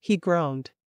 He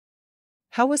groaned.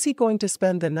 How was he going to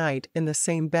spend the night in the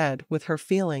same bed with her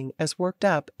feeling as worked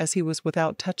up as he was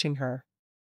without touching her?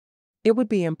 It would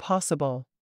be impossible.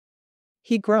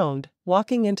 He groaned,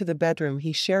 walking into the bedroom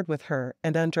he shared with her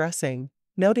and undressing,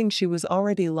 noting she was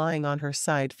already lying on her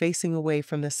side facing away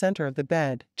from the center of the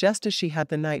bed just as she had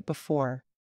the night before.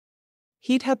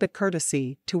 He'd had the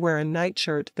courtesy to wear a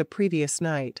nightshirt the previous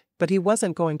night, but he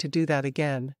wasn't going to do that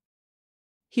again.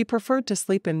 He preferred to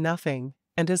sleep in nothing,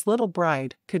 and his little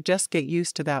bride could just get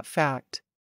used to that fact.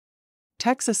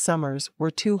 Texas summers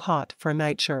were too hot for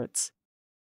nightshirts.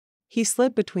 He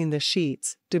slid between the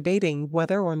sheets, debating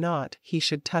whether or not he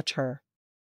should touch her.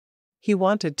 He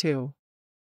wanted to.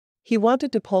 He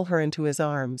wanted to pull her into his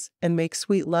arms and make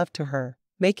sweet love to her,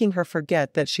 making her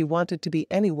forget that she wanted to be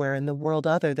anywhere in the world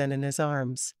other than in his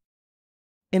arms.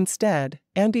 Instead,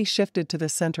 Andy shifted to the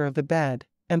center of the bed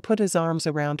and put his arms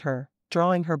around her,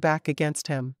 drawing her back against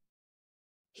him.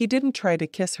 He didn't try to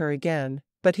kiss her again,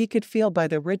 but he could feel by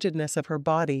the rigidness of her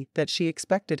body that she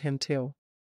expected him to.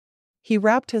 He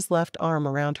wrapped his left arm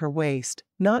around her waist,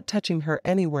 not touching her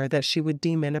anywhere that she would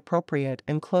deem inappropriate,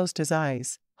 and closed his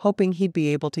eyes, hoping he'd be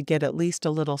able to get at least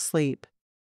a little sleep.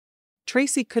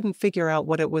 Tracy couldn't figure out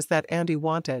what it was that Andy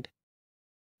wanted.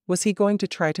 Was he going to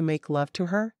try to make love to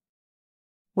her?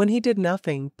 When he did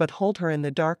nothing but hold her in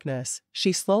the darkness,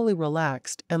 she slowly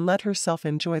relaxed and let herself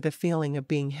enjoy the feeling of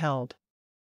being held.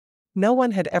 No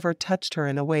one had ever touched her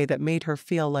in a way that made her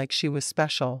feel like she was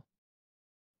special.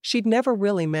 She'd never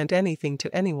really meant anything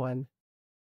to anyone.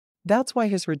 That's why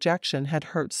his rejection had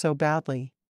hurt so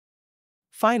badly.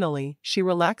 Finally, she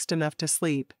relaxed enough to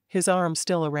sleep, his arm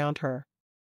still around her.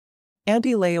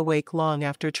 Andy lay awake long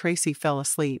after Tracy fell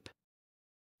asleep.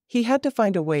 He had to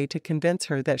find a way to convince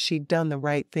her that she'd done the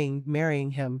right thing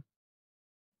marrying him.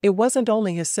 It wasn't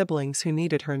only his siblings who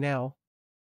needed her now.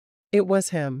 It was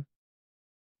him.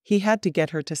 He had to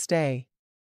get her to stay.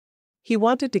 He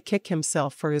wanted to kick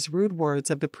himself for his rude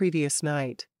words of the previous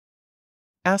night.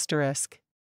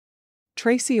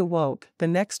 Tracy awoke the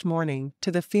next morning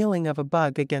to the feeling of a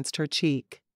bug against her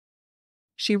cheek.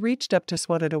 She reached up to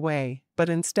swat it away, but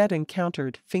instead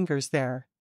encountered fingers there.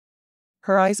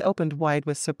 Her eyes opened wide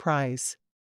with surprise.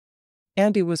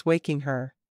 Andy was waking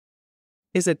her.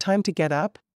 "Is it time to get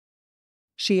up?"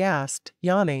 she asked,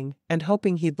 yawning and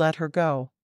hoping he'd let her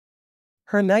go.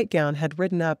 Her nightgown had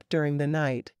ridden up during the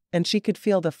night, and she could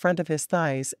feel the front of his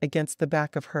thighs against the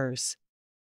back of hers.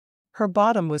 Her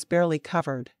bottom was barely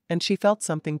covered, and she felt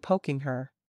something poking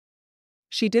her.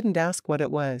 She didn't ask what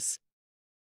it was.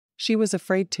 She was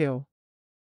afraid to.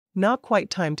 "Not quite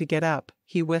time to get up,"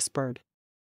 he whispered.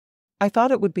 "I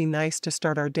thought it would be nice to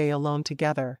start our day alone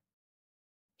together."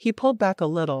 He pulled back a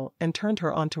little and turned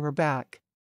her onto her back.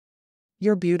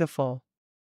 "You're beautiful."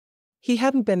 He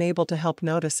hadn't been able to help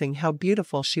noticing how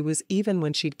beautiful she was even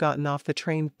when she'd gotten off the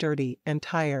train dirty and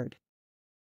tired.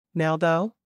 Now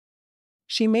though?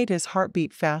 She made his heart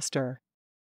beat faster.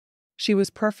 She was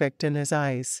perfect in his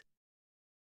eyes.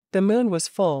 The moon was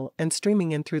full and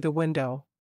streaming in through the window.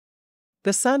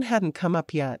 The sun hadn't come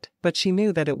up yet, but she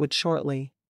knew that it would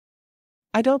shortly.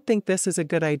 "I don't think this is a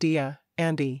good idea,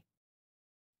 Andy."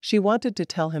 She wanted to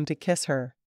tell him to kiss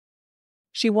her.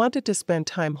 She wanted to spend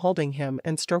time holding him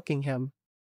and stroking him.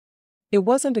 It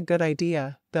wasn't a good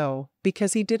idea, though,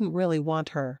 because he didn't really want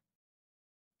her.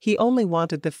 He only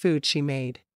wanted the food she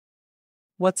made.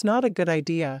 "What's not a good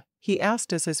idea?" he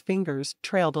asked as his fingers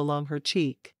trailed along her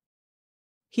cheek.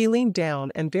 He leaned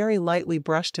down and very lightly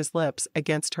brushed his lips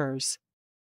against hers.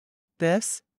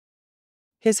 "This?"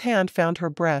 His hand found her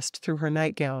breast through her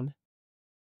nightgown.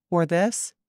 "Or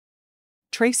this?"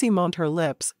 Tracy moaned, her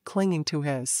lips clinging to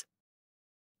his.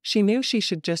 She knew she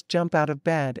should just jump out of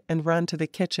bed and run to the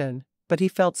kitchen, but he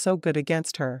felt so good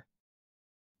against her.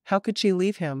 How could she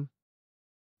leave him?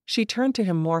 She turned to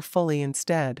him more fully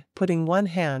instead, putting one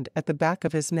hand at the back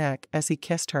of his neck as he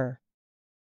kissed her.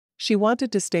 She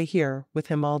wanted to stay here with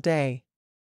him all day.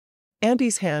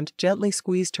 Andy's hand gently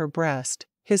squeezed her breast,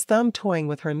 his thumb toying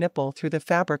with her nipple through the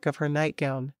fabric of her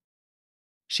nightgown.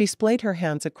 She splayed her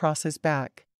hands across his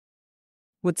back.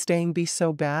 Would staying be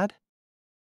so bad?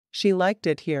 She liked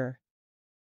it here.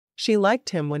 She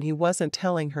liked him when he wasn't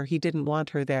telling her he didn't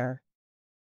want her there.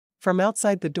 From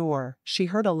outside the door, she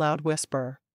heard a loud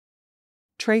whisper.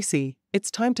 "Tracy, it's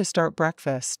time to start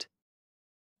breakfast.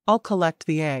 I'll collect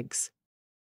the eggs."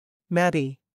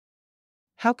 Maddie.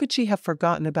 How could she have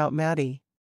forgotten about Maddie?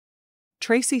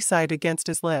 Tracy sighed against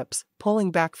his lips,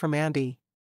 pulling back from Andy.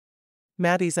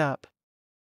 "Maddie's up.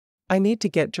 I need to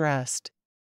get dressed."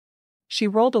 She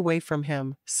rolled away from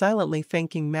him, silently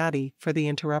thanking Maddie for the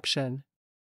interruption.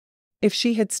 If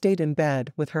she had stayed in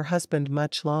bed with her husband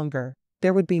much longer,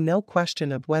 there would be no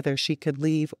question of whether she could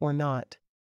leave or not.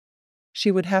 She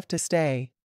would have to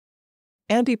stay.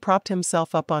 Andy propped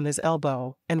himself up on his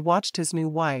elbow and watched his new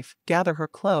wife gather her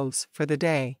clothes for the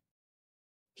day.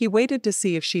 He waited to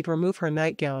see if she'd remove her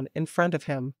nightgown in front of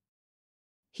him.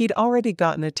 He'd already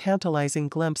gotten a tantalizing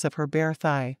glimpse of her bare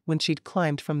thigh when she'd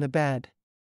climbed from the bed.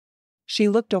 She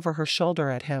looked over her shoulder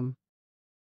at him.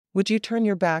 "Would you turn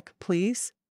your back,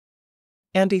 please?"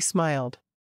 Andy smiled.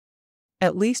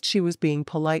 At least she was being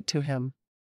polite to him.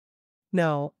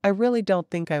 "No, I really don't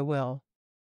think I will.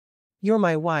 You're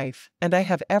my wife, and I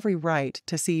have every right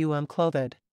to see you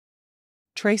unclothed."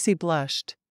 Tracy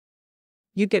blushed.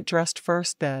 "You get dressed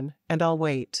first then, and I'll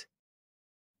wait."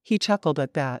 He chuckled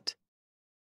at that.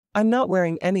 "I'm not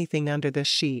wearing anything under this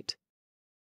sheet."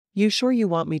 "You sure you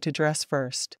want me to dress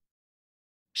first?"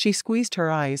 She squeezed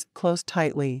her eyes closed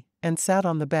tightly and sat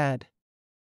on the bed.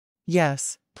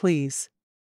 "Yes, please."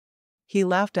 He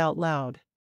laughed out loud.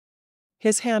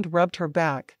 His hand rubbed her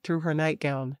back through her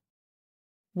nightgown.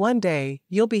 "One day,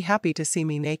 you'll be happy to see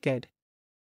me naked."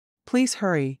 "Please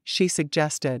hurry," she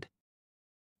suggested.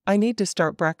 "I need to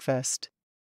start breakfast."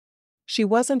 She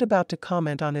wasn't about to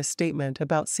comment on his statement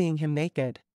about seeing him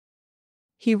naked.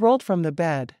 He rolled from the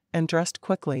bed and dressed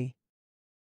quickly.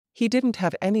 He didn't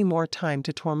have any more time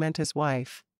to torment his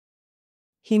wife.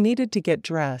 He needed to get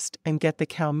dressed and get the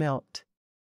cow milked.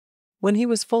 When he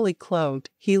was fully clothed,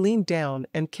 he leaned down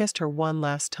and kissed her one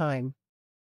last time.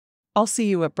 "I'll see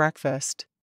you at breakfast."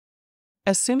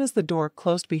 As soon as the door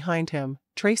closed behind him,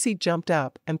 Tracy jumped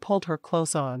up and pulled her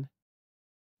clothes on.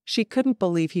 She couldn't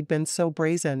believe he'd been so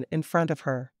brazen in front of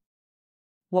her.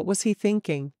 What was he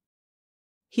thinking?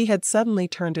 He had suddenly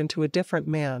turned into a different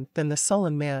man than the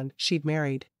sullen man she'd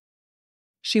married.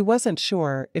 She wasn't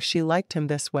sure if she liked him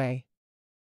this way.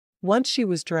 Once she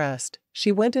was dressed,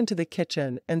 she went into the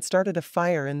kitchen and started a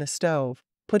fire in the stove,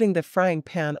 putting the frying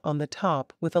pan on the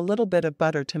top with a little bit of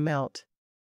butter to melt.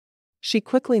 She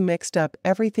quickly mixed up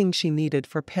everything she needed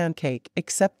for pancake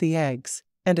except the eggs,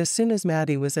 and as soon as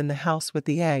Maddie was in the house with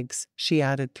the eggs, she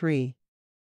added 3.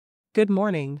 "Good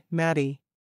morning, Maddie.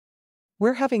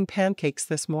 We're having pancakes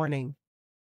this morning."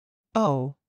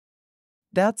 "Oh.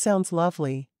 That sounds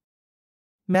lovely."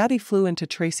 Maddie flew into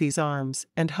Tracy's arms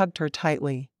and hugged her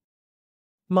tightly.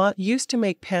 "Ma used to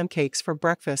make pancakes for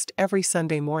breakfast every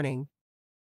Sunday morning.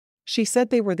 She said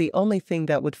they were the only thing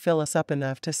that would fill us up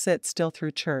enough to sit still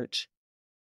through church."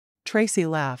 Tracy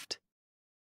laughed.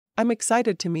 "I'm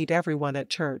excited to meet everyone at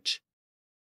church.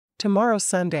 Tomorrow's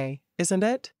Sunday, isn't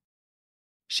it?"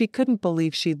 She couldn't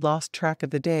believe she'd lost track of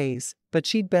the days, but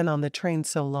she'd been on the train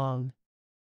so long.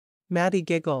 Maddie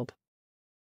giggled.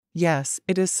 "Yes,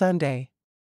 it is Sunday.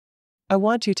 I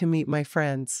want you to meet my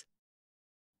friends."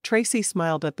 Tracy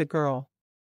smiled at the girl.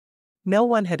 No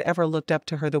one had ever looked up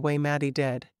to her the way Maddie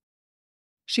did.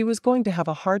 She was going to have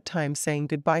a hard time saying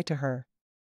goodbye to her.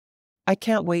 "I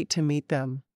can't wait to meet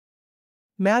them."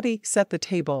 Maddie set the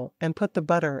table and put the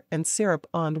butter and syrup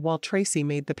on while Tracy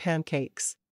made the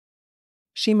pancakes.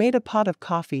 She made a pot of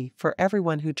coffee for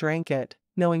everyone who drank it,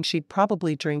 knowing she'd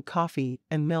probably drink coffee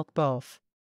and milk both.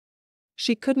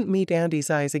 She couldn't meet Andy's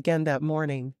eyes again that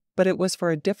morning, but it was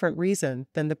for a different reason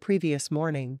than the previous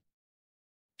morning.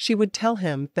 She would tell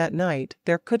him that night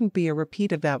there couldn't be a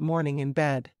repeat of that morning in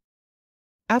bed.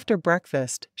 After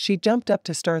breakfast, she jumped up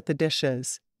to start the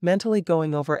dishes, mentally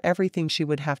going over everything she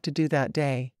would have to do that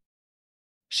day.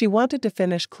 She wanted to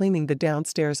finish cleaning the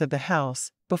downstairs of the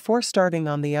house before starting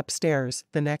on the upstairs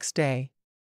the next day.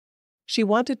 She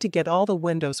wanted to get all the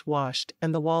windows washed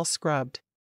and the walls scrubbed.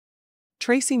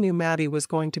 Tracy knew Maddie was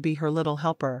going to be her little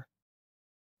helper.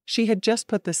 She had just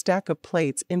put the stack of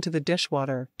plates into the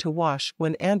dishwater to wash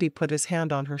when Andy put his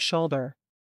hand on her shoulder.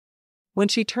 When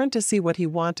she turned to see what he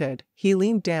wanted, he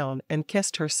leaned down and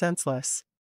kissed her senseless.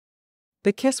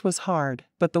 The kiss was hard,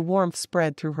 but the warmth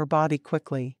spread through her body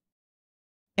quickly.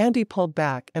 Andy pulled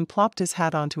back and plopped his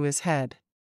hat onto his head.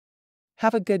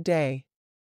 "Have a good day."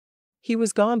 He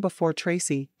was gone before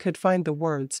Tracy could find the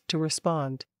words to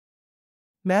respond.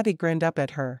 Maddie grinned up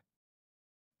at her.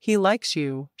 "He likes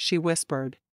you," she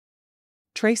whispered.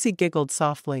 Tracy giggled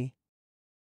softly.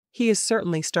 "He is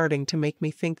certainly starting to make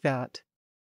me think that."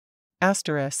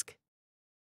 Asterisk.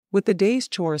 With the day's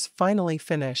chores finally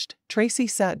finished, Tracy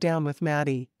sat down with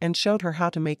Maddie and showed her how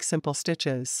to make simple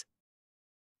stitches.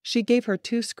 She gave her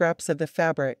 2 scraps of the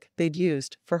fabric they'd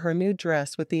used for her new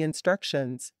dress with the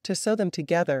instructions to sew them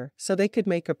together so they could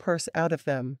make a purse out of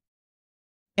them.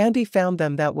 Andy found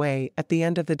them that way at the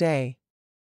end of the day.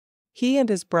 He and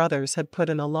his brothers had put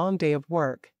in a long day of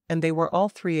work, and they were all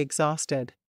 3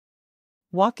 exhausted.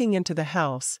 Walking into the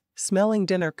house, smelling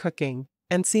dinner cooking,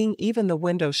 and seeing even the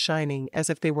windows shining as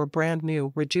if they were brand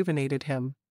new rejuvenated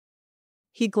him.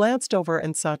 He glanced over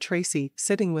and saw Tracy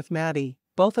sitting with Maddie,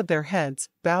 both of their heads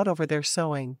bowed over their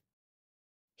sewing.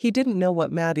 He didn't know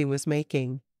what Maddie was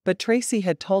making, but Tracy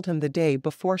had told him the day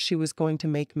before she was going to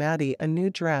make Maddie a new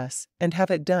dress and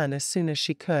have it done as soon as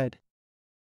she could.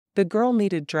 The girl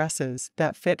needed dresses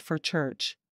that fit for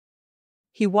church.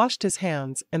 He washed his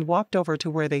hands and walked over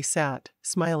to where they sat,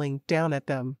 smiling down at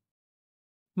them.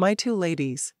 "My 2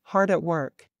 ladies, hard at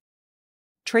work."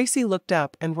 Tracy looked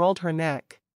up and rolled her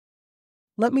neck.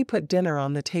 "Let me put dinner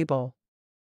on the table."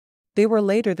 They were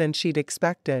later than she'd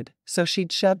expected, so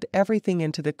she'd shoved everything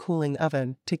into the cooling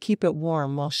oven to keep it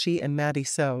warm while she and Maddie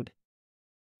sewed.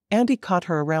 Andy caught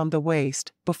her around the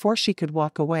waist before she could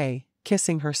walk away,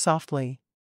 kissing her softly.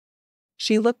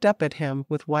 She looked up at him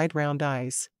with wide round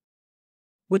eyes.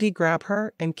 Would he grab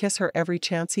her and kiss her every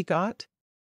chance he got?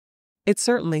 It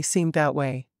certainly seemed that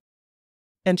way.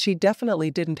 And she definitely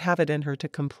didn't have it in her to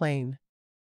complain.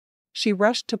 She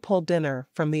rushed to pull dinner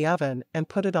from the oven and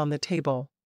put it on the table.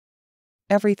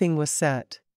 Everything was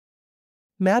set.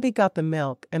 Maddie got the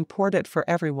milk and poured it for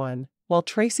everyone, while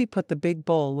Tracy put the big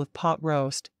bowl with pot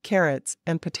roast, carrots,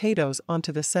 and potatoes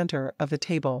onto the center of the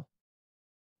table.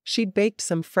 She'd baked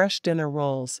some fresh dinner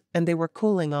rolls, and they were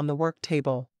cooling on the work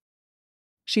table.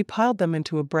 She piled them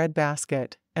into a bread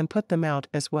basket and put them out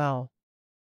as well.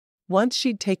 Once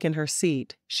she'd taken her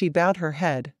seat, she bowed her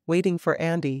head, waiting for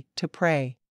Andy to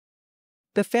pray.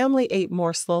 The family ate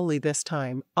more slowly this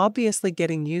time, obviously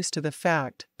getting used to the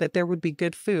fact that there would be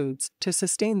good foods to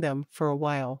sustain them for a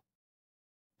while.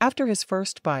 After his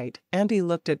first bite, Andy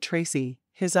looked at Tracy,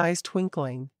 his eyes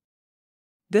twinkling.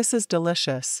 "This is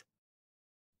delicious.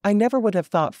 I never would have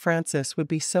thought Francis would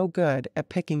be so good at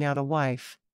picking out a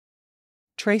wife."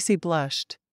 Tracy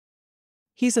blushed.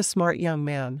 "He's a smart young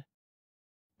man.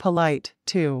 Polite,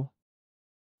 too.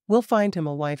 We'll find him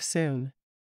a wife soon."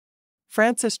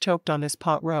 Francis choked on his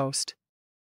pot roast.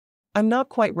 "I'm not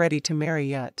quite ready to marry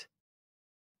yet.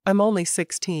 I'm only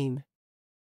 16.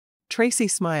 Tracy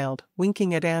smiled,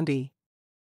 winking at Andy.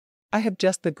 "I have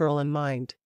just the girl in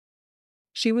mind.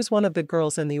 She was one of the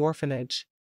girls in the orphanage.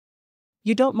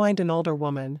 You don't mind an older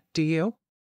woman, do you?"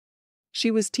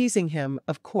 She was teasing him,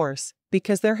 of course,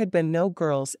 because there had been no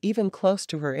girls even close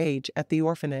to her age at the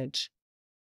orphanage.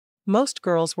 Most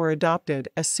girls were adopted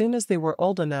as soon as they were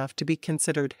old enough to be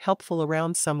considered helpful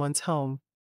around someone's home.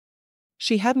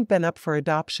 She hadn't been up for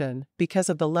adoption because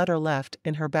of the letter left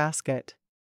in her basket.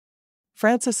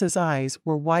 Francis's eyes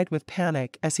were wide with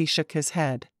panic as he shook his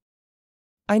head.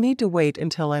 "I need to wait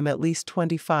until I'm at least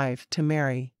 25 to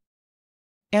marry."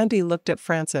 Andy looked at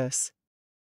Francis.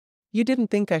 "You didn't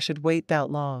think I should wait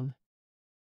that long?"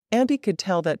 Andy could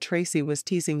tell that Tracy was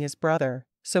teasing his brother,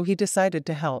 so he decided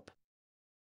to help.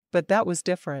 "But that was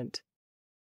different.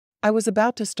 I was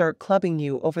about to start clubbing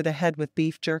you over the head with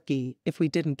beef jerky if we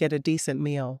didn't get a decent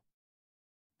meal."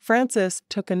 Francis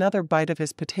took another bite of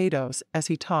his potatoes as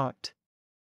he talked.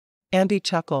 Andy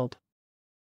chuckled.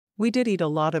 "We did eat a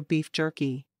lot of beef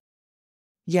jerky."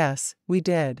 "Yes, we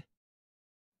did.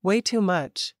 Way too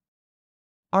much,"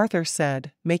 Arthur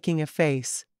said, making a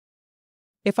face.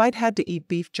 "If I'd had to eat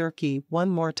beef jerky one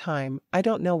more time, I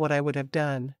don't know what I would have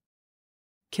done."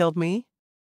 "Killed me?"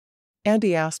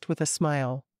 Andy asked with a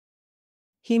smile.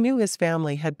 He knew his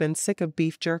family had been sick of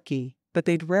beef jerky, but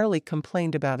they'd rarely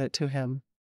complained about it to him.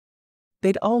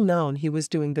 They'd all known he was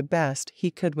doing the best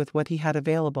he could with what he had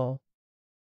available.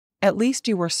 "At least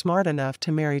you were smart enough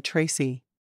to marry Tracy.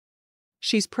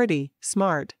 She's pretty,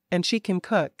 smart, and she can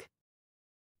cook,"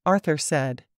 Arthur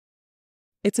said.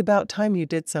 "It's about time you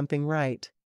did something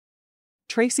right."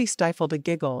 Tracy stifled a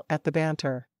giggle at the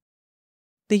banter.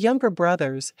 The younger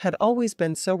brothers had always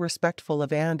been so respectful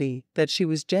of Andy that she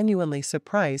was genuinely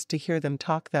surprised to hear them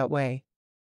talk that way.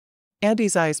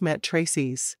 Andy's eyes met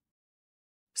Tracy's.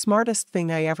 "Smartest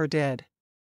thing I ever did."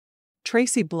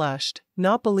 Tracy blushed,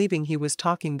 not believing he was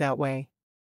talking that way.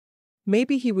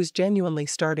 Maybe he was genuinely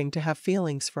starting to have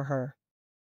feelings for her.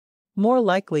 More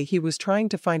likely he was trying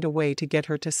to find a way to get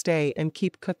her to stay and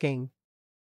keep cooking.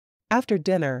 After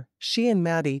dinner, she and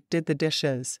Maddie did the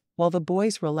dishes, while the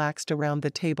boys relaxed around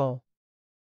the table.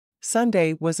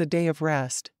 Sunday was a day of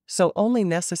rest, so only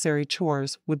necessary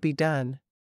chores would be done.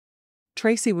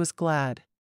 Tracy was glad.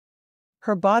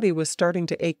 Her body was starting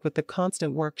to ache with the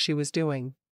constant work she was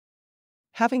doing.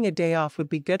 Having a day off would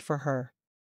be good for her.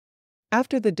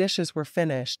 After the dishes were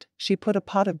finished, she put a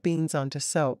pot of beans on to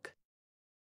soak.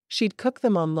 She'd cook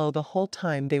them on low the whole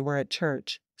time they were at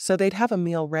church, so they'd have a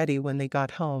meal ready when they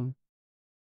got home.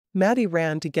 Maddie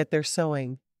ran to get their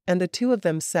sewing, and the two of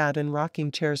them sat in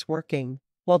rocking chairs working,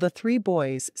 while the three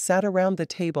boys sat around the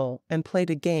table and played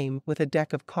a game with a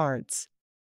deck of cards.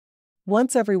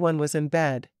 Once everyone was in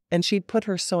bed, and she'd put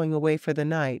her sewing away for the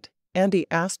night, Andy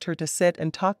asked her to sit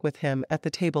and talk with him at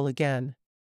the table again.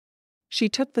 She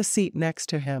took the seat next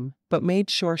to him, but made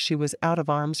sure she was out of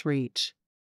arm's reach.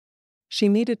 She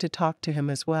needed to talk to him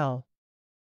as well.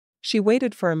 She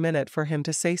waited for a minute for him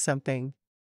to say something.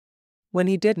 When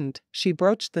he didn't, she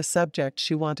broached the subject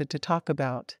she wanted to talk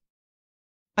about.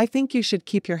 "I think you should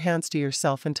keep your hands to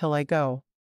yourself until I go.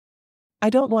 I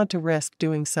don't want to risk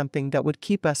doing something that would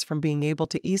keep us from being able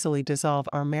to easily dissolve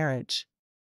our marriage."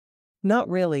 Not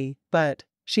really, but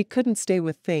she couldn't stay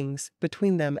with things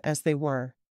between them as they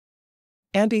were.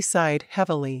 Andy sighed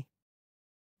heavily.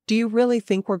 "Do you really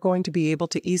think we're going to be able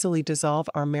to easily dissolve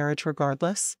our marriage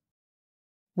regardless?"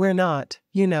 "We're not,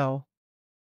 you know."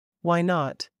 "Why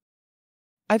not?"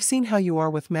 "I've seen how you are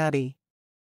with Maddie.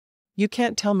 You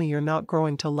can't tell me you're not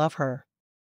growing to love her."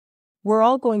 We're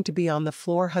all going to be on the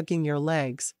floor hugging your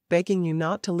legs, begging you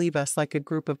not to leave us like a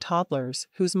group of toddlers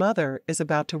whose mother is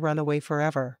about to run away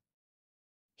forever."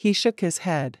 He shook his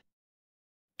head.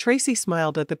 Tracy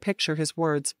smiled at the picture his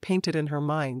words painted in her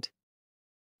mind.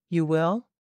 "You will?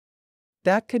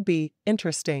 That could be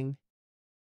interesting."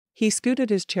 He scooted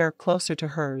his chair closer to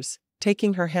hers,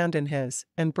 taking her hand in his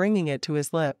and bringing it to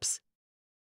his lips.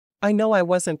 "I know I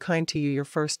wasn't kind to you your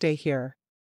first day here.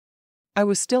 I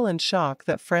was still in shock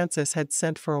that Francis had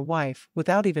sent for a wife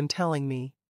without even telling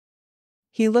me."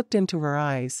 He looked into her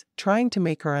eyes, trying to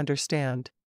make her understand.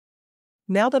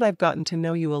 "Now that I've gotten to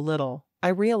know you a little, I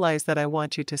realize that I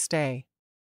want you to stay.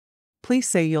 Please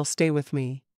say you'll stay with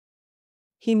me."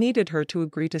 He needed her to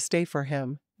agree to stay for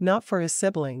him, not for his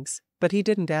siblings, but he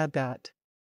didn't add that.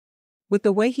 With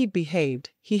the way he'd behaved,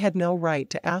 he had no right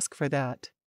to ask for that.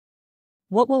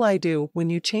 "What will I do when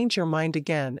you change your mind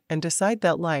again and decide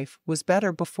that life was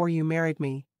better before you married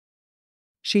me?"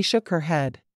 She shook her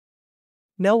head.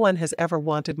 "No one has ever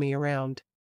wanted me around.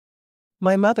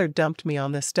 My mother dumped me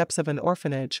on the steps of an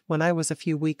orphanage when I was a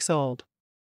few weeks old.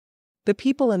 The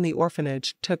people in the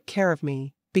orphanage took care of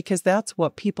me, because that's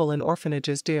what people in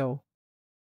orphanages do.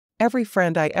 Every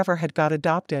friend I ever had got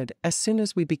adopted as soon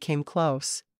as we became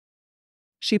close."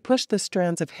 She pushed the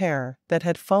strands of hair that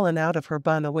had fallen out of her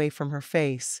bun away from her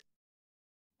face.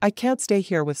 "I can't stay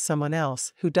here with someone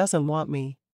else who doesn't want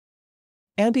me."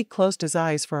 Andy closed his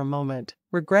eyes for a moment,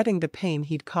 regretting the pain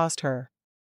he'd caused her.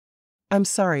 "I'm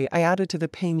sorry I added to the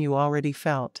pain you already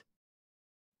felt.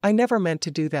 I never meant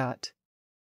to do that.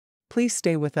 Please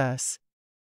stay with us.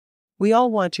 We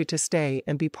all want you to stay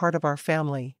and be part of our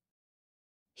family."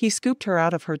 He scooped her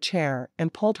out of her chair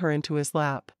and pulled her into his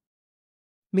lap.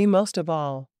 "Me most of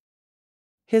all."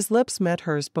 His lips met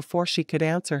hers before she could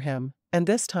answer him, and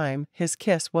this time his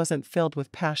kiss wasn't filled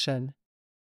with passion.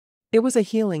 It was a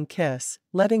healing kiss,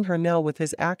 letting her know with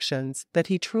his actions that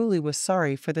he truly was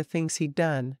sorry for the things he'd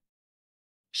done.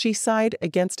 She sighed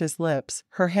against his lips,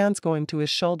 her hands going to his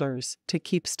shoulders to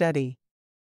keep steady.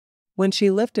 When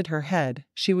she lifted her head,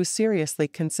 she was seriously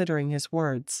considering his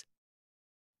words.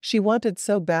 She wanted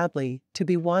so badly to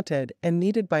be wanted and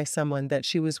needed by someone that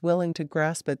she was willing to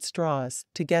grasp at straws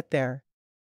to get there.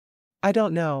 "I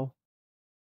don't know."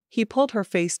 He pulled her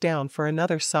face down for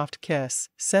another soft kiss,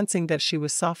 sensing that she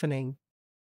was softening.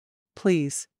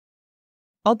 "Please.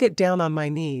 I'll get down on my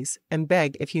knees and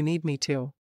beg if you need me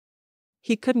to."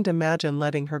 He couldn't imagine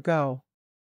letting her go.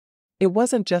 It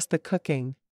wasn't just the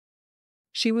cooking.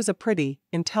 She was a pretty,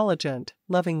 intelligent,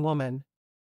 loving woman.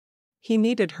 He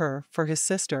needed her for his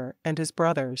sister and his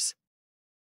brothers.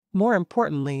 More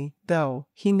importantly, though,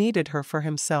 he needed her for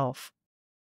himself.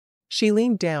 She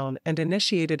leaned down and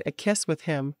initiated a kiss with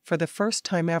him for the first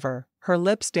time ever, her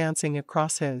lips dancing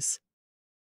across his.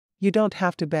 "You don't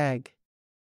have to beg.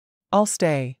 I'll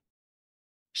stay."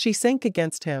 She sank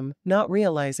against him, not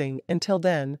realizing until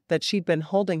then that she'd been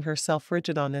holding herself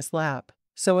rigid on his lap,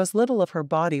 so as little of her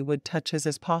body would touch his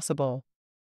as possible.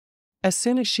 As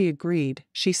soon as she agreed,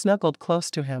 she snuggled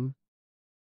close to him.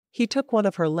 He took one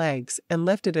of her legs and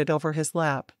lifted it over his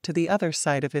lap to the other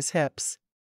side of his hips.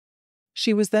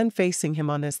 She was then facing him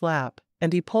on his lap,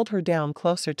 and he pulled her down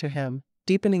closer to him,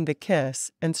 deepening the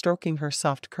kiss and stroking her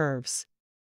soft curves.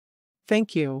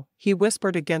 "Thank you," he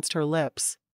whispered against her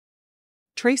lips.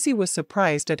 Tracy was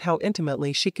surprised at how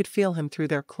intimately she could feel him through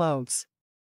their clothes.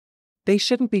 They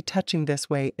shouldn't be touching this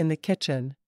way in the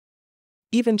kitchen.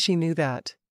 Even she knew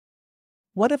that.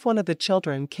 What if one of the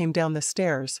children came down the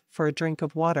stairs for a drink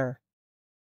of water?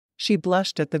 She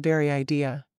blushed at the very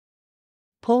idea.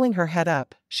 Pulling her head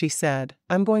up, she said,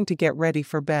 "I'm going to get ready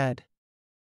for bed."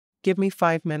 "Give me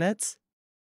 5 minutes?"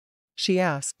 she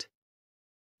asked.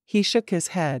 He shook his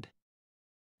head.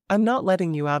 "I'm not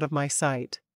letting you out of my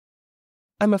sight.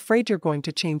 I'm afraid you're going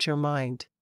to change your mind."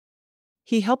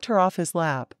 He helped her off his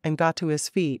lap and got to his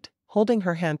feet, holding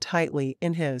her hand tightly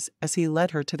in his as he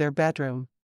led her to their bedroom.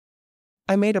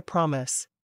 "I made a promise.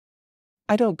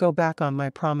 I don't go back on my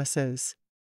promises."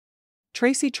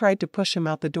 Tracy tried to push him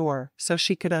out the door so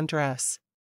she could undress.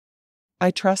 "I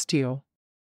trust you.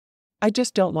 I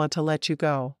just don't want to let you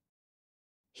go."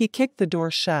 He kicked the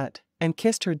door shut and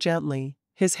kissed her gently,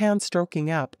 his hand stroking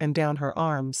up and down her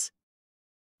arms.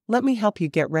 "Let me help you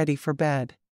get ready for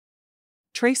bed."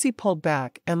 Tracy pulled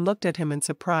back and looked at him in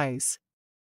surprise.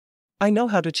 "I know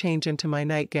how to change into my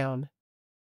nightgown."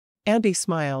 Andy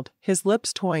smiled, his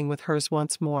lips toying with hers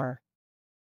once more.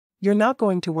 "You're not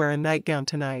going to wear a nightgown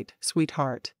tonight,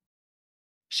 sweetheart."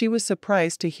 She was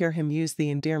surprised to hear him use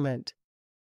the endearment.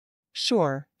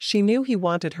 Sure, she knew he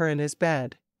wanted her in his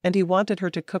bed, and he wanted her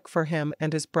to cook for him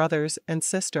and his brothers and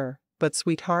sister, but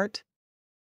sweetheart?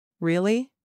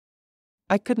 Really?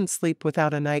 I couldn't sleep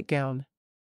without a nightgown.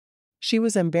 She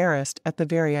was embarrassed at the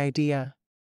very idea.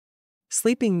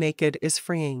 Sleeping naked is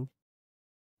freeing.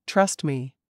 Trust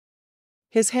me.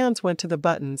 His hands went to the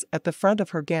buttons at the front of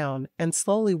her gown and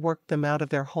slowly worked them out of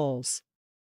their holes.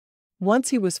 Once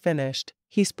he was finished,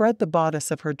 he spread the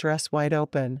bodice of her dress wide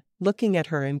open, looking at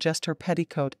her in just her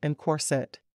petticoat and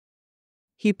corset.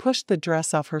 He pushed the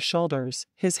dress off her shoulders,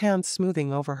 his hands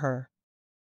smoothing over her.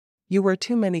 "You wear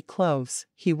too many clothes,"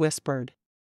 he whispered.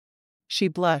 She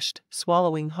blushed,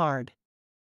 swallowing hard.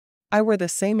 "I wear the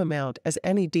same amount as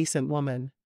any decent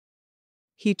woman."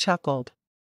 He chuckled.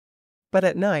 "But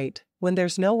at night, when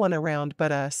there's no one around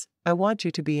but us, I want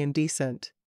you to be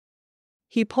indecent."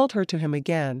 He pulled her to him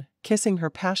again, kissing her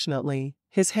passionately,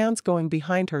 his hands going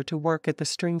behind her to work at the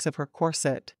strings of her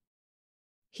corset.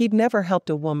 He'd never helped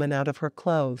a woman out of her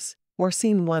clothes, or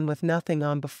seen one with nothing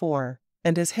on before,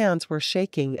 and his hands were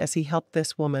shaking as he helped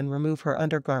this woman remove her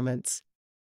undergarments.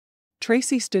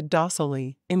 Tracy stood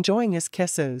docilely, enjoying his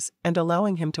kisses and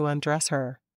allowing him to undress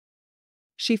her.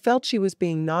 She felt she was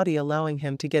being naughty allowing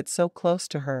him to get so close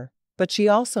to her, but she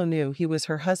also knew he was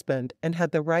her husband and had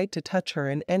the right to touch her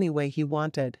in any way he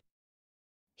wanted.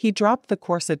 He dropped the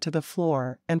corset to the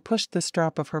floor and pushed the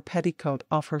strap of her petticoat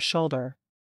off her shoulder.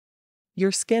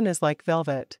 "Your skin is like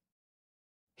velvet."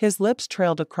 His lips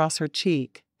trailed across her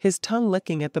cheek, his tongue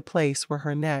licking at the place where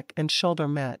her neck and shoulder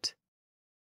met.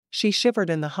 She shivered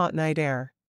in the hot night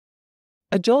air.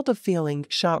 A jolt of feeling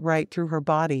shot right through her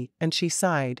body, and she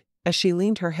sighed, as she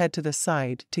leaned her head to the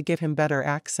side to give him better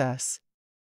access.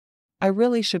 "I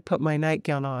really should put my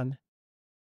nightgown on."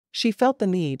 She felt the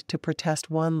need to protest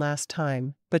one last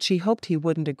time, but she hoped he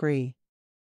wouldn't agree.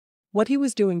 What he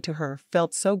was doing to her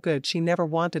felt so good she never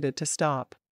wanted it to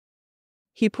stop.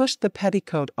 He pushed the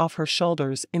petticoat off her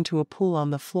shoulders into a pool on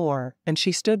the floor, and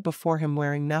she stood before him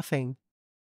wearing nothing.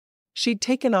 She'd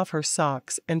taken off her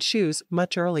socks and shoes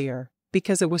much earlier,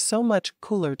 because it was so much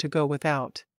cooler to go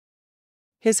without.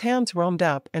 His hands roamed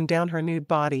up and down her nude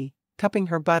body, cupping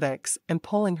her buttocks and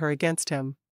pulling her against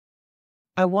him.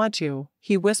 "I want you,"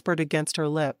 he whispered against her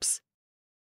lips.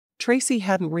 Tracy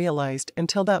hadn't realized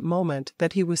until that moment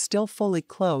that he was still fully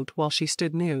clothed while she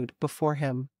stood nude before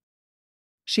him.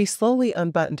 She slowly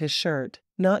unbuttoned his shirt,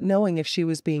 not knowing if she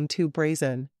was being too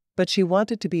brazen, but she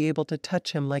wanted to be able to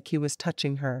touch him like he was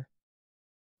touching her.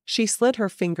 She slid her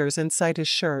fingers inside his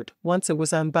shirt once it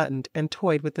was unbuttoned and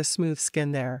toyed with the smooth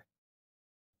skin there.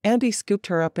 Andy scooped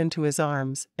her up into his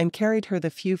arms and carried her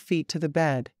the few feet to the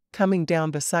bed, coming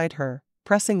down beside her,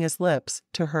 pressing his lips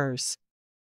to hers.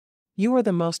 "You are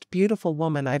the most beautiful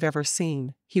woman I've ever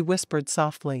seen," he whispered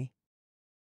softly.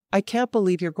 "I can't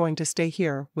believe you're going to stay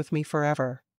here with me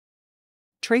forever."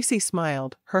 Tracy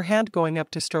smiled, her hand going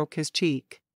up to stroke his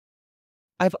cheek.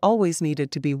 "I've always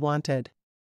needed to be wanted.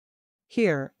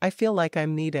 Here, I feel like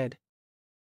I'm needed.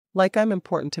 Like I'm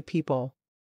important to people."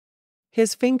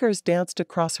 His fingers danced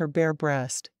across her bare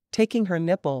breast, taking her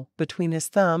nipple between his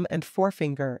thumb and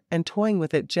forefinger and toying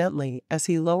with it gently as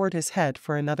he lowered his head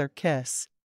for another kiss.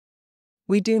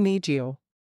 "We do need you.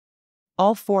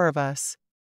 All four of us."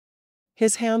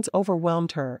 His hands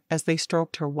overwhelmed her as they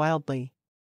stroked her wildly.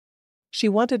 She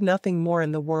wanted nothing more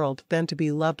in the world than to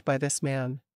be loved by this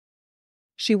man.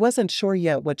 She wasn't sure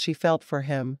yet what she felt for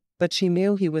him, but she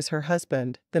knew he was her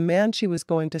husband, the man she was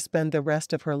going to spend the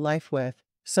rest of her life with,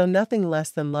 so nothing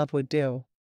less than love would do.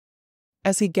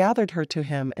 As he gathered her to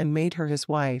him and made her his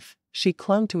wife, she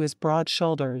clung to his broad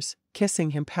shoulders, kissing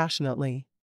him passionately.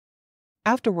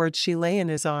 Afterwards she lay in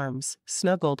his arms,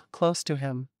 snuggled close to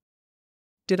him.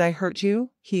 "Did I hurt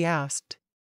you?" he asked.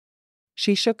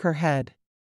 She shook her head.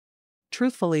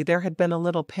 Truthfully, there had been a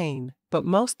little pain, but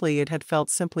mostly it had felt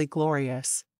simply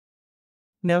glorious.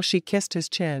 Now she kissed his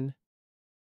chin.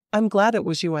 "I'm glad it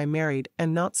was you I married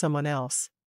and not someone else."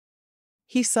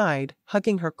 He sighed,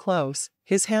 hugging her close,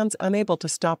 his hands unable to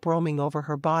stop roaming over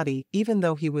her body even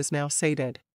though he was now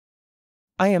sated.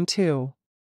 "I am too."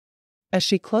 As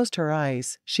she closed her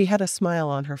eyes, she had a smile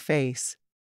on her face.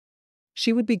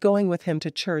 She would be going with him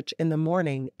to church in the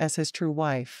morning as his true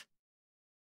wife.